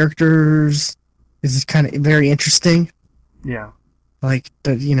characters is kind of very interesting. Yeah. Like,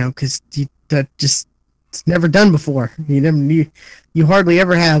 because that just it's never done before. You hardly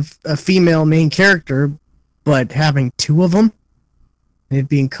ever have a female main character, but having two of them and it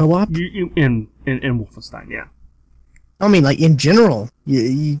being co-op. In Wolfenstein, yeah. I mean, like in general,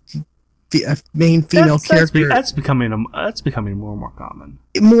 a main female character. That's becoming more and more common.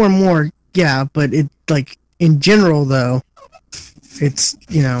 More and more, yeah. But it like in general though, it's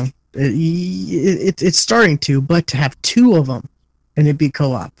it's starting to. But to have two of them and it be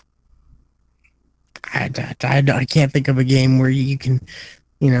co-op, I can't think of a game where you can,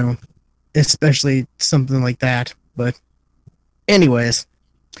 especially something like that. But anyways,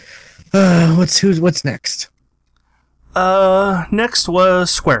 what's next? Next was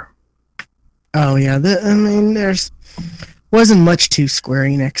Square. Oh yeah, there's wasn't much to Square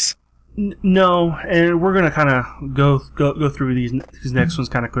Enix. No, and we're gonna kind of go through these next ones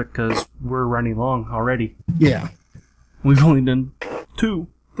kind of quick because we're running long already. Yeah, we've only done 2,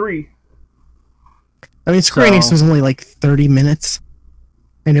 3. I mean, Square Enix was only like 30 minutes.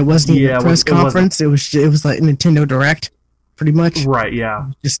 and it wasn't even Yeah, a press conference. It was like Nintendo Direct, pretty much. Right,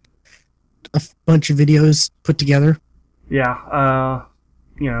 yeah. Just a bunch of videos put together. Yeah,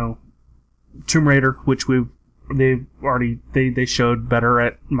 Tomb Raider, which they showed better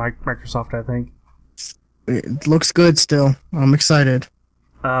at Microsoft, I think. It looks good still. I'm excited.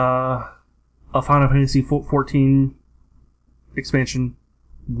 A Final Fantasy 14 expansion,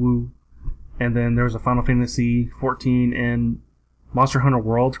 woo. And then there was a Final Fantasy 14 and Monster Hunter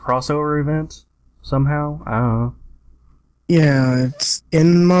World crossover event somehow. I don't know. Yeah, it's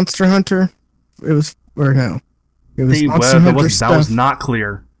in Monster Hunter. It was, or no. It was Monster Hunter stuff. That was not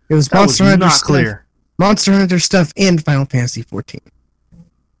clear. It was Monster Hunter stuff. Clear. Monster Hunter stuff and Final Fantasy 14.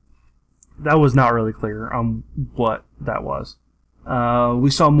 That was not really clear on what that was.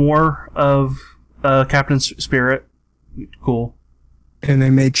 We saw more of Captain Spirit. Cool. And they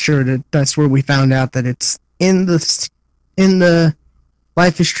made sure that that's where we found out that it's in the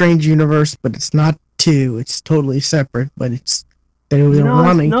Life is Strange universe, but it's not 2. It's totally separate. But it's they were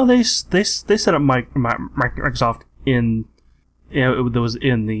running. No, they set up Microsoft in. Yeah, it was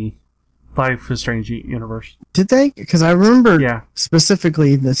in the Life is Strange universe. Did they? Because I remember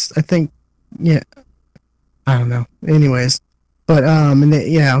specifically this. I think. Yeah. I don't know. Anyways, but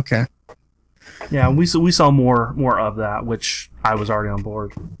okay. Yeah, we saw more of that, which I was already on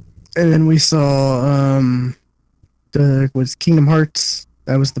board. And then we saw was Kingdom Hearts.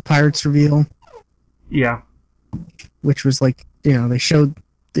 That was the Pirates reveal. Yeah. Which was like, they showed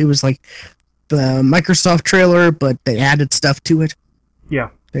it was like the Microsoft trailer, but they added stuff to it. Yeah.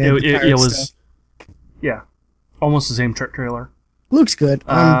 It was stuff. Yeah. Almost the same trailer. Looks good.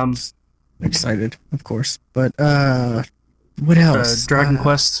 I'm excited, of course. But what else? Dragon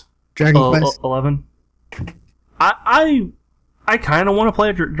Quest 11. I kind of want to play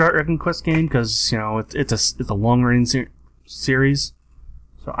a Dragon Quest game because it's a long range series,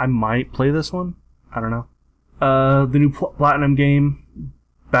 so I might play this one. I don't know. The new Platinum game,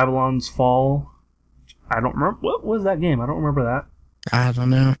 Babylon's Fall. I don't remember what was that game. I don't remember that. I don't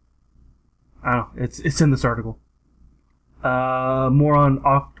know. It's in this article. More on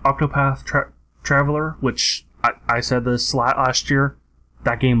Octopath Traveler, which I said this last year.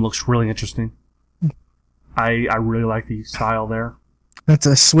 That game looks really interesting. I really like the style there. That's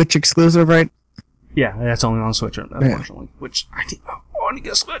a Switch exclusive, right? Yeah, that's only on Switch, unfortunately. Yeah. Which I want to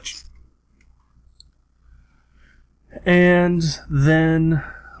get a Switch. And then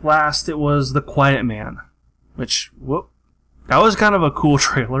last, it was The Quiet Man, which that was kind of a cool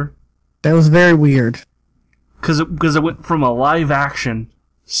trailer. That was very weird. Because it went from a live action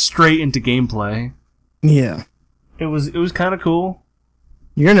straight into gameplay. Yeah. It was kind of cool.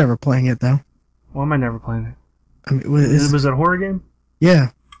 You're never playing it though. Why am I never playing it? I mean, was it a horror game?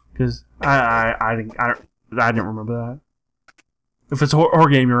 Yeah. Because I didn't remember that. If it's a horror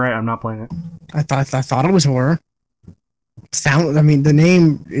game, you're right. I'm not playing it. I thought it was horror. The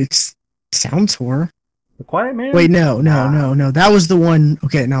name sounds horror. The Quiet Man? Wait, no. That was the one.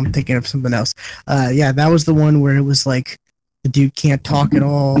 Okay, now I'm thinking of something else. That was the one where it was like the dude can't talk at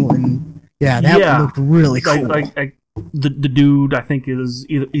all, and that looked really cool. Like the dude, I think is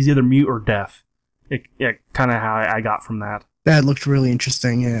either mute or deaf. Kind of how I got from that. That looked really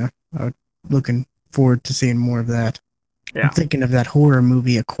interesting. Yeah, I'm looking forward to seeing more of that. Yeah. I'm thinking of that horror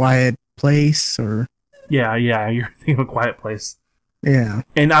movie, A Quiet Place, or yeah, you're thinking of A Quiet Place. Yeah,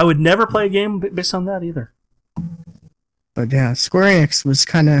 and I would never play a game based on that either. But yeah, Square Enix was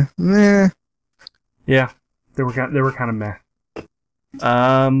kind of meh. Yeah, they were kind of meh.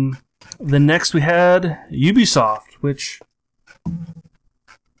 The next we had Ubisoft, which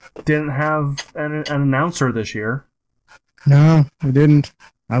didn't have an announcer this year. No, we didn't.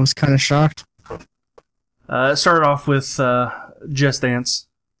 I was kind of shocked. It started off with Just Dance.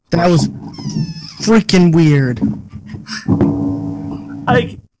 That was freaking weird.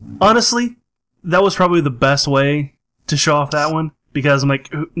 Honestly, that was probably the best way to show off that one, because I'm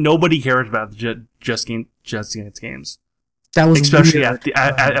like, nobody cares about the Just Dance games. That was especially weird.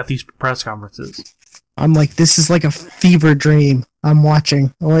 at these press conferences. I'm like, this is like a fever dream I'm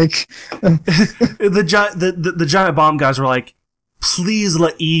watching. Like the giant bomb guys were like, please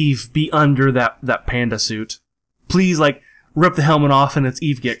let Eve be under that panda suit. Please, like, rip the helmet off and it's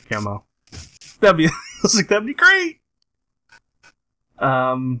Eve get camo. That'd be great.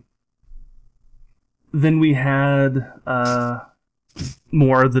 Then we had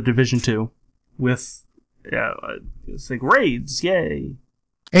more of the Division 2 with it's like raids, yay.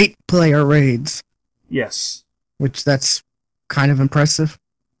 8-player raids. Yes. Which that's kind of impressive.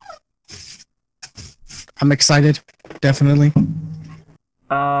 I'm excited, definitely.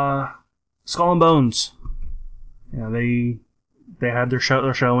 Skull and Bones. Yeah, they They had their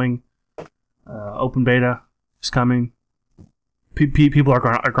showing. Open beta is coming. People are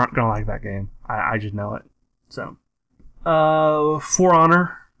gonna like that game. I just know it. So, For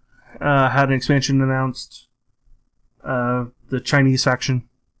Honor had an expansion announced. The Chinese faction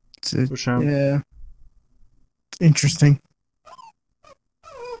was shown. Yeah. Interesting.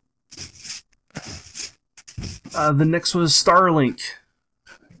 The next was Starlink.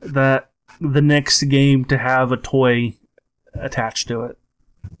 The next game to have a toy attached to it.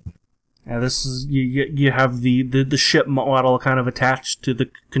 This is you have the ship model kind of attached to the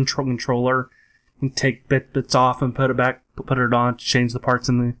controller. You can take bits off and put it on to change the parts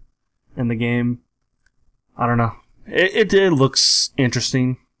in the game. I don't know. It looks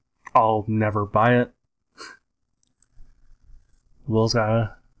interesting. I'll never buy it. Will's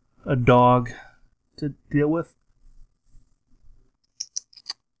got a dog to deal with.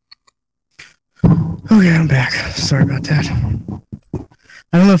 Okay, I'm back. Sorry about that.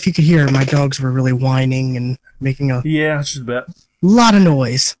 I don't know if you could hear, my dogs were really whining and making a just a bit. lot of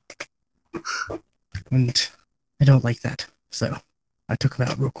noise. And I don't like that. So I took them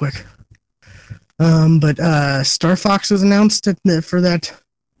out real quick. But Star Fox was announced for that.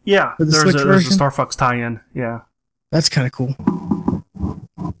 Yeah, for the there's Switch a version. Star Fox tie-in. Yeah, That's kind of cool.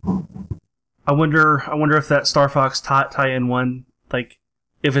 I wonder if that Star Fox tie-in one, like,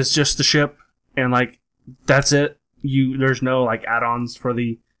 if it's just the ship and like that's it. There's no like add-ons for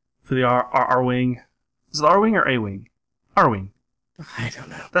the R wing. Is it R wing or A wing? R wing. I don't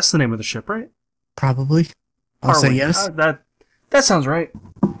know. That's the name of the ship, right? Probably. I'll say R-wing. yes. That sounds right.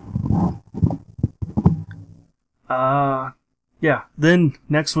 Yeah. Then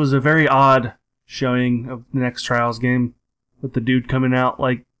next was a very odd showing of the next Trials game with the dude coming out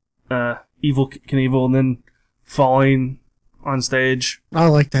like Evil Knievel and then falling on stage. I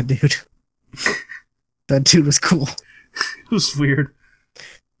like that dude. That dude was cool. It was weird.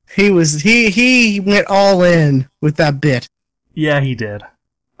 He went all in with that bit. Yeah, he did.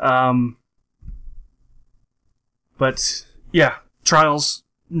 But yeah, Trials.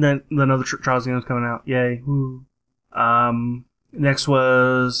 Then another Trials game is coming out. Yay! Woo. Next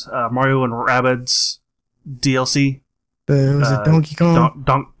was Mario and Rabbids DLC. Was it Donkey Kong?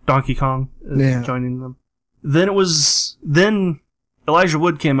 Donkey Kong is joining them. Then Elijah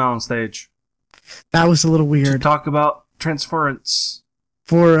Wood came out on stage. That was a little weird. To talk about Transference.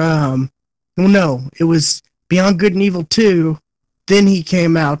 Well, no, it was Beyond Good and Evil 2. Then he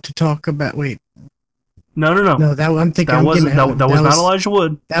came out to talk about. Wait. No. No, I'm thinking. That was not Elijah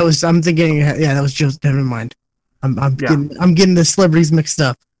Wood. I'm thinking. Yeah, that was just. Never mind. I'm getting the celebrities mixed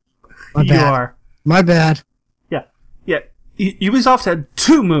up. My bad. You are. My bad. Yeah. Ubisoft had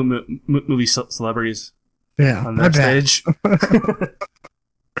two movie celebrities. Yeah, on that stage.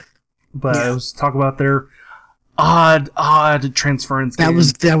 But I was talking about their odd Transference game.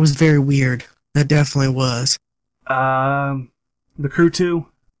 That was very weird. That definitely was. The Crew 2.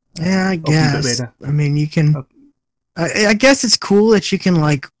 Yeah, I guess. I mean, you can. I guess it's cool that you can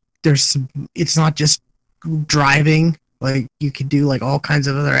like. It's not just driving. Like you could do like all kinds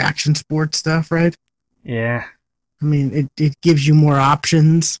of other action sports stuff, right? Yeah. I mean, it gives you more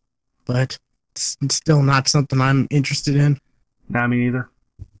options, but it's still not something I'm interested in. Not me either.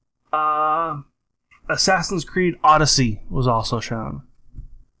 Assassin's Creed Odyssey was also shown.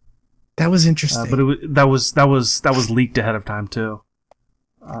 That was interesting. But that was leaked ahead of time too.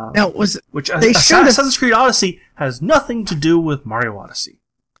 Assassin's Creed Odyssey has nothing to do with Mario Odyssey.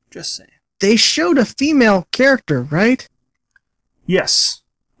 Just saying. They showed a female character, right? Yes,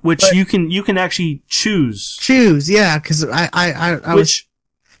 which you can actually choose. Yeah, because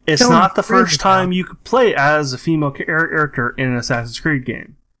it's not the first time you could play as a female character in an Assassin's Creed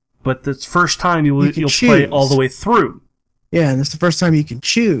game, but the first time you'll play all the way through. Yeah, and it's the first time you can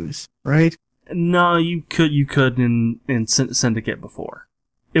choose, right? No, you could in Syndicate before.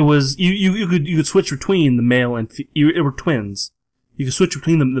 It was you could switch between the male and it were twins. You could switch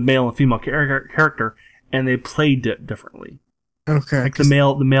between the male and female character, and they played it differently. Okay, like the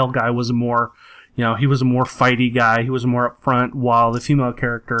male guy was he was a more fighty guy. He was more up front, while the female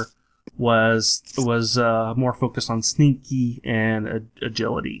character was more focused on sneaky and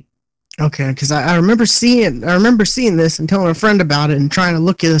agility. Okay, because I remember seeing this and telling a friend about it and trying to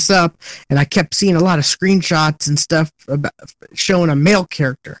look this up, and I kept seeing a lot of screenshots and stuff about showing a male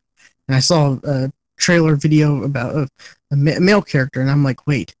character, and I saw a trailer video about a male character, and I'm like,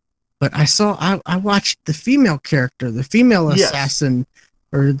 wait, but I watched the female character, the female assassin,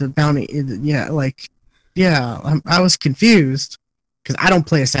 or the bounty, I was confused because I don't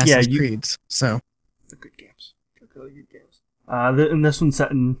play Assassin's Creeds, so. They're good games. They're really good games. And this one's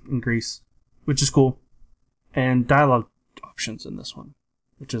set in Greece, which is cool. And dialogue options in this one,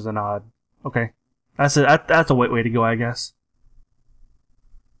 which is an odd. Okay, that's a way to go, I guess.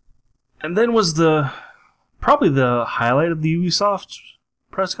 And then was probably the highlight of the Ubisoft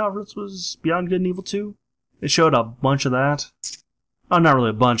press conference was Beyond Good and Evil 2. They showed a bunch of that. Oh, not really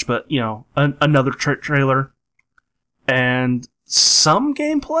a bunch, but another trailer and some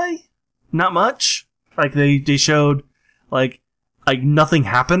gameplay. Not much. Like they showed like nothing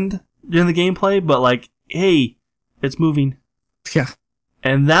happened in the gameplay, but like, hey, it's moving. Yeah.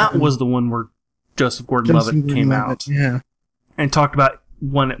 And that was the one where Joseph Gordon-Levitt came out. Yeah. And talked about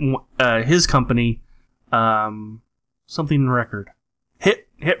his company, something record. Hit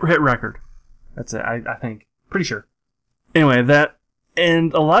record. That's it, I think. Pretty sure. Anyway,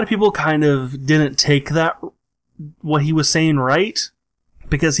 and a lot of people kind of didn't take what he was saying right,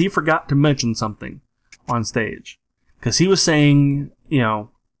 because he forgot to mention something on stage. Because he was saying,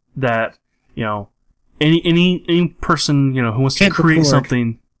 that, any person, who wants to create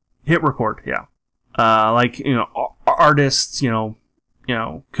something, hit record, yeah. Artists, could,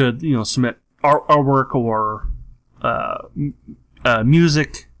 submit artwork or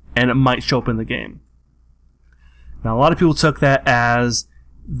music, and it might show up in the game. Now, a lot of people took that as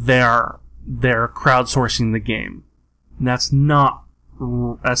they're crowdsourcing the game. And that's not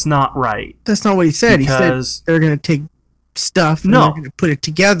right. That's not what he said. He said they're going to take stuff and they're going to put it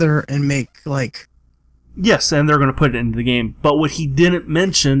together and make like... Yes, and they're going to put it into the game. But what he didn't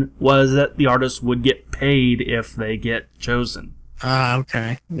mention was that the artists would get paid if they get chosen.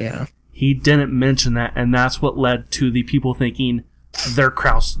 Okay. Yeah. He didn't mention that, and that's what led to the people thinking they're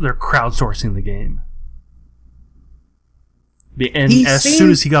crowdsourcing the game. And as soon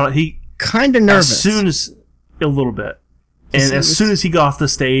as he got, he kind of nervous. A little bit. And as soon as he got off the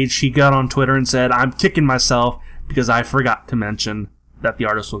stage, he got on Twitter and said, "I'm kicking myself because I forgot to mention that the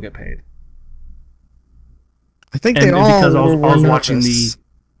artists will get paid." I think because I was watching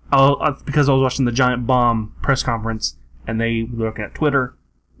the Giant Bomb press conference, and they were looking at Twitter,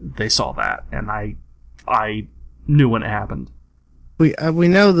 they saw that, and I knew when it happened. We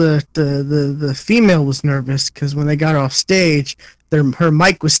know the female was nervous because when they got off stage, her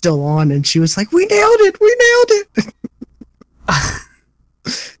mic was still on, and she was like, "We nailed it!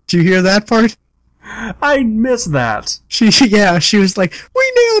 Did you hear that part? I missed that. She was like,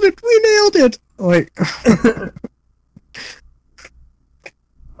 "We nailed it!" Like,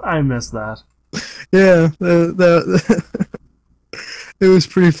 I missed that. Yeah, it was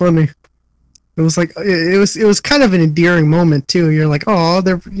pretty funny. It was like it was kind of an endearing moment too. You're like, oh,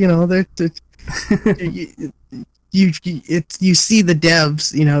 they're you see the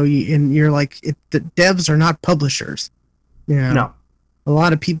devs, and you're like, the devs are not publishers. No. A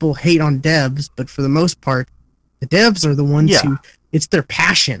lot of people hate on devs, but for the most part, the devs are the ones who it's their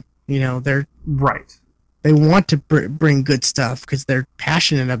passion. They're right. They want to bring good stuff because they're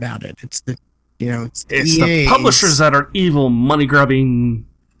passionate about it. It's the it's the publishers that are evil, money grubbing.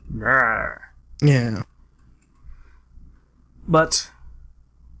 Yeah. But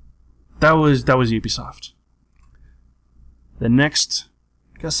that was Ubisoft. The next,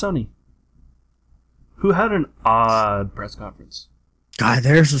 I guess Sony, who had an odd press conference. God,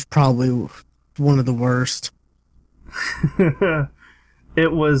 theirs was probably one of the worst.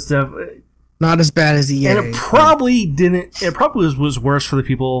 It was not as bad as EA. And it probably didn't. It probably was worse for the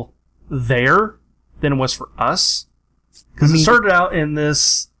people there than it was for us, because it started out in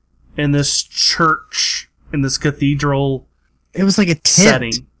this church, in this cathedral. It was like a tent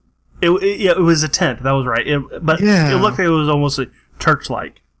setting. It was a tent. That was right. It looked like it was almost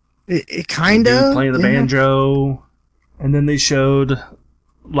church-like. It kind of playing the banjo, and then they showed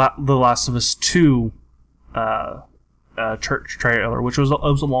The Last of Us 2 church trailer, which was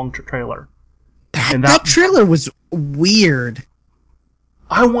a long trailer. That trailer was weird.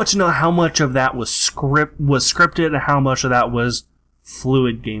 I want to know how much of that was scripted and how much of that was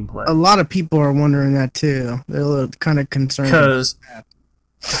fluid gameplay. A lot of people are wondering that too. They're a little kind of concerned. Because,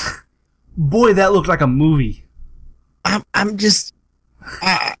 boy, that looked like a movie. I'm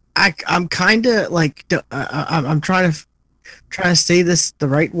kind of like I'm trying to say this the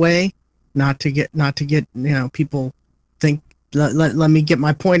right way, not to get people think. Let me get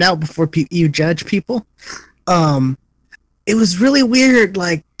my point out before you judge people. It was really weird.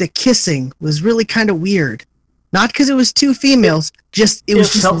 Like, the kissing was really kind of weird. Not because it was two females, just it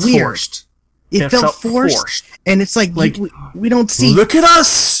was just weird. Forced. It felt forced, and it's like we don't see. Look at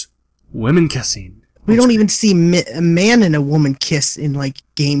us, women kissing. We don't even see a man and a woman kiss in like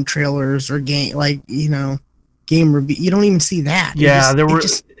game trailers or game review. You don't even see that. Yeah, it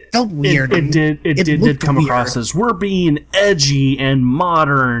just felt weird. It did come across as we're being edgy and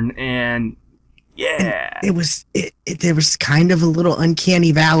modern, and Yeah. There was kind of a little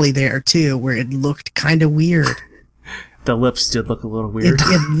uncanny valley there too, where it looked kind of weird. The lips did look a little weird.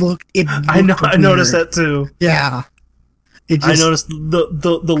 It looked I noticed that too. Yeah. I noticed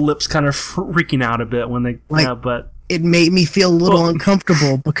the lips kind of freaking out a bit when they, but it made me feel a little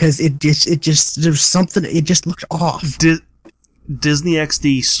uncomfortable because there's something, it just looked off. Disney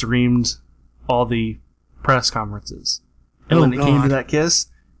XD streamed all the press conferences. And when it came to that kiss,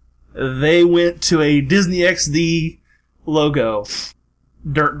 they went to a Disney XD logo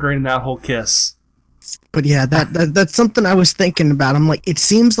during that whole kiss. But yeah, that's something I was thinking about. I'm like, it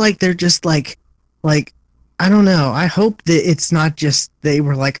seems like they're just like, I don't know. I hope that it's not just they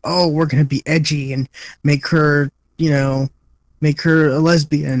were like, oh, we're going to be edgy and make her a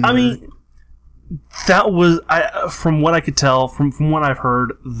lesbian. I mean, that was, from what I could tell, from what I've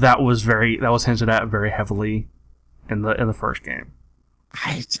heard, that was hinted at very heavily in the first game.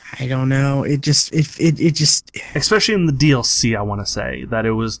 I don't know. It just especially in the DLC, I want to say that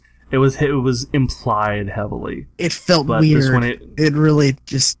it was implied heavily. It felt weird. It really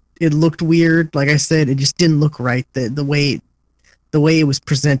just, it looked weird. Like I said, it just didn't look right. The way it was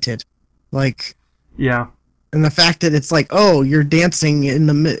presented, like, yeah. And the fact that it's like, oh, you're dancing and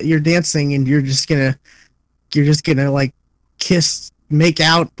you're just gonna like kiss, make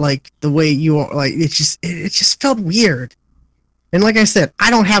out like the way you are, like it just felt weird. And like I said,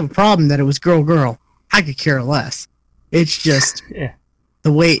 I don't have a problem that it was girl. I could care less. It's just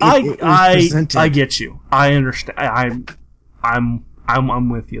the way it was presented. I get you. I understand. I'm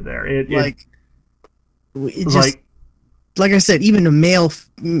with you there. Like I said, even a male,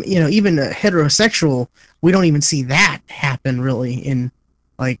 even a heterosexual, we don't even see that happen really in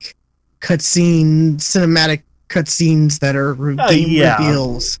like cinematic cutscenes that are game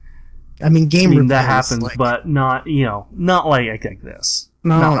reveals. I mean, reveals, that happens, but not like this.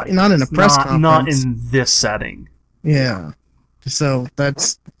 Not in a press conference. Not in this setting. Yeah. So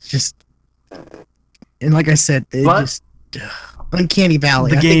that's just, and like I said, uncanny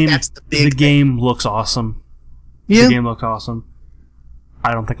valley. I think that's the big. The game looks awesome. Yeah. The game looks awesome.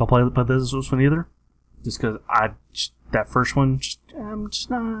 I don't think I'll play this one either, just because that first one, I'm just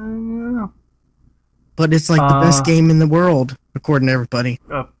not. I don't know. But it's like the best game in the world, according to everybody.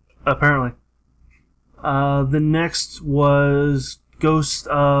 Apparently. The next was Ghost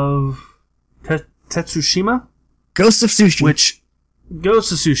of Tsushima. Ghost of Sushi.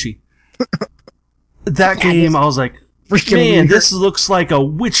 Ghost of Sushi. That game, I was like, man, this looks like a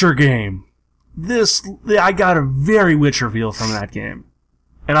Witcher game. I got a very Witcher feel from that game.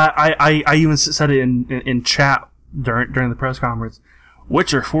 And I even said it in chat during the press conference.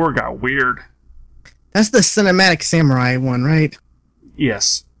 Witcher 4 got weird. That's the cinematic samurai one, right?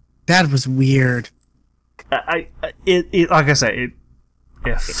 Yes. That was weird. Like I said,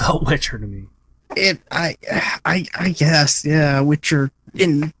 it felt Witcher to me. I guess, yeah, Witcher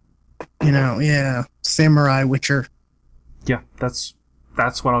samurai Witcher. Yeah, that's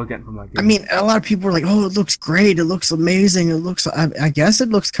what I was getting from that game. I mean, a lot of people were like, "Oh, it looks great. It looks amazing. It looks." I guess it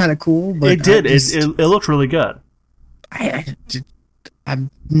looks kind of cool, but it did. It looked really good. I'm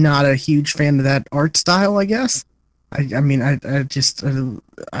not a huge fan of that art style. I guess. I don't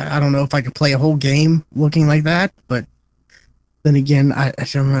know if I could play a whole game looking like that, but then again, I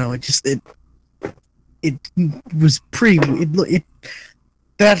don't know. It was pretty.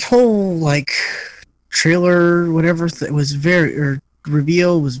 That whole like trailer, whatever,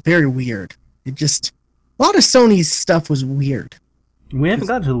 reveal was very weird. It just, a lot of Sony's stuff was weird. We haven't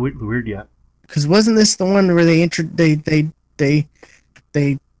gotten to the weird yet. Because wasn't this the one where they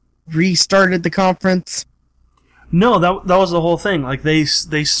restarted the conference? No, that was the whole thing. Like they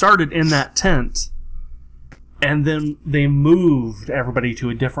started in that tent, and then they moved everybody to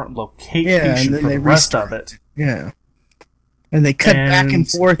a different location for the rest of it. Yeah. And they cut back and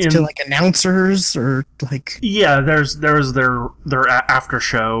forth to like announcers or like. Yeah, there was their after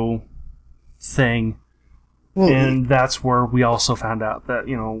show thing, and that's where we also found out that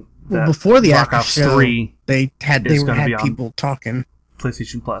that before the Black after Ops show 3 they had people talking.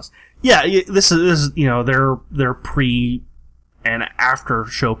 PlayStation Plus. Yeah, this is their pre and after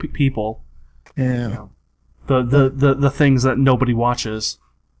show people. Yeah. The things that nobody watches.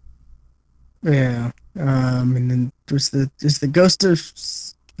 Yeah. And then there's the Ghost of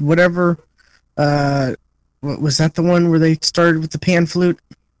whatever. What was that, the one where they started with the pan flute?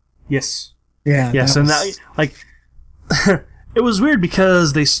 Yes. Yeah. Yes, and that like it was weird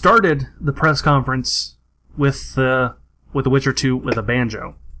because they started the press conference with The Witcher 2 with a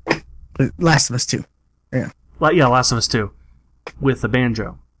banjo. Last of Us 2. Yeah. Last of Us 2 with the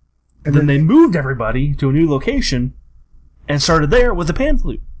banjo. And then they moved everybody to a new location and started there with the pan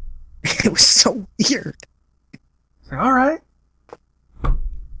flute. It was so weird. Like, all right.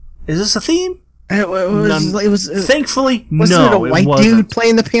 Is this a theme? It was thankfully, wasn't no, it a white dude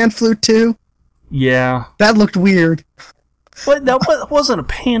playing the pan flute too? Yeah. That looked weird. But that wasn't a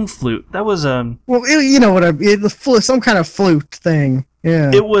pan flute. That was well, you know what I mean, some kind of flute thing. Yeah.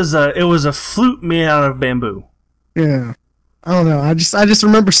 It was a flute made out of bamboo. Yeah. I don't know. I just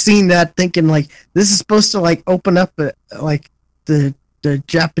remember seeing that, thinking like this is supposed to like open up like the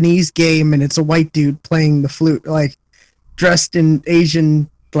Japanese game, and it's a white dude playing the flute, like dressed in Asian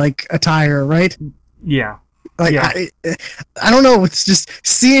like attire, right? Yeah. Like yeah. I don't know. It's just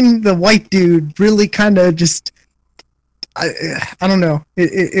seeing the white dude really kind of just. I don't know.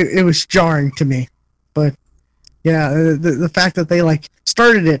 It was jarring to me, but yeah, the fact that they like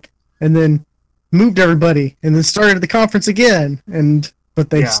started it and then moved everybody and then started the conference again, but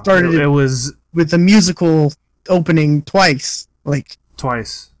they started it was with a musical opening twice. This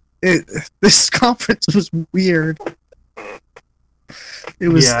conference was weird. It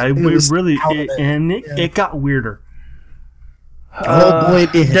was it got weirder. Oh boy,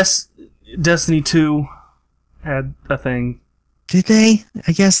 it did. Destiny 2 had a thing. Did they?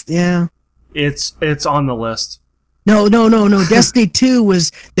 I guess, yeah. It's on the list. No. Destiny 2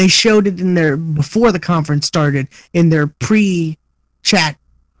 was, they showed it in their, before the conference started, in their pre-chat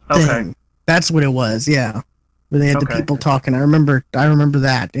thing. Okay. That's what it was, yeah. Where they had the people talking. I remember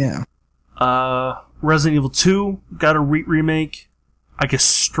that, yeah. Resident Evil 2 got a remake. I guess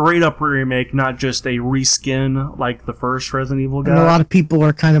straight up remake, not just a reskin like the first Resident Evil got. And a lot of people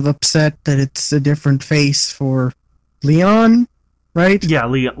are kind of upset that it's a different face for Leon, right? Yeah,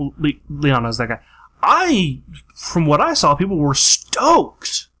 Leon is that guy. From what I saw, people were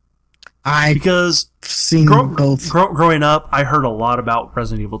stoked. Because seen both. Growing up, I heard a lot about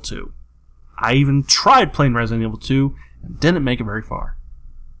Resident Evil 2. I even tried playing Resident Evil 2 and didn't make it very far.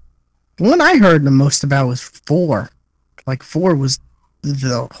 The one I heard the most about was 4. Like 4 was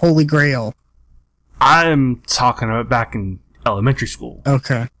the holy grail. I'm talking about back in elementary school.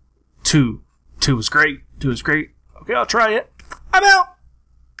 Okay. 2 was great. 2 was great. Okay, I'll try it. I'm out.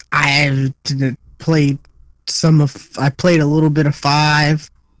 I didn't play I played a little bit of 5.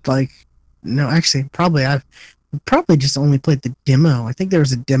 Like, no, actually, I've probably just only played the demo. I think there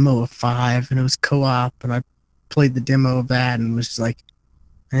was a demo of 5 and it was co-op, and I played the demo of that and was just like,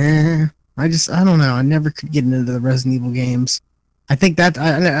 I don't know. I never could get into the Resident Evil games. I think that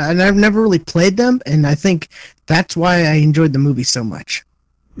I've never really played them, and I think that's why I enjoyed the movie so much.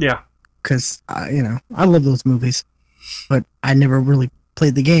 Yeah. Because, I love those movies, but I never really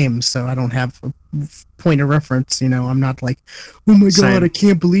played the game, so I don't have a point of reference. I'm not like, oh my god, I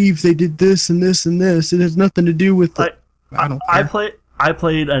can't believe they did this and this and this. It has nothing to do with it. I don't care. I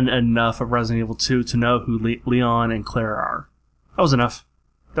played enough of Resident Evil 2 to know who Leon and Claire are. That was enough.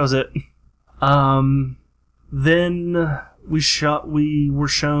 That was it. Then we were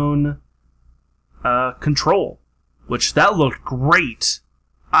shown Control, which that looked great.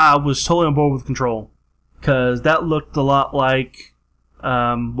 I was totally on board with Control because that looked a lot like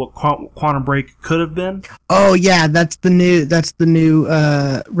what Quantum Break could have been. Oh yeah, that's the new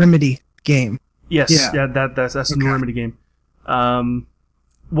Remedy game. Yes, yeah, that's the new Remedy game.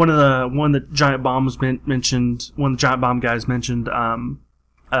 One of the Giant Bombs mentioned. One of the Giant Bomb guys mentioned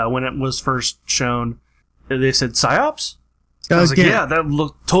when it was first shown, they said PsyOps. I was like, yeah,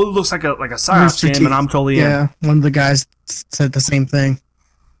 that totally looks like a PsyOps game, and I'm totally in. Yeah, one of the guys said the same thing.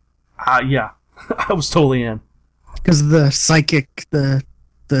 Yeah, I was totally in. Because of the psychic, the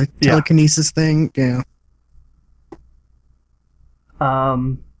telekinesis thing, yeah.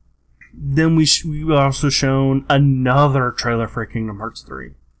 Then we were also shown another trailer for Kingdom Hearts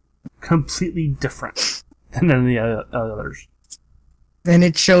 3. Completely different than any of the others. And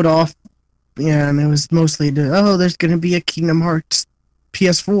it showed off, and it was mostly, there's going to be a Kingdom Hearts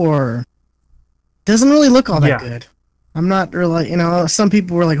PS4. Doesn't really look all that good. I'm not really, some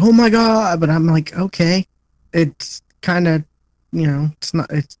people were like, oh my god, but I'm like, okay. It's kind of,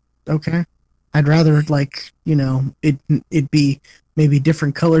 it's okay. I'd rather, it be maybe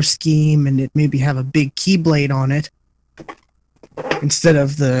different color scheme, and it maybe have a big keyblade on it instead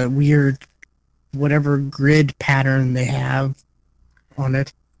of the weird whatever grid pattern they have on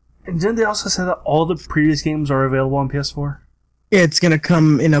it. And didn't they also say that all the previous games are available on PS4? It's gonna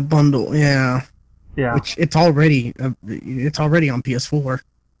come in a bundle, yeah. Yeah. Which it's already on PS4.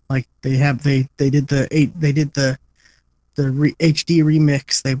 Like they did the HD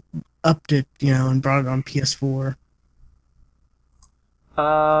remix. They upped it, and brought it on PS4.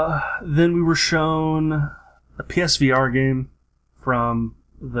 Then we were shown a PSVR game from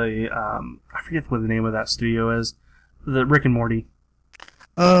the I forget what the name of that studio is. The Rick and Morty.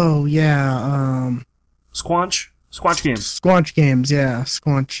 Oh yeah, Squanch games. Squanch games. Yeah,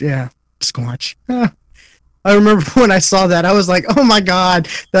 Squanch. Yeah, Squanch. I remember when I saw that, I was like, "Oh my god,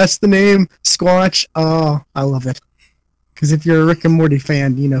 that's the name, Squanch!" Oh, I love it. Because if you're a Rick and Morty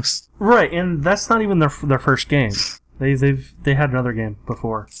fan, you know. Right, and that's not even their first game. They had another game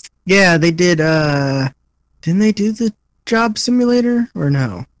before. Yeah, they did. Didn't they do the Job Simulator or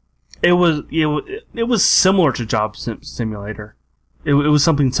no? It was similar to Job Simulator. It was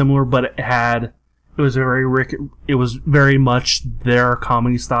something similar, but it was very Rick. It was very much their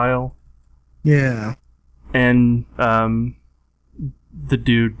comedy style. Yeah. And the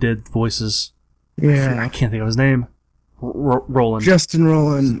dude did voices. Yeah. I can't think of his name. Roland. Justin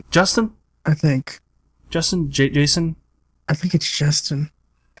Roland. Justin? I think. Justin? Jason? I think it's Justin.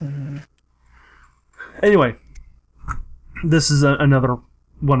 Anyway, this is another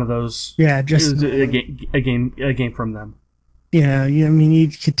one of those. Yeah, just a game from them. Yeah, I mean, you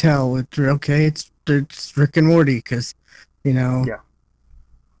could tell. It's Rick and Morty because, you know. Yeah.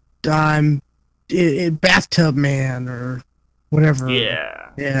 I'm Bathtub Man or whatever. Yeah.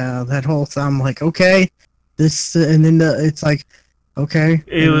 Yeah, that whole thing. I'm like, okay, this, and then it's like, okay.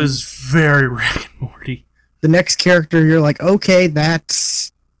 It was very Rick and Morty. The next character, you're like, okay,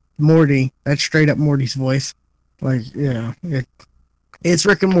 that's Morty. That's straight up Morty's voice. Like, yeah, it's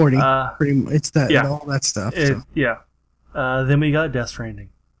Rick and Morty. Pretty much. It's that, all that stuff. Yeah. Then we got Death Stranding.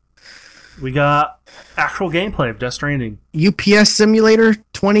 We got actual gameplay of Death Stranding. UPS Simulator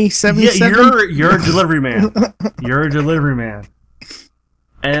 2077? Yeah, you're a delivery man. You're a delivery man.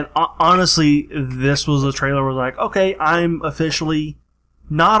 And honestly, this was a trailer where like, okay, I'm officially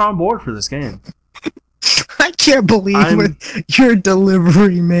not on board for this game. I can't believe you're a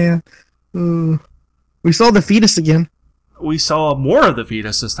delivery man. We saw the fetus again. We saw more of the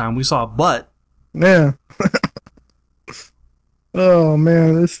fetus this time. We saw a butt. Yeah. Oh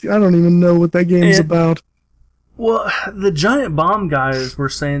man, I don't even know what that game's about. Well, the Giant Bomb guys were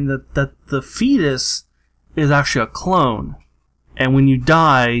saying that the fetus is actually a clone, and when you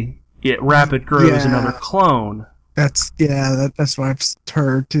die, it rapid grows another clone. That's what I've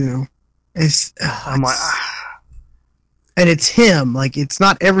heard too. And it's him. Like, it's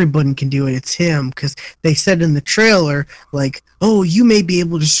not everyone can do it. It's him, because they said in the trailer, like, oh, you may be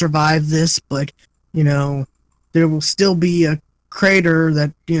able to survive this, but you know, there will still be a crater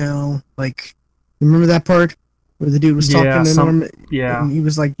that, you know, like, remember that part where the dude was talking to Norman? Yeah. And he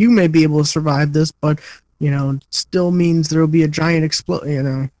was like, you may be able to survive this, but, you know, it still means there will be a giant explosion, you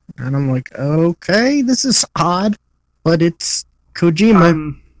know. And I'm like, okay, this is odd, but it's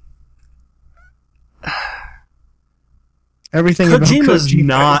Kojima. Everything Kojima's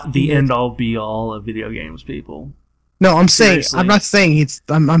not the end-all be-all of video games, people. No, I'm saying, I'm not saying it's,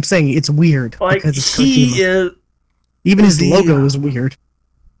 I'm saying it's weird. Like, because it's he Kojima. is... Even his logo is weird.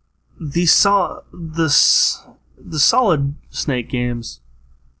 The Solid Snake games,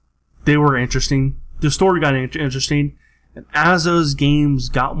 they were interesting. The story got interesting, and as those games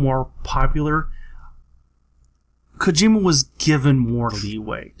got more popular, Kojima was given more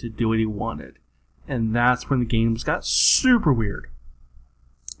leeway to do what he wanted, and that's when the games got super weird.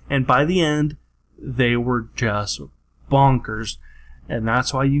 And by the end, they were just bonkers, and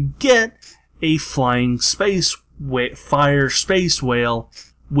that's why you get a flying fire space whale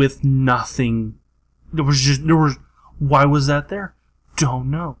with nothing. Why was that there?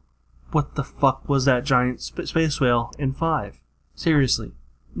 Don't know. What the fuck was that giant space whale in 5? Seriously.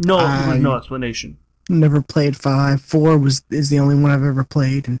 No, there was no explanation. Never played 5. 4 is the only one I've ever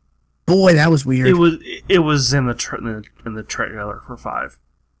played, and boy, that was weird. It was in the trailer for 5.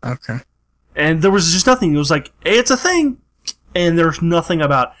 Okay. And there was just nothing. It was like, hey, it's a thing, and there's nothing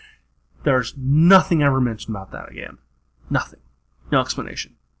ever mentioned about that again. Nothing. No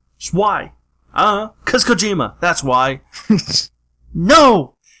explanation. Just why? 'Cause Kojima. That's why.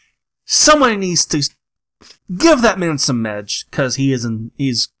 No! Someone needs to give that man some meds, 'cause he's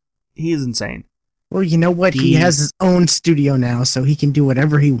insane. Well, you know what? He has his own studio now, so he can do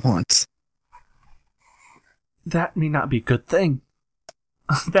whatever he wants. That may not be a good thing.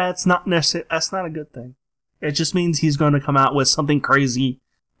 That's not a good thing. It just means he's going to come out with something crazy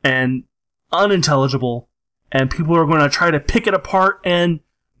and unintelligible, and people are going to try to pick it apart and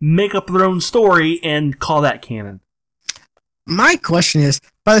make up their own story and call that canon. My question is,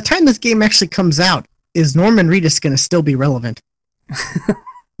 by the time this game actually comes out, is Norman Reedus going to still be relevant?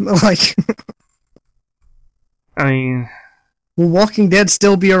 Like, I mean, will Walking Dead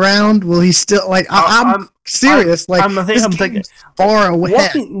still be around? Will he still, like, I'm serious. I'm thinking far away.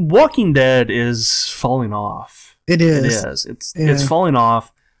 Walking Dead is falling off. It is. It's falling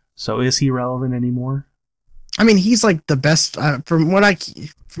off. So is he relevant anymore? I mean, he's like the best. From what I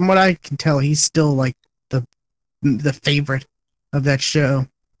can tell, he's still like the favorite of that show,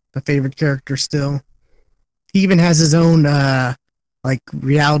 the favorite character still. He even has his own like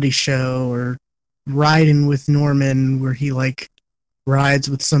reality show or riding with Norman, where he like rides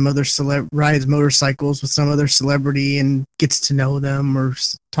with some other rides motorcycles with some other celebrity and gets to know them or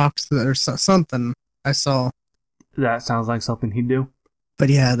talks to them or something. I saw. That sounds like something he'd do. But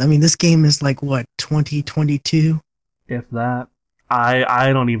yeah, I mean, this game is like what 2022. If that,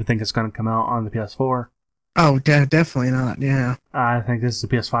 I don't even think it's going to come out on the PS4. Oh, definitely not. Yeah. I think this is a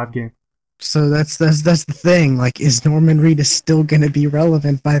PS5 game. So that's the thing. Like, is Norman Reedus still going to be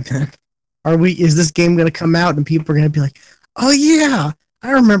relevant by then? Is this game going to come out and people are going to be like, oh yeah,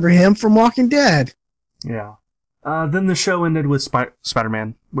 I remember him from Walking Dead. Yeah. Then the show ended with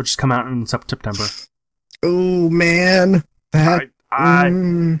Spider-Man, which has come out in September. Oh man,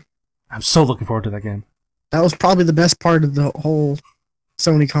 I'm so looking forward to that game. That was probably the best part of the whole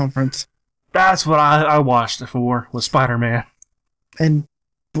Sony conference. That's what I watched it for, was Spider-Man. And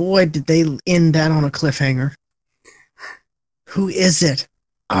boy, did they end that on a cliffhanger. Who is it?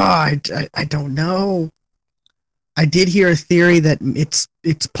 Oh, I don't know. I did hear a theory that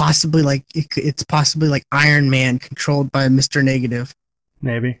it's possibly like Iron Man controlled by Mr. Negative.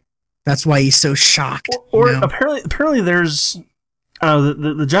 Maybe. That's why he's so shocked. Or apparently there's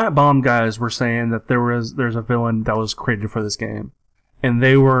the Giant Bomb guys were saying that there's a villain that was created for this game, and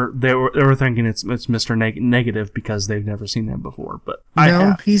they were thinking it's Mr. Negative because they've never seen him before. But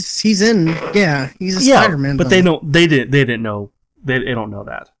he's in. Yeah, he's a Spider-Man. But they didn't know. They don't know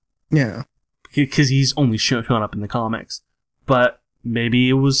that. Yeah, because he's only shown up in the comics. But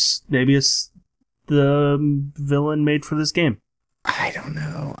maybe it's the villain made for this game. I don't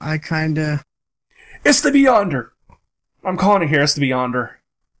know. It's the Beyonder. I'm calling it here. It's the Beyonder.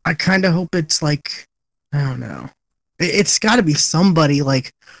 I kind of hope it's like, I don't know. It's got to be somebody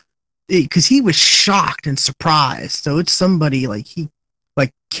like, because he was shocked and surprised. So it's somebody like he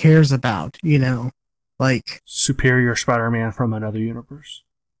like cares about, like Superior Spider-Man from another universe,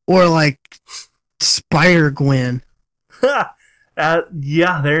 or like Spider-Gwen. Yeah,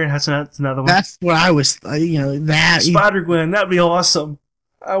 that's another one. That's what I was, that Spider-Gwen. That'd be awesome.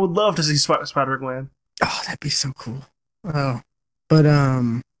 I would love to see Spider-Gwen. Oh, that'd be so cool. Oh, but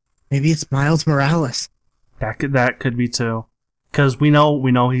maybe it's Miles Morales. That could be too, because we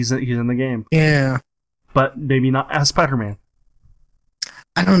know he's in the game. Yeah, but maybe not as Spider-Man.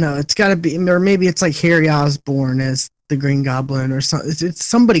 I don't know. It's got to be, or maybe it's like Harry Osborn as the Green Goblin, or something. It's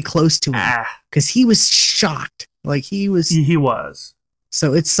somebody close to him because he was shocked. Like he was. He was.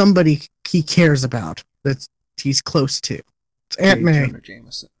 So it's somebody he cares about that he's close to. It's Aunt May.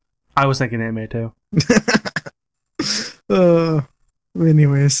 Jameson. I was thinking Aunt May too.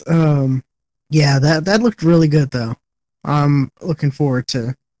 Anyways, yeah, that looked really good though. I'm looking forward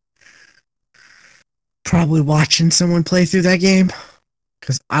to probably watching someone play through that game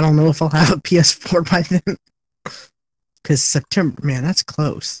because I don't know if I'll have a PS4 by then. Because September, man, that's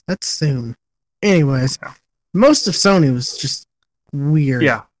close. That's soon. Anyways, most of Sony was just weird.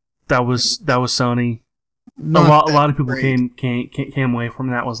 Yeah, that was Sony. A lot of people came away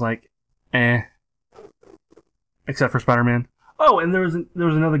from that was like, except for Spider-Man. Oh, and there was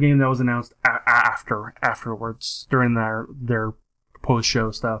another game that was announced afterwards during their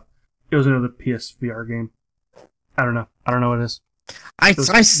post-show stuff. It was another PSVR game. I don't know what it is. I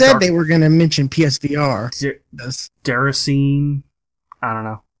said they were going to mention PSVR. Deracine. I don't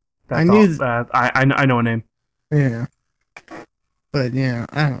know. I knew. I know a name. Yeah, but yeah,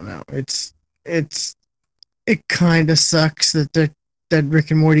 I don't know. It kind of sucks that that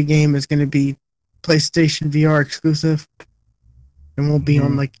Rick and Morty game is going to be PlayStation VR exclusive and won't be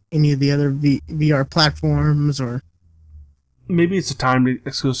on like any of the other VR platforms, or maybe it's a timed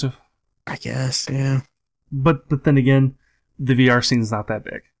exclusive. I guess, yeah. But then again, the VR scene's not that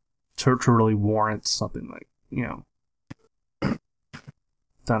big to really warrant something like,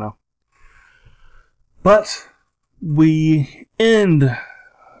 don't know. But we end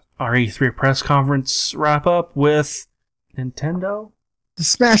our E3 press conference wrap up with Nintendo. The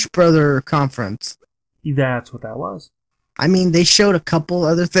Smash Brother conference. That's what that was. I mean, they showed a couple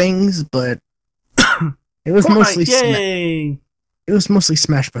other things, but it was mostly it was mostly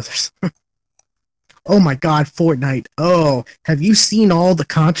Smash Brothers. Oh my God, Fortnite! Oh, have you seen all the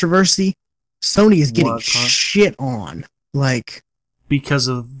controversy? Sony is getting shit on, like because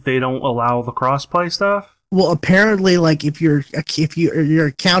they don't allow the crossplay stuff. Well, apparently, like if your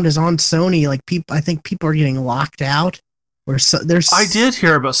account is on Sony, like I think people are getting locked out. Or there's. I did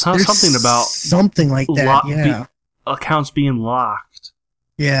hear about something like that. Yeah, accounts being locked.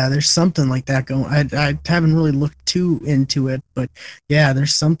 Yeah, there's something like that going. I haven't really looked too into it, but yeah,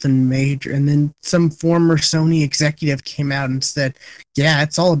 there's something major. And then some former Sony executive came out and said, "Yeah,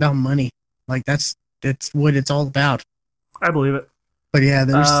 it's all about money. Like that's what it's all about." I believe it. But yeah,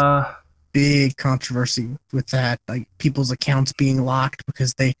 there's Uh, big controversy with that, like people's accounts being locked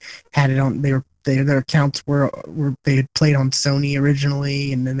because they had it on. Their accounts were they had played on Sony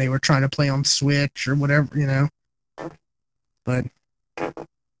originally, and then they were trying to play on Switch or whatever, But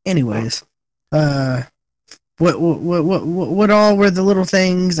anyways, uh, what all were the little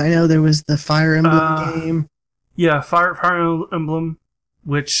things? I know there was the Fire Emblem game. Yeah, Fire Emblem,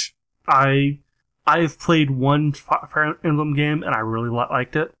 which I've played one Fire Emblem game and I really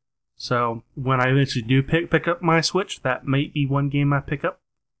liked it. So when I eventually do pick up my Switch, that might be one game I pick up.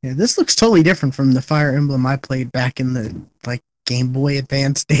 Yeah, this looks totally different from the Fire Emblem I played back in the Game Boy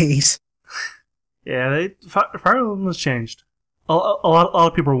Advance days. Yeah, Fire Emblem has changed. A lot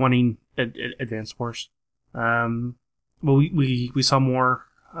of people are wanting Advance Wars. Well, we saw more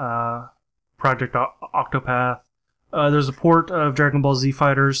Project Octopath. There's a port of Dragon Ball Z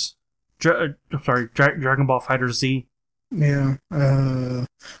Fighters. Dragon Ball Fighter Z. Yeah.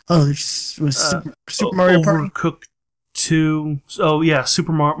 Was Super Mario Party. Overcooked 2. Oh yeah,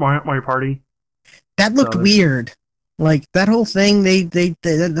 Super Mario Party. That looked weird. Like that whole thing,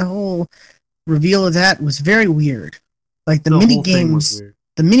 the whole reveal of that was very weird. Like the mini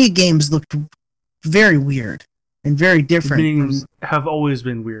games looked very weird and very different. The mini games have always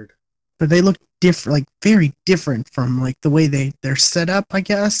been weird, but they look different, like very different from like the way they're set up. I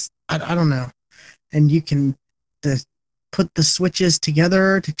guess I don't know. And you can put the switches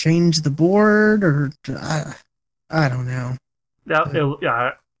together to change the board, or I don't know.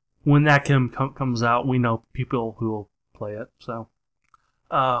 When that comes out, we know people who will play it. So,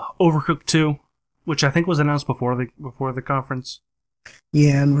 Overcooked 2, which I think was announced before the conference.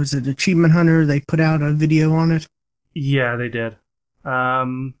 Yeah, and was it Achievement Hunter? They put out a video on it. Yeah, they did.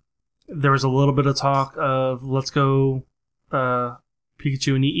 There was a little bit of talk of Let's Go,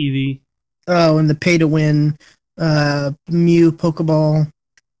 Pikachu and Eevee. Oh, and the pay-to-win Mew Pokeball.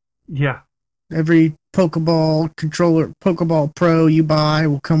 Yeah. Every Pokeball controller, Pokeball Pro you buy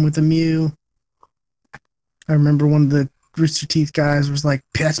will come with a Mew. I remember one of the Rooster Teeth guys was like,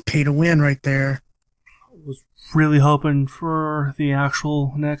 "That's pay-to-win right there." I was really hoping for the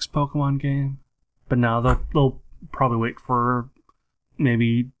actual next Pokemon game, but now they'll probably wait for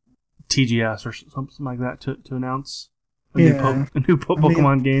maybe TGS or something like that to announce a new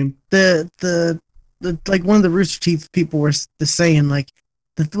Pokemon game. The like one of the Rooster Teeth people were saying like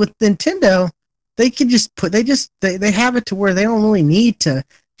with Nintendo, they can just they have it to where they don't really need to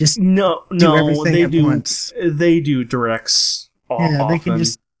just do everything at once. They do directs. Yeah, they can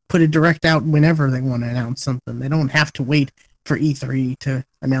just put a direct out whenever they want to announce something. They don't have to wait for E3 to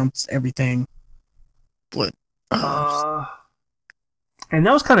announce everything. But and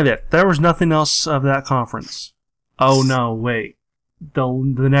that was kind of it. There was nothing else of that conference. Oh no, wait.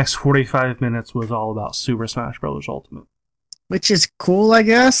 The next 45 minutes was all about Super Smash Bros. Ultimate. Which is cool, I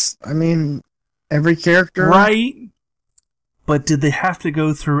guess. I mean, every character. Right. But did they have to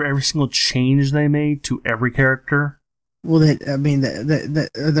go through every single change they made to every character? Well,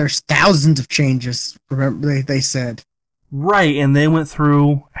 there's thousands of changes, remember they said. Right, and they went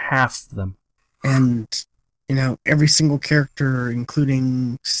through half of them. And, every single character,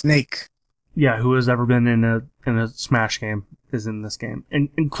 including Snake. Yeah, who has ever been in a Smash game is in this game.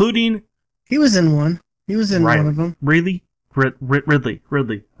 Including... He was in one. He was in one of them. Really? Ridley.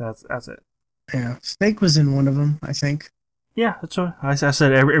 That's it. Yeah, Snake was in one of them, I think. Yeah, that's what I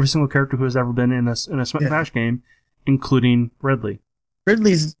said. Every single character who has ever been in a Smash game, including Ridley.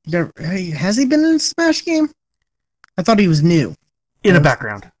 Ridley's never... Hey, has he been in a Smash game? I thought he was new. In a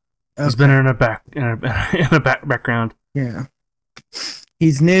background. Okay. He's been in a background. Yeah.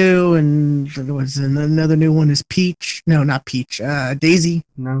 He's new, and there was another new one is Peach. No, not Peach. Daisy.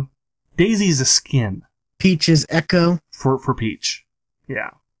 No. Daisy's a skin. Peach is Echo. For Peach. Yeah.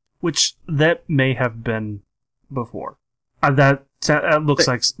 Which that may have been before. That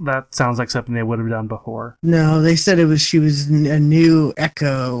sounds like something they would have done before. No, they said she was a new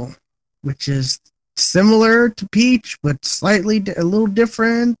Echo, which is similar to Peach, but a little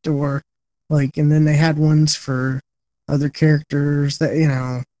different, or and then they had ones for other characters that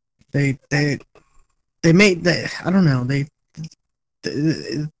they made that. I don't know,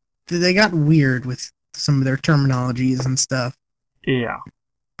 they got weird with some of their terminologies and stuff. Yeah,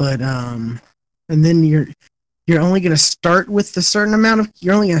 but and then you're only going to start with a certain amount of...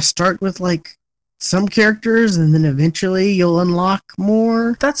 You're only going to start with, some characters, and then eventually you'll unlock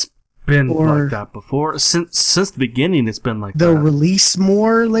more? That's been like that before. Since the beginning, it's been like they'll that. release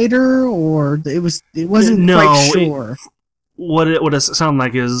more later, or it wasn't quite sure. What it sounds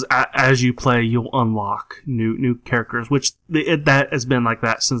like is as you play, you'll unlock new characters, which that has been like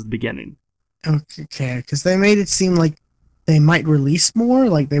that since the beginning. Okay, because they made it seem like they might release more,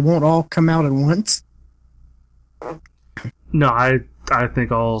 like they won't all come out at once. No, I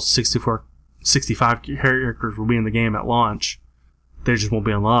think all 65 characters will be in the game at launch. They just won't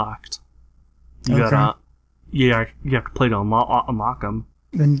be unlocked. You have to play to unlock them.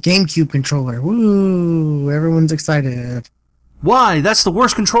 Then GameCube controller, woo! Everyone's excited. Why? That's the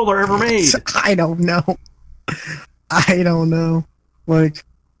worst controller ever made. I don't know. Like,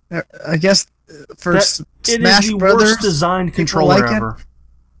 I guess for Smash it is the Brothers, worst designed controller ever.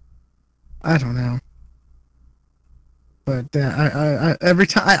 I don't know. But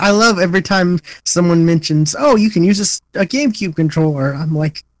I love every time someone mentions, "Oh, you can use a GameCube controller." I'm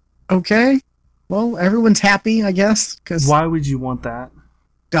like, okay, well, everyone's happy, I guess. Cause why would you want that?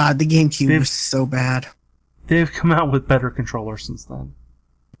 God, the GameCube was so bad. They've come out with better controllers since then,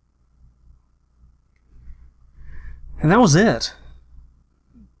 and that was it.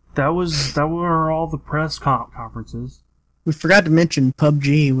 That were all the press conferences. We forgot to mention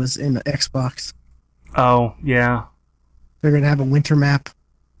PUBG was in Xbox. Oh yeah. They're going to have a winter map.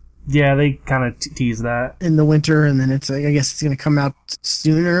 Yeah, they kind of tease that. In the winter, and then I guess it's going to come out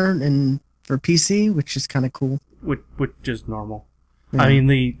sooner and for PC, which is kind of cool. Which is normal. Yeah. I mean,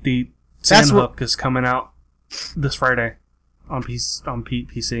 the Sandhook is coming out this Friday on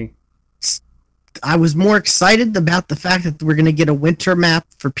PC. I was more excited about the fact that we're going to get a winter map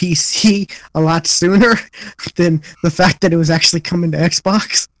for PC a lot sooner than the fact that it was actually coming to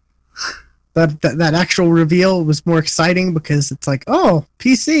Xbox. That actual reveal was more exciting because it's like, oh,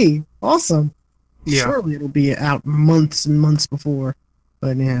 PC, awesome. Yeah. Surely it'll be out months and months before.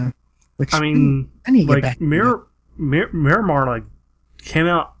 But yeah. Which, I need to get back Miramar like came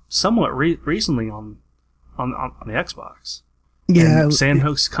out somewhat recently on the Xbox. Yeah. And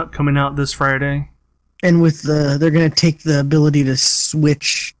Sandhook's coming out this Friday. And with they're going to take the ability to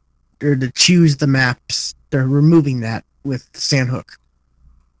switch or to choose the maps. They're removing that with Sandhook.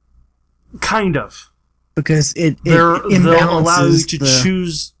 Kind of, because they'll allow you to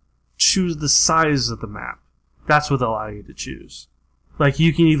choose the size of the map. That's what they'll allow you to choose. Like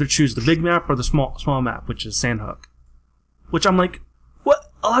you can either choose the big map or the small map, which is Sandhook. Which I'm like,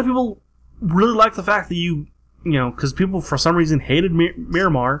 what? A lot of people really like the fact that you know, because people for some reason hated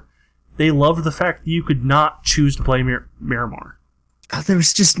Miramar. They loved the fact that you could not choose to play Miramar. There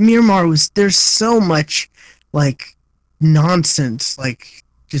was just there's so much like nonsense, like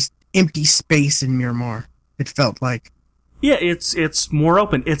just empty space in Miramar. It felt like. Yeah, it's more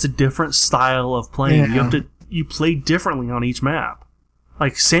open. It's a different style of playing. Yeah. You play differently on each map.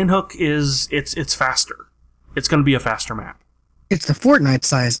 Like Sandhook it's faster. It's going to be a faster map. It's the Fortnite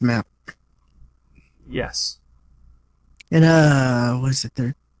sized map. Yes. And what is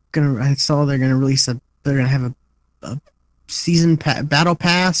it? I saw they're gonna release they're gonna have a season battle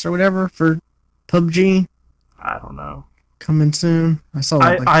pass or whatever for PUBG. I don't know. Coming soon. I saw.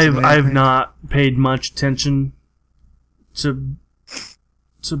 I've not paid much attention to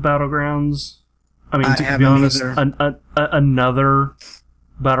Battlegrounds. I mean, to be honest, another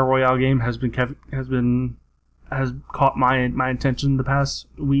battle royale game has caught my attention the past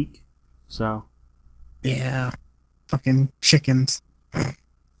week. So yeah, fucking chickens.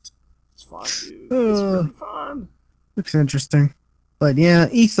 It's fun, dude. It's really fun. Looks interesting, but yeah,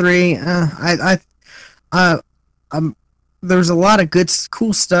 E3. There's a lot of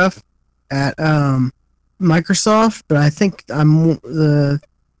cool stuff at Microsoft, but I think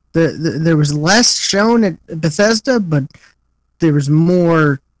there was less shown at Bethesda, but there was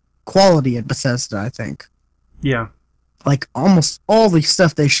more quality at Bethesda, I think. Yeah. Like almost all the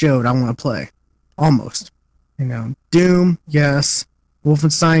stuff they showed, I want to play. Almost. You know, Doom, yes.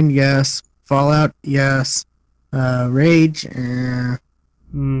 Wolfenstein, yes. Fallout, yes. Rage, yeah.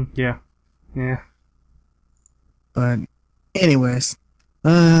 But anyways,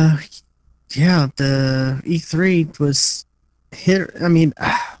 yeah, the E3 was hit. I mean,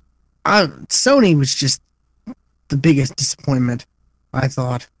 Sony was just the biggest disappointment, I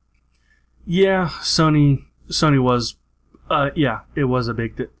thought. Yeah, Sony was, it was a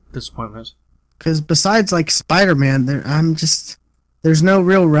big disappointment. Because besides like Spider-Man, there's no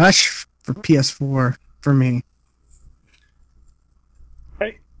real rush for PS4 for me.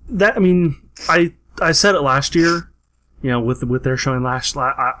 I said it last year, you know, with their showing last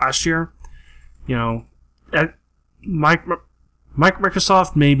year, you know, at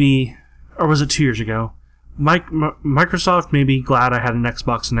Microsoft maybe, or was it 2 years ago, Microsoft made me glad I had an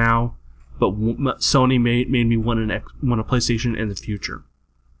Xbox now, but Sony made me want a PlayStation in the future.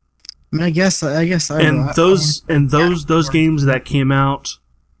 I mean, I guess And those games that came out,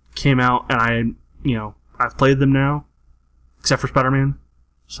 and I've played them now, except for Spider-Man.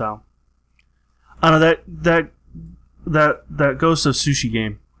 So I don't know that Ghost of Sushi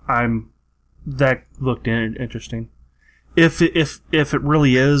game. That looked interesting. If it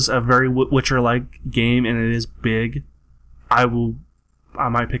really is a very Witcher-like game and it is big, I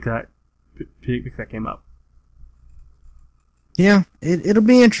might pick that game up. Yeah, it'll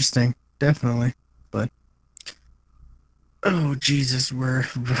be interesting, definitely. But oh Jesus, we're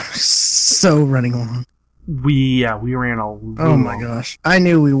so running long. We ran a little Oh my gosh, I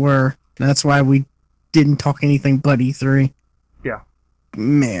knew we were. That's why we didn't talk anything but E3. Yeah,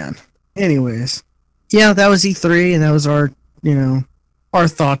 man. Anyways, yeah, that was E3, and that was our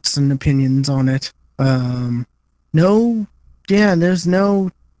thoughts and opinions on it. There's no.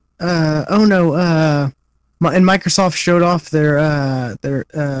 And Microsoft showed off their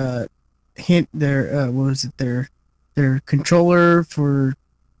controller for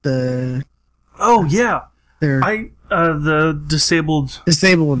the. Oh yeah, the disabled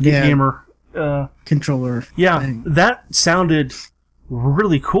gamer controller. Yeah, thing. That sounded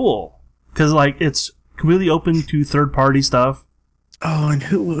really cool because it's completely open to third-party stuff. Oh, and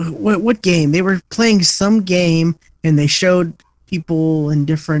what game? They were playing some game, and they showed people in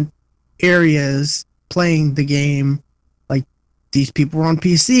different areas playing the game. Like, these people were on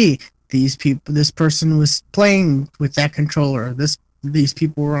PC. This person was playing with that controller. These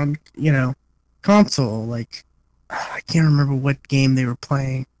people were on, console. Like, I can't remember what game they were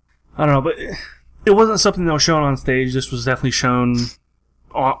playing. I don't know, but it wasn't something that was shown on stage. This was definitely shown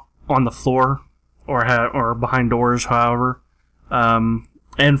on the floor or behind doors, however.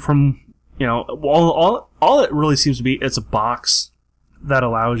 And from all it really seems to be, it's a box that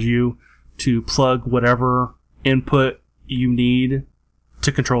allows you to plug whatever input you need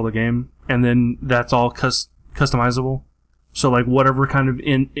to control the game, and then that's all customizable. So whatever kind of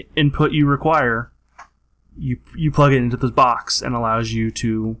input you require, you plug it into this box and allows you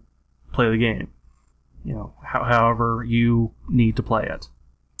to play the game. However you need to play it,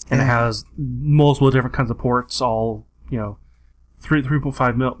 and it has multiple different kinds of ports, all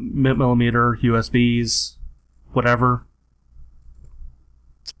 3.5 millimeter USBs, whatever.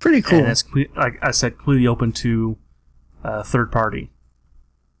 It's pretty cool. And it's like I said, completely open to third party.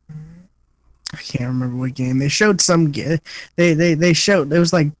 I can't remember what game they showed. They showed, it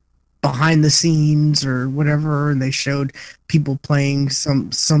was like behind the scenes or whatever, and they showed people playing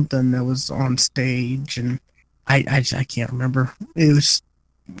something that was on stage, and I can't remember. It was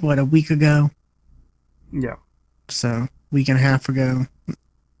a week ago. Yeah. So week and a half ago.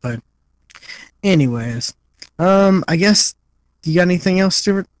 But anyways, I guess, you got anything else,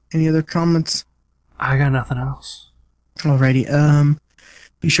 Stuart? Any other comments? I got nothing else. Alrighty.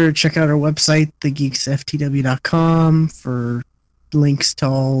 Be sure to check out our website, thegeeksftw.com, for links to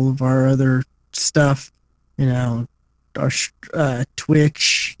all of our other stuff. Our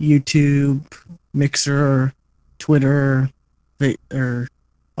Twitch, YouTube, Mixer, Twitter, or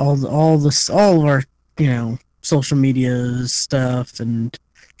all of our social media stuff and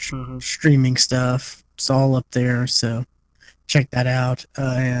streaming stuff. It's all up there, so check that out.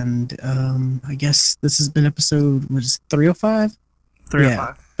 And I guess this has been episode 305. 305.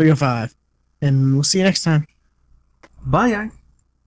 Yeah, 305. And we'll see you next time. Bye.